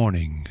This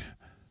Morning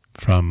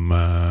from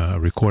a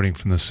recording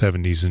from the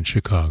 70s in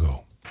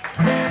Chicago.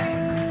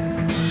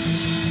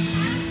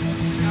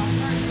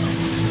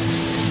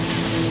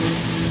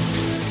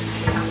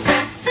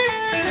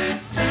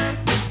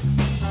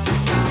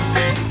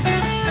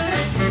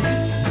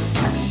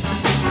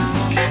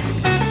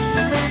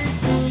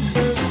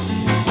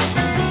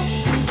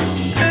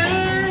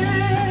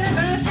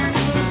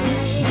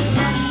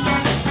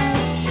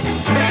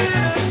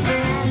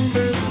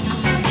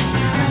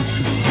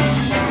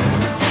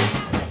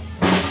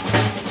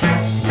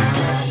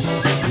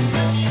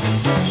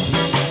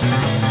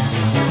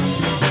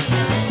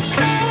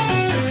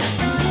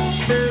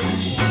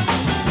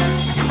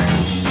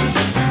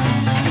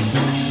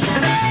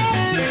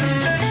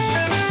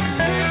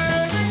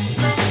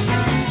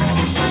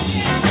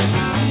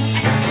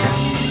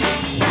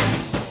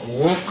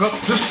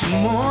 This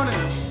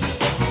morning,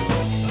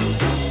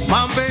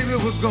 my baby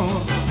was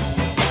gone.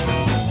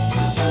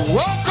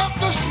 Woke up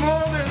this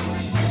morning,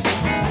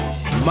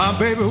 my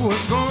baby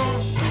was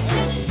gone.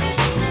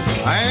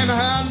 I ain't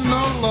had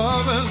no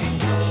loving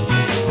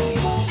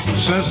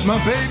since my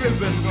baby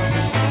been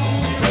gone.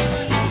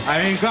 I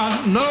ain't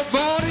got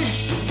nobody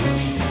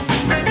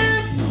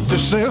to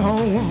stay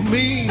home with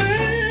me.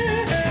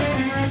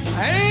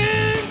 I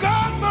ain't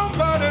got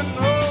nobody,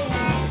 no,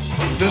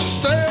 to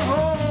stay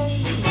home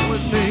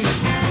with me.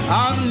 I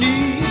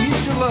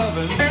need your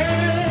loving.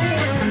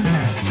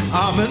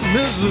 I'm in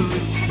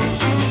misery.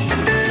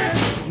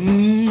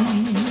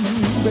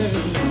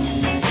 Baby,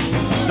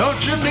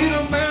 don't you need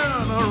a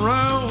man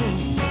around?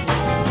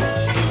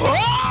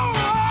 Oh,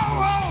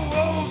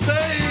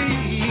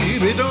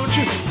 baby, don't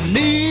you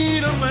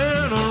need a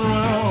man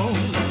around?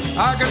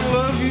 I can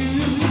love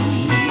you,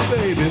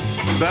 baby,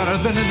 better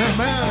than any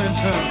man in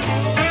town.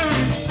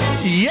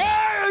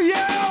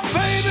 Yeah,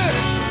 baby,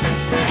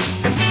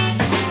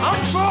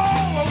 I'm so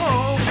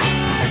alone.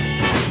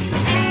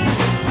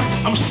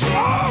 I'm so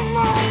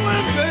lonely,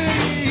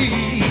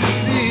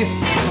 baby.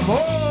 Oh,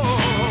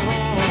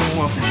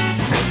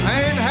 I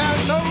ain't had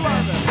no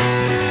loving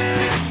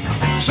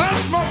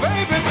since my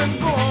baby been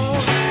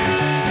gone.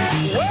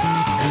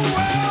 Well,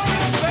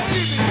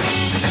 baby,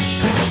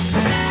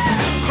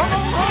 come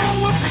on home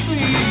with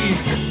me.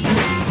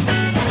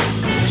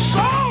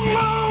 So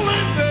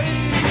lonely,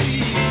 baby.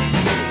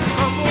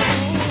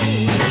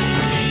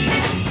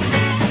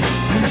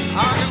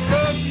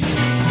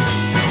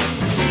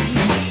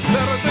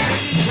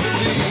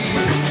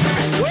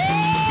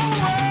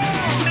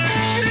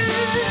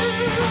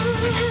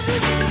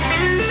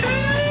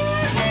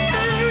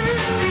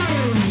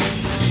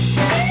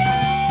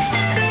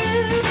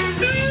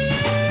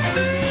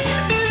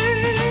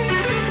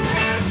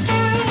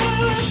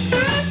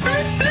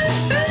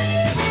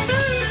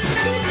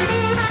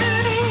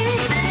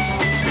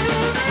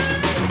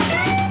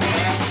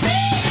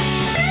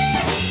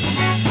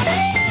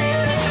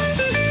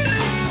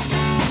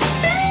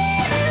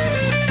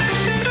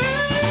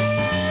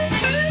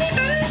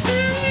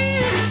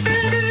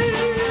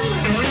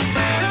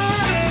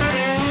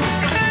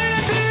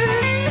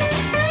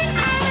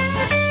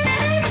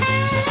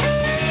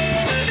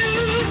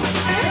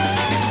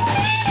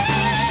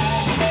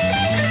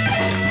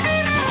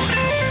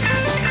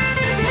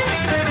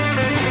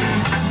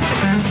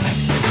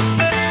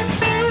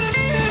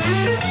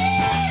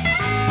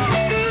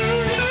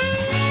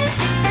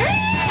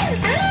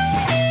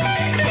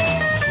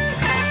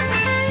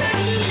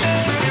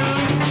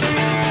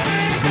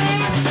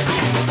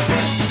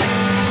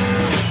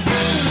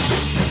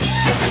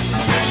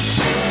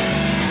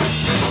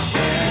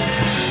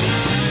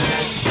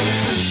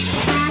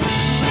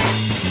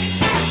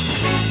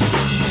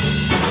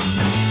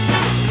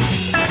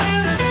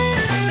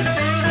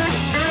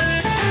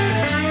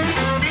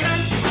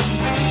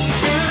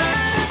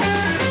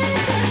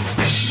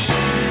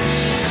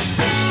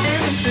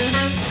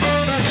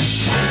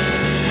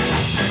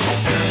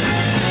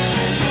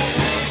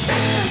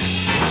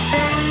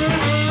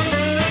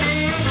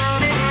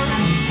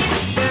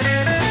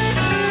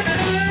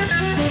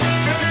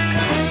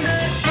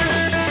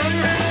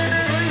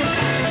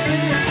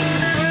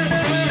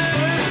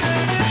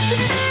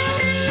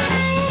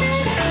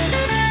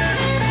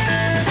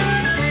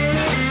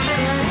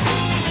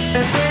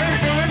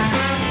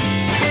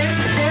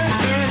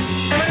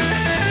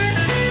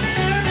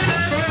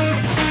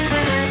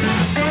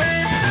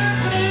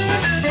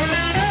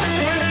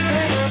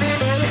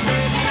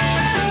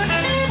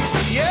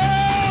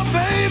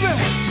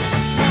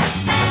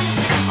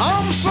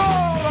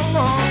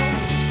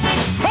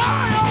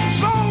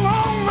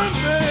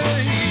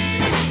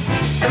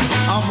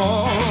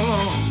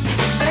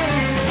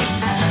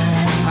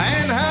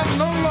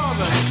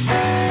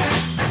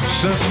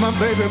 my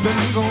baby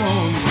been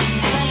gone?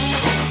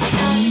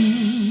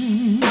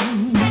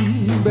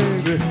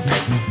 Baby,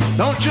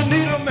 don't you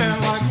need a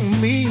man like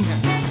me?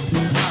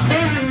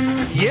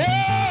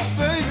 Yeah,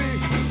 baby,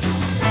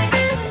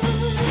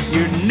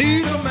 you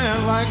need a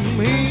man like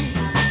me.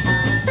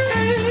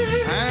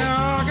 And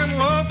I can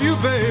love you,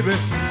 baby,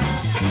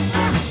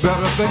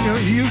 better than you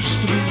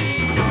used to.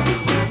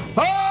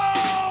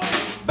 Oh,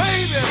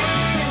 baby,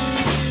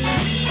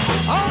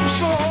 I'm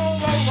so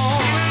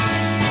alone,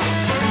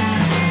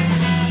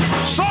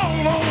 so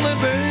lonely,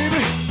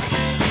 baby,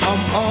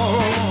 I'm all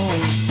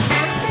alone.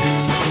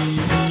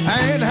 I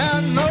ain't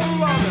had no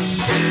loving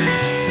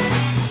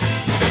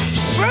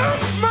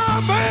since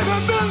my baby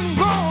been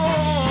gone.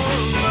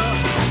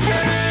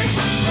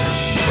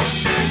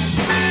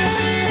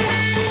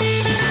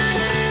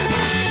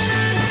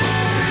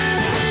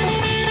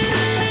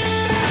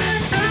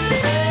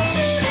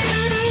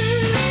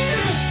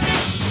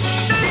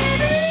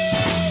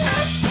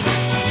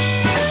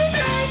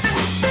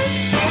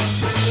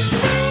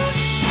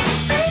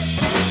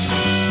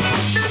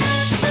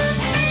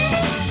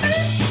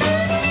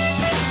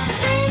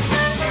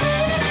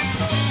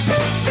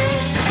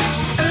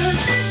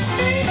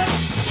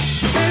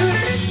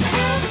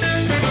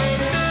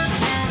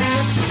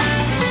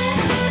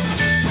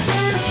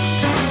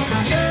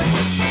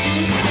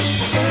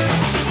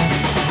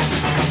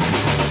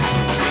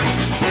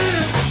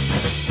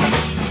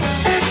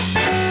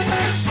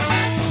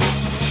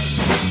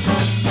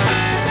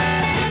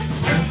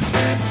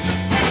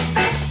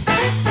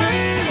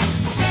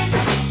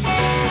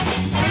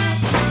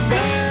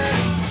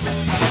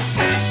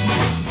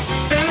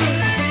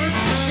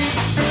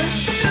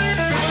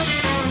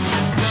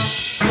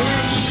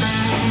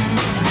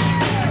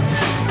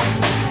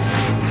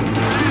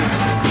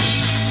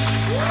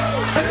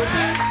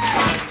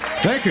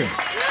 Thank you.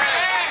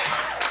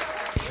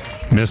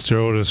 Mr.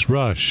 Otis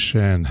Rush,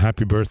 and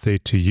happy birthday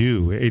to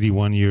you,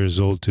 81 years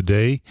old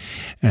today,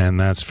 and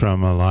that's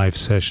from a live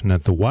session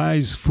at the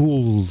Wise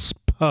Fools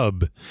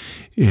Pub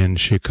in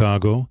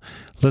Chicago.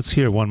 Let's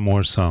hear one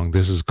more song.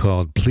 This is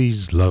called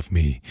Please Love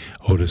Me,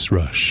 Otis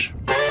Rush.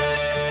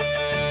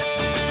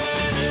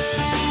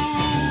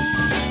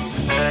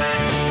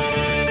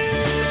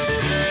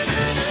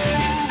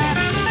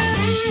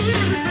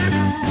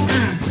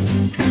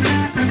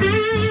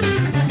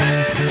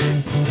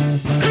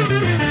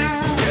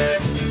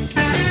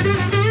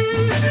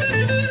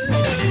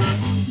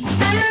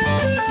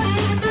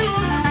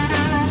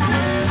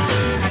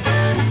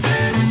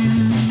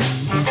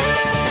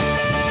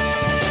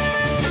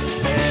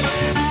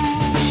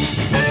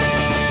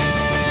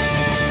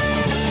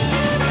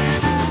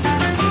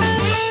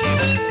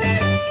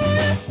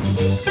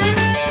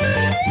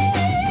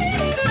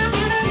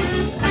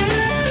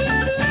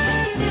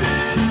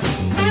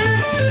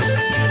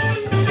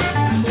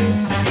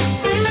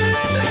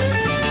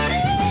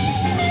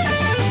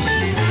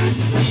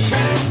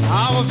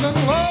 I was in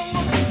love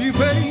with you,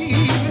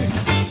 baby,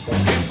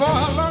 before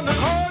I learned to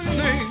call your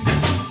name.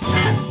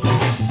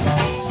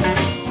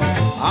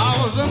 I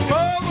was in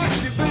love with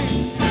you,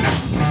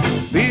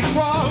 baby,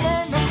 before I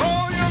learned to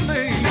call your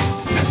name.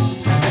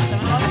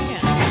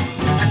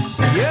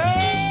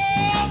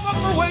 Yeah, but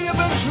the way you've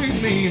been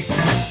treating me,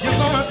 you're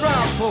gonna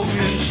drive folks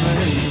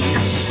insane.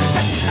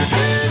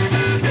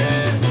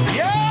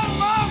 Yeah,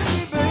 love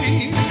me, baby,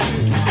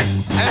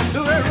 and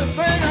do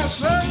everything I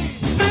say.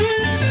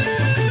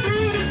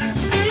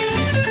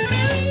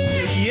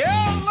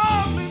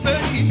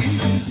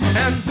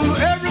 And do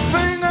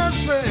everything I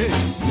say.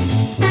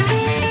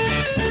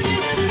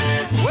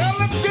 Well,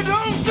 if you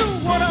don't do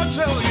what I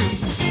tell you,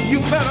 you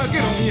better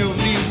get on your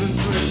knees and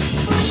pray.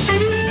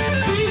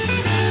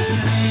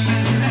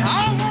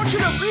 I want you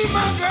to be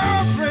my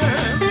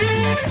girlfriend,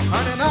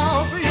 honey, and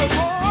I'll be your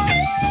boy.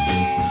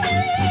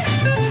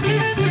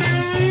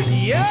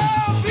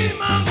 Yeah, be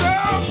my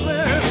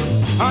girlfriend,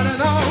 honey,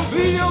 and I'll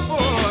be your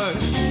boy.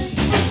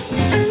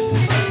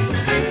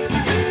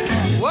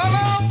 Well,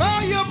 I'll buy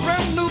you a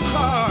brand new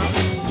car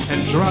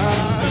and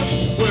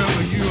drive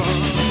wherever you are.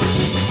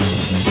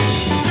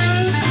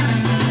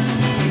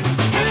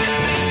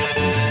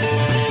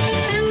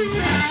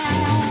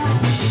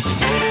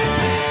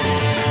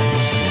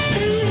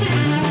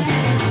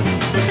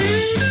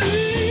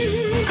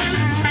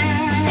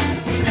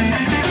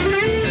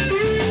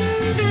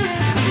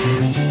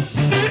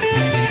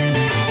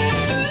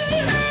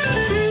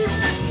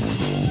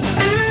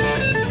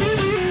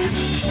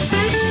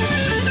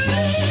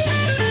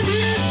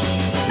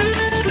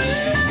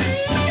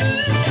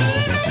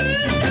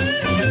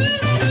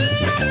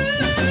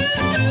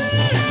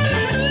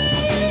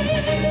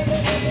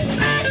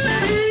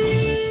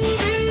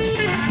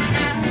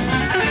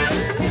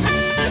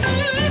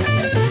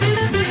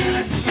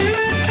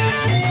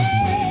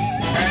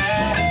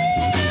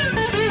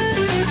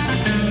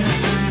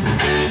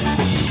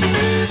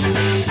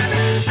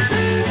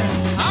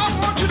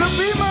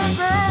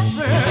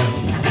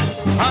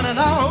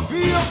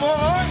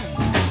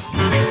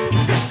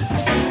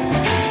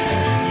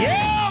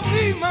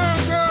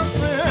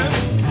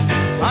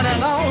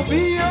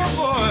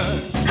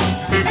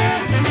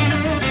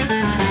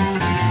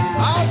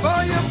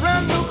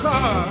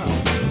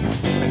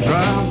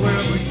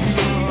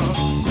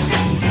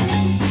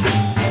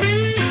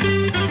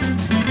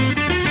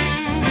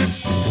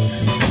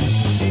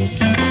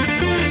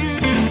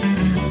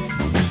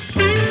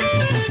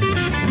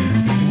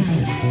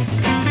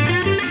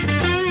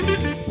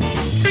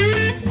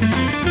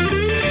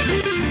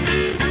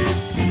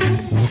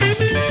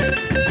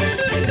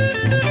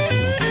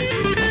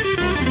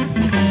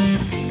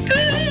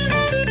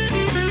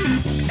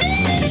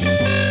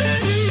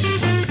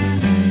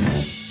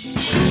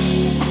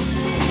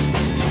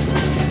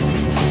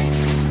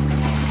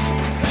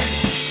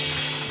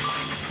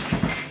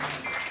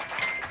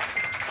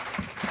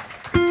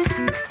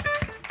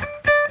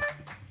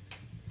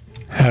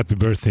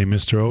 birthday,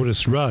 Mr.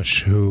 Otis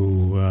Rush,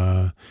 who,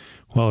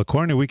 well,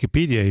 according to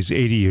Wikipedia, he's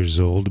 80 years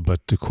old,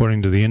 but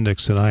according to the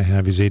index that I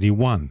have, he's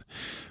 81.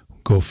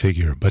 Go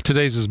figure. But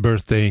today's his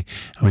birthday,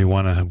 and we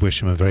want to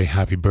wish him a very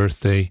happy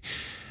birthday.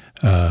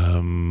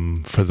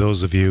 For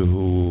those of you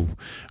who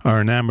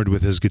are enamored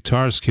with his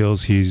guitar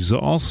skills, he's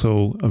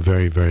also a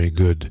very, very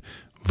good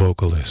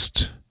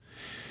vocalist.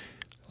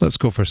 Let's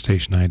go for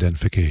station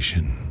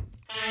identification.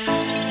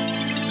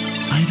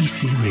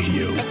 IDC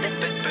Radio.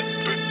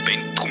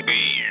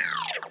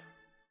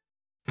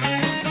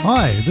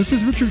 Hi, this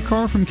is Richard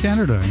Carr from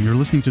Canada, and you're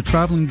listening to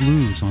Traveling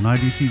Blues on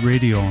IDC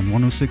Radio on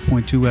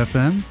 106.2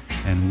 FM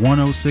and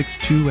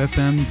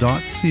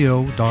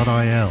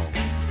 1062fm.co.il.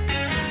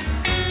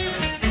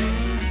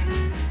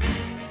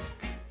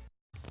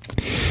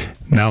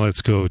 Now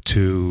let's go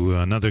to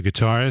another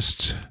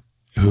guitarist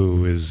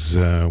who is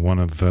one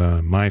of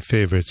my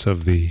favorites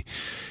of the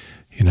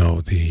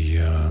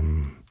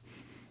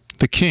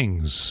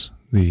Kings,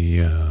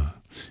 the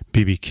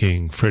B.B.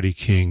 King, Freddie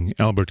King,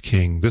 Albert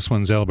King. This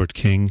one's Albert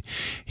King.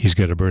 He's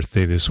got a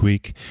birthday this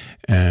week,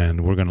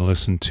 and we're going to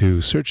listen to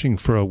Searching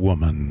for a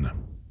Woman.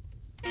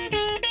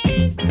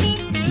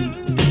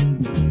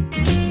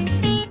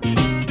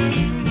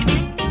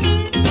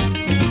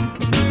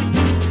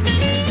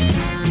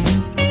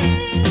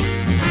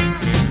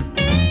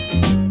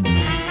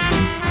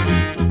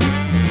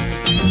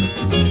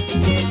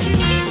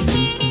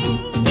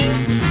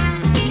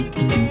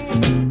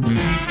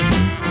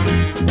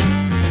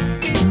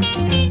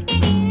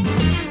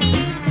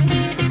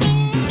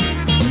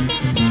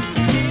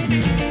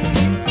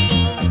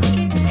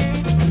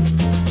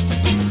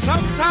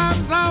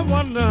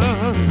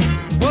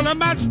 Will a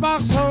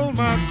matchbox hold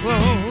my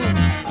clothes?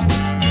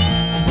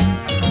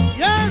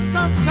 Yes,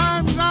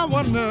 sometimes I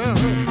wonder,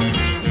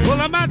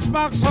 will a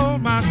matchbox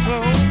hold my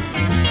clothes?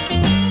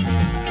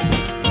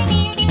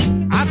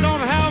 I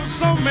don't have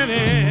so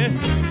many,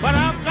 but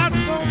I've got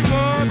so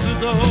far to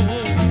go.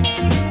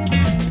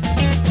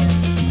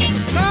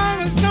 No,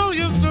 there's no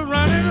use to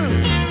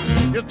running.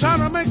 You're trying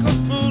to make a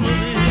fool of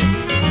me.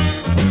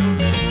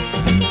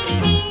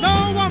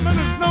 No, woman,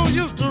 it's no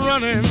use to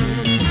running.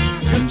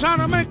 You're trying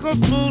to make a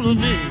fool of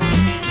me.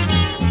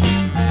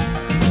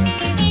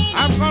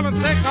 I'm gonna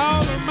take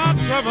all of my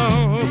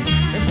trouble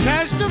and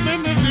cash them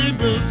in the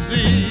deepest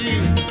sea.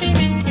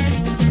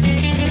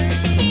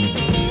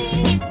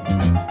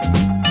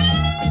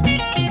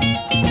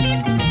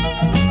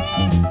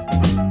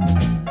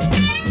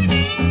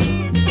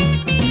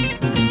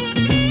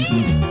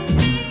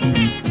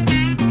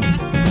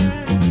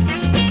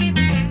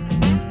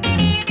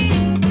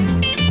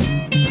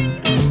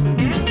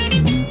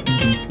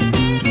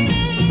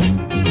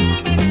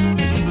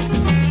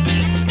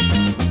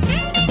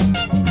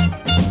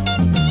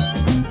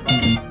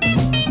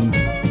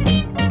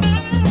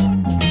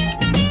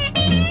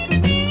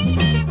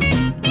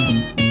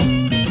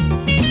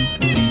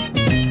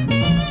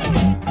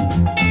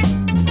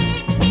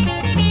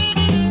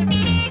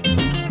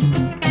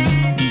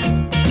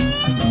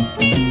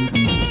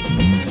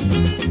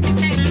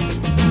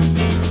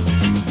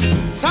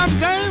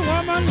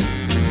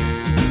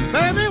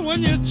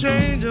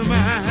 Change your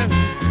mind.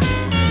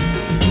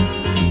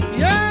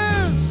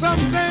 Yes,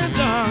 someday,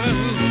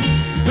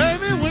 darling,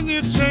 baby, when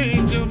you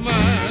change your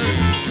mind,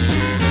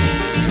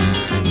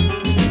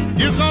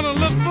 you're gonna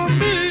look for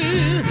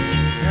me,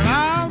 and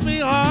I'll be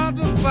hard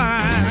to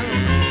find.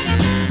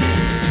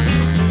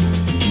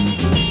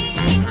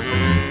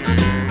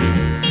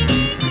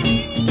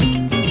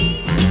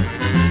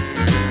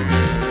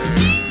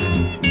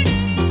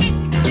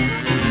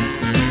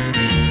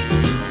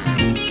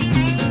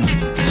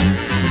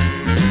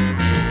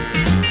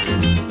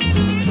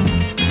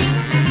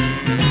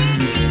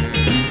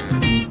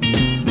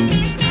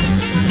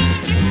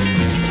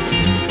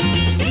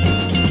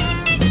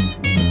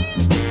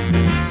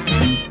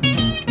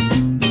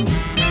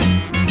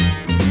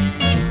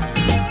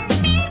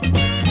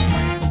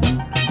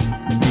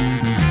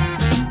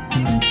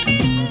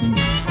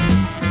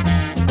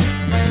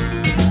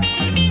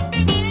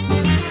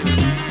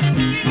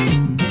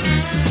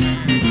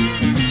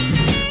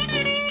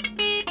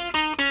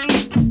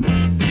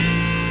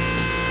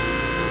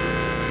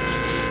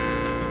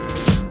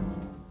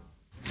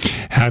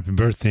 Happy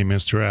birthday,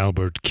 Mr.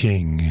 Albert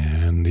King.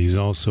 And he's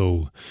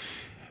also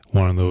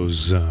one of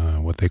those,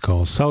 what they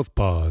call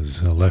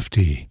southpaws, a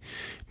lefty,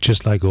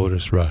 just like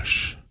Otis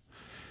Rush.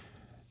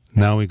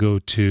 Now we go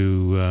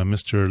to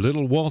Mr.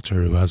 Little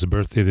Walter, who has a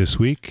birthday this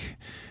week.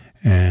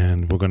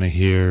 And we're going to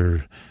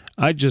hear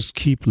I Just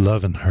Keep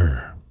Loving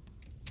Her.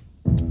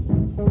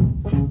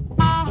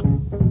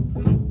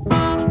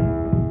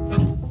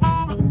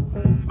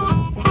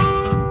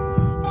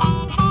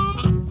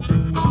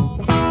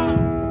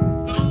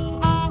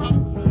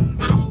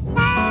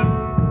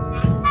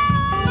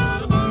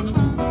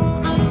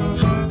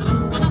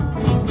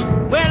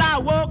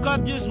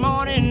 This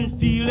morning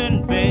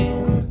feeling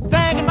bad,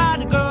 thinking about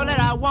the girl that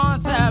I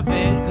once have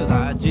had, 'cause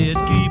I just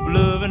keep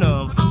loving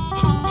her.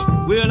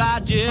 Well, I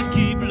just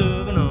keep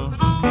loving her.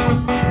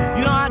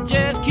 You know, I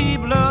just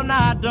keep loving her.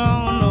 I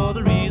don't know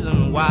the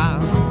reason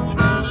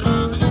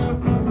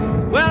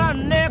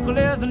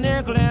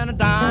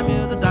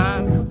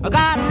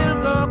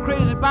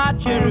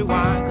cherry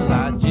wine, 'cause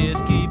I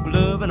just keep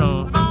loving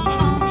on.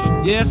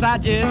 Yes, I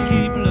just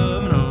keep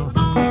loving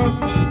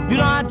on. You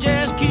know, I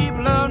just keep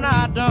loving,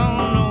 I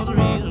don't know the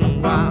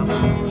reason why.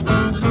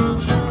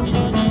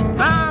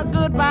 Now,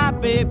 goodbye,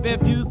 baby,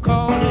 if you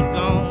call it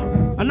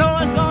gone. I know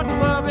it's gone to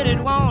work, but it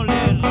won't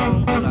last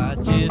long, 'cause I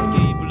just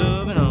keep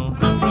loving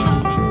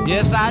on.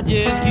 Yes, I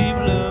just keep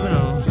loving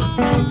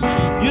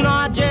on. You know,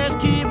 I just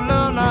keep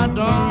loving, I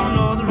don't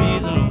know the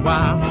reason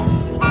why.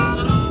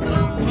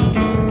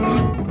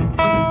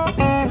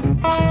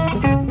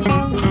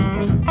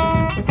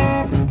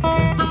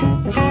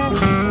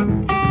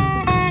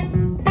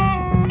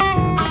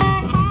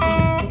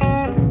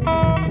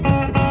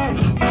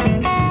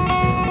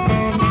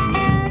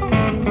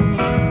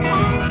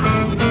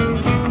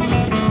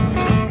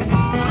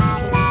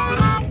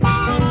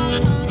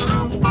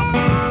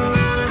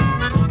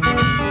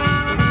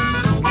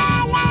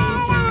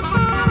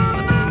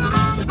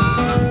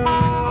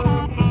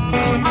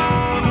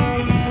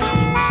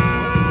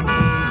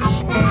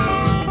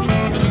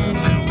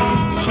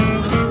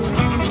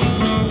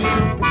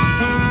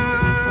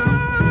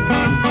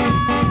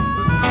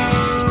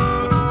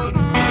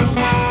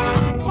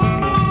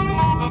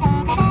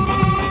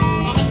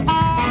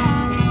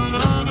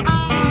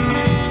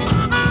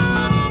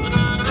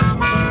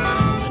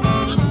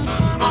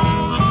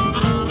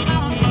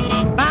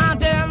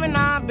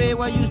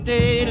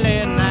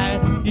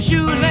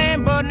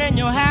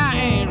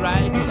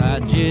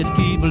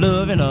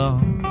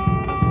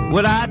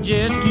 Well, I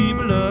just keep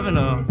loving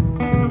her.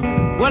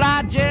 Well,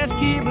 I just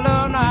keep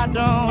loving her. I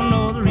don't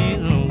know the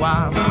reason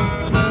why.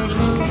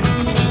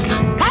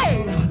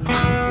 Hey!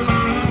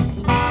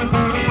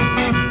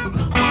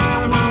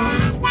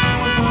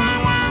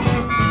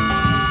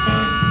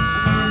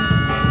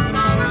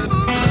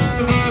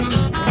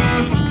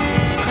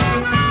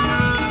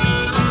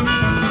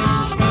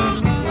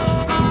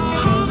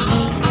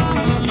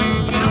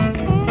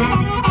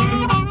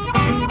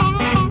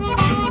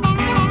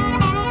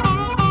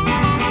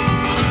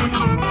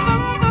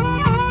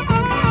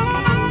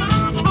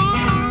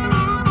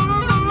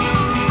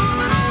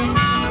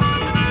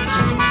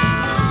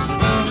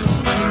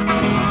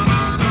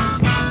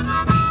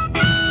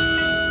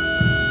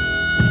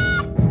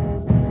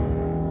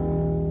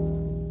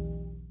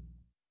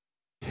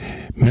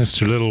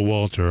 Mr. Little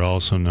Walter,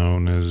 also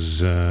known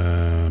as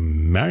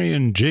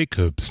Marion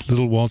Jacobs.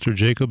 Little Walter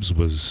Jacobs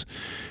was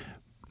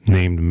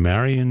named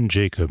Marion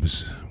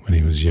Jacobs when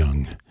he was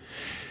young.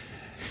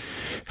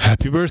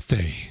 Happy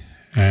birthday.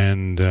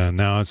 And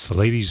now it's the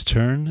ladies'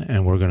 turn,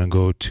 and we're going to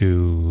go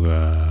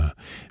to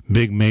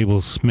Big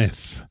Mabel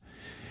Smith,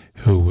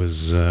 who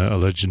was a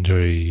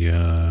legendary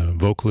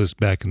vocalist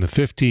back in the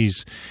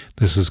 50s.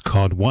 This is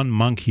called One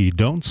Monkey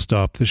Don't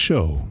Stop the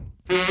Show.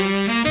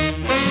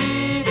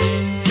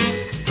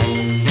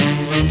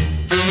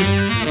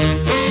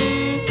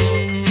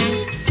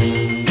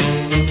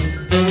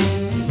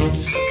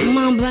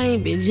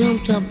 Baby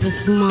jumped up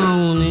this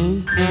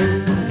morning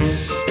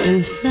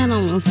and sat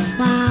on the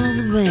side of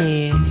the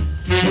bed.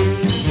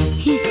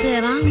 He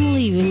said, I'm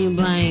leaving you,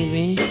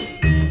 baby.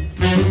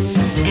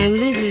 And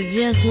this is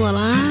just what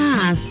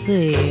I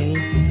said.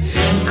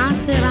 I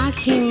said, I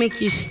can't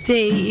make you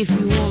stay if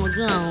you want to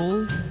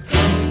go.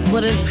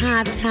 But it's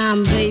high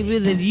time, baby,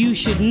 that you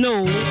should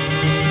know.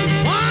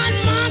 One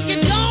monkey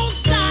don't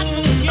stop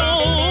the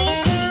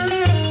show.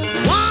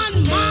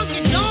 One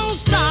monkey don't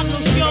stop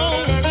the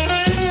show.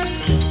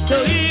 So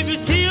if you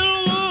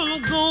still wanna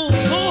go,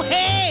 go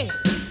ahead.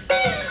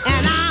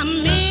 And I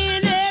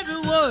mean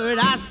every word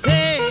I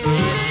said.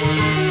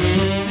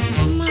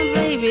 My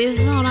baby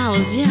thought I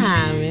was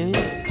jiving,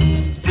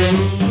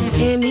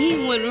 and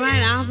he went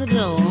right out the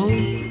door.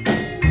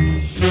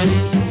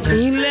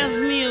 He left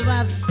me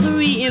about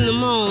 3 in the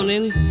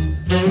morning.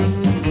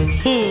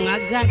 I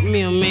got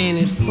me a man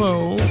at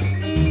 4.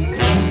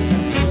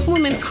 Some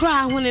women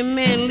cry when a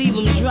man leave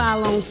them dry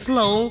long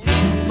slow,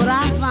 but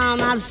I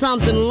found out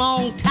something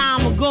long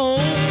time ago.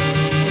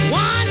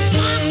 One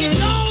monkey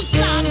don't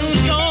stop the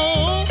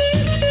show.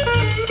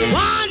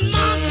 One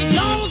monkey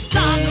don't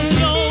stop the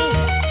show.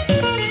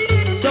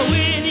 So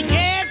when he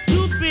get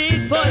too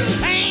big for his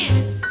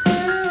pants,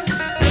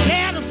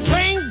 get a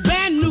spring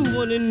brand new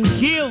one and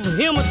give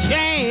him a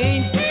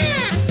chance.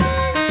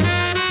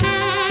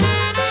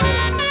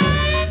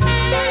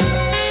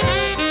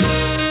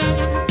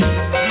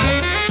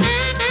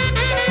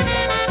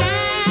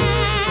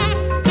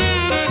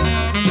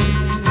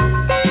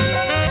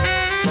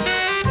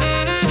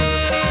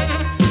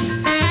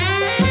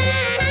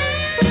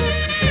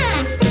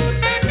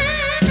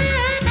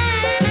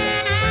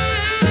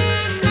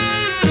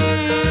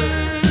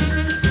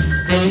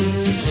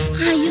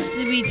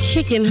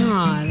 Chicken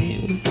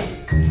hearted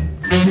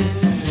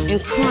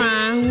and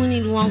crying when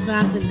he'd walk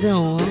out the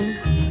door,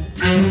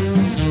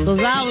 'cause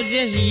I was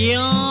just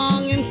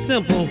young and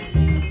simple.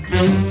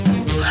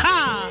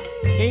 Ha!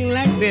 Ain't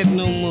like that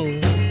no more.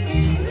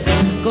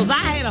 'Cause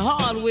I had a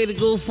hard way to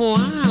go for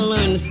I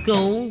learned to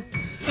score.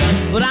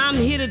 But I'm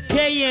here to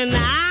tell you, and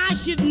I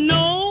should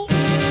know,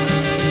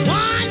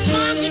 one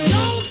monkey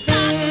don't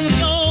stop the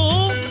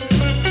show.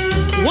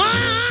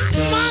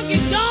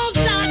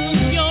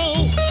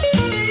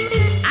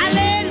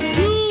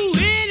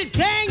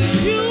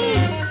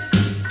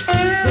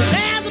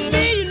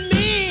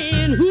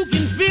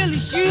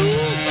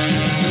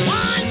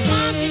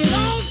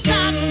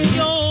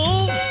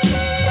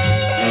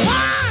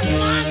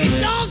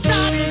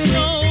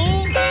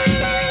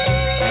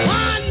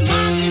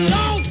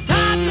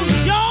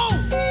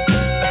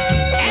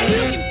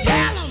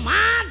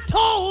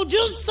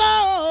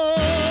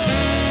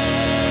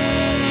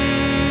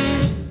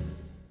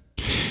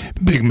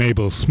 Big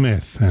Mabel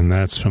Smith, and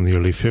that's from the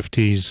early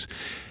 50s.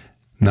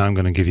 Now I'm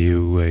going to give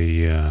you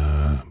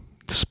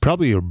this is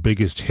probably your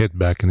biggest hit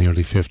back in the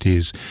early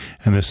 50s,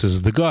 and this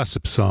is the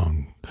gossip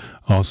song,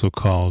 also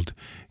called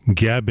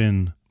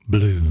Gabbin'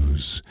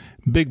 Blues.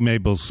 Big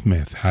Mabel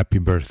Smith, happy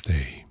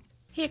birthday.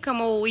 Here come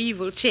old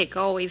evil chick,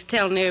 always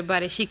telling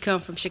everybody she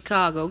come from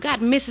Chicago.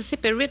 Got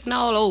Mississippi written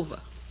all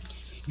over.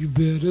 You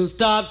better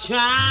stop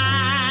trying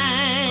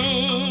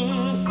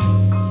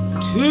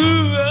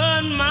to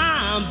run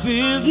my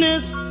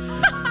business.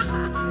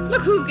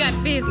 Look who's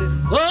got business.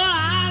 Oh,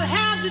 I'll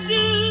have to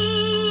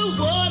do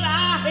what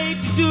I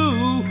hate to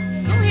do.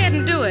 Go ahead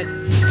and do it.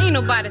 Ain't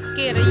nobody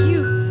scared of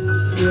you.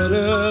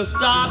 Better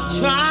stop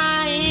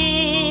trying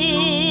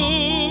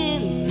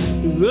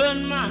to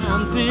run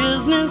my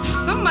business.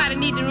 Somebody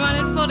need to run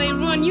it before they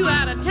run you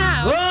out of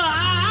town. Oh,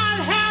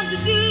 I'll have to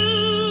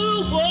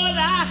do what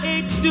I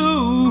hate to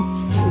do.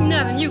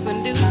 Nothing you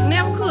can do.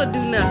 Never could do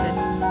nothing.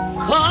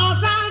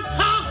 'Cause I'll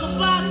talk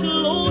about you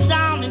low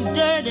down and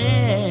dirty.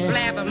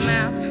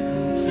 Blabbermouth.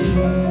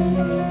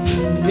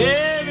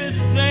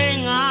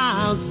 Everything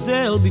I'll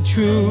say will be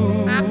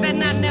true. I bet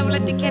not never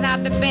let the cat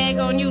out the bag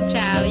on you,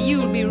 child, or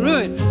you'll be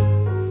ruined.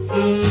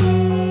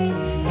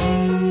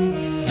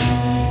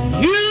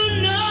 You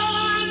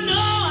don't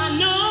know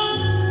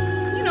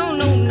nothing. You don't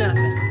know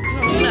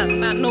nothing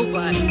about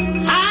nobody.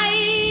 I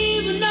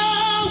even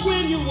know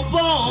when you were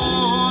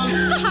born.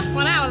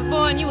 When I was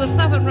born, you were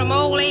suffering from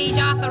old age,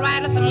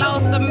 arthritis, and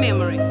loss of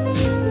memory.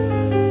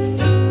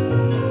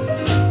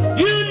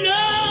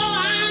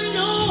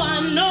 I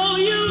know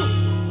you.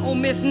 Oh,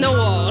 Miss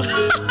Know-All.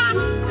 You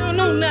don't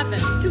know nothing.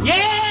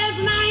 Yes,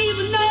 and I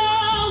even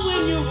know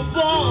when you were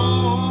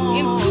born.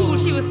 In school,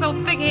 she was so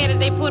thick-headed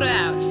they put her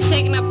out. She's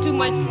taking up too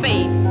much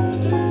space.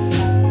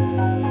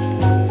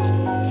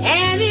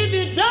 And if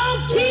you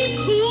don't keep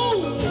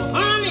cool,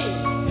 honey.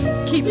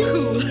 Keep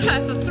cool?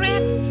 That's a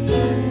threat.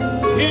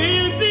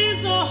 It'll be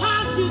so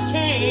hot you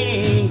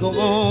can't go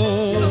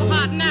on. So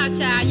hot now,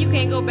 child, you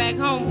can't go back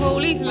home.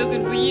 Police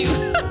looking for you.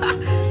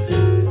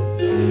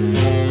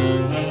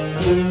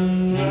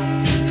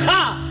 Ha!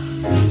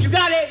 You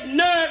got that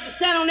nerve to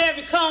stand on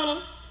every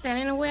corner. Stand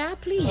anywhere I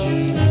please.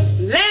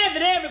 Laugh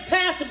at every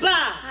passerby.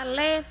 I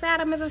laugh at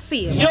him as I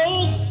see him.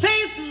 Your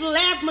face is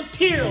laugh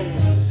material.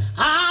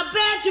 I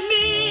bet your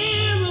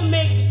mirror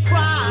make you cry.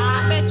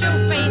 I bet your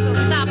face will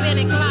stop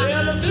any clock.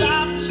 Well,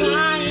 stop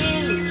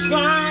trying,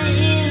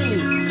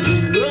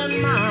 run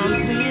my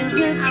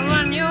business. I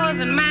run yours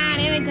and mine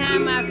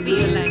anytime I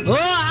feel like it. Oh,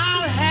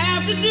 I'll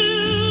have to do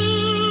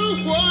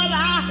what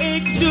I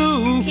hate to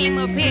do. Came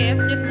up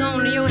here, it's just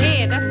going to your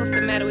head. That's what's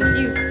the matter with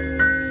you.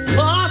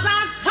 'Cause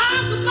I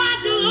talk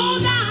about you low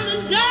down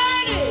and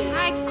dirty.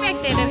 I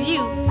expect that of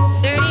you.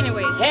 Dirty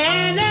anyway.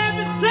 And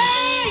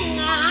everything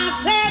I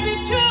said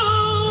is true.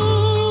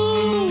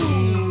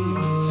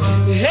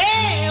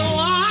 Hey,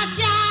 watch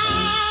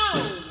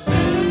out.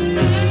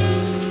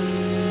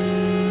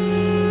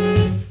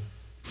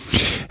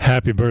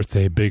 Happy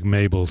birthday, Big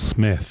Mabel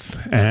Smith.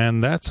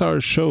 And that's our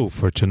show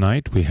for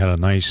tonight. We had a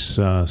nice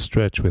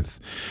stretch with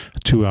a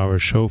 2-hour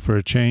show for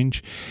a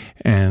change.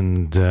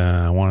 And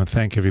I want to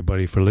thank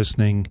everybody for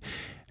listening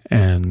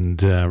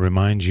and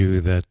remind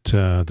you that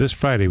this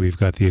Friday we've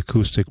got the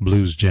Acoustic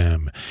Blues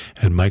Jam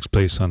at Mike's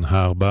Place on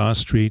Haoba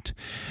Street.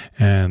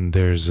 And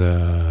there's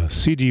a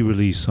CD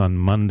release on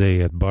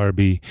Monday at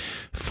Barbie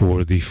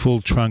for the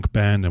Full Trunk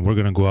Band. And we're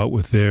going to go out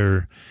with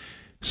their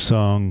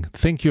song,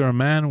 Think You're a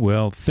Man?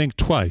 Well, think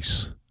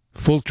twice.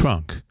 Full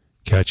Trunk.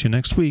 Catch you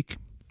next week.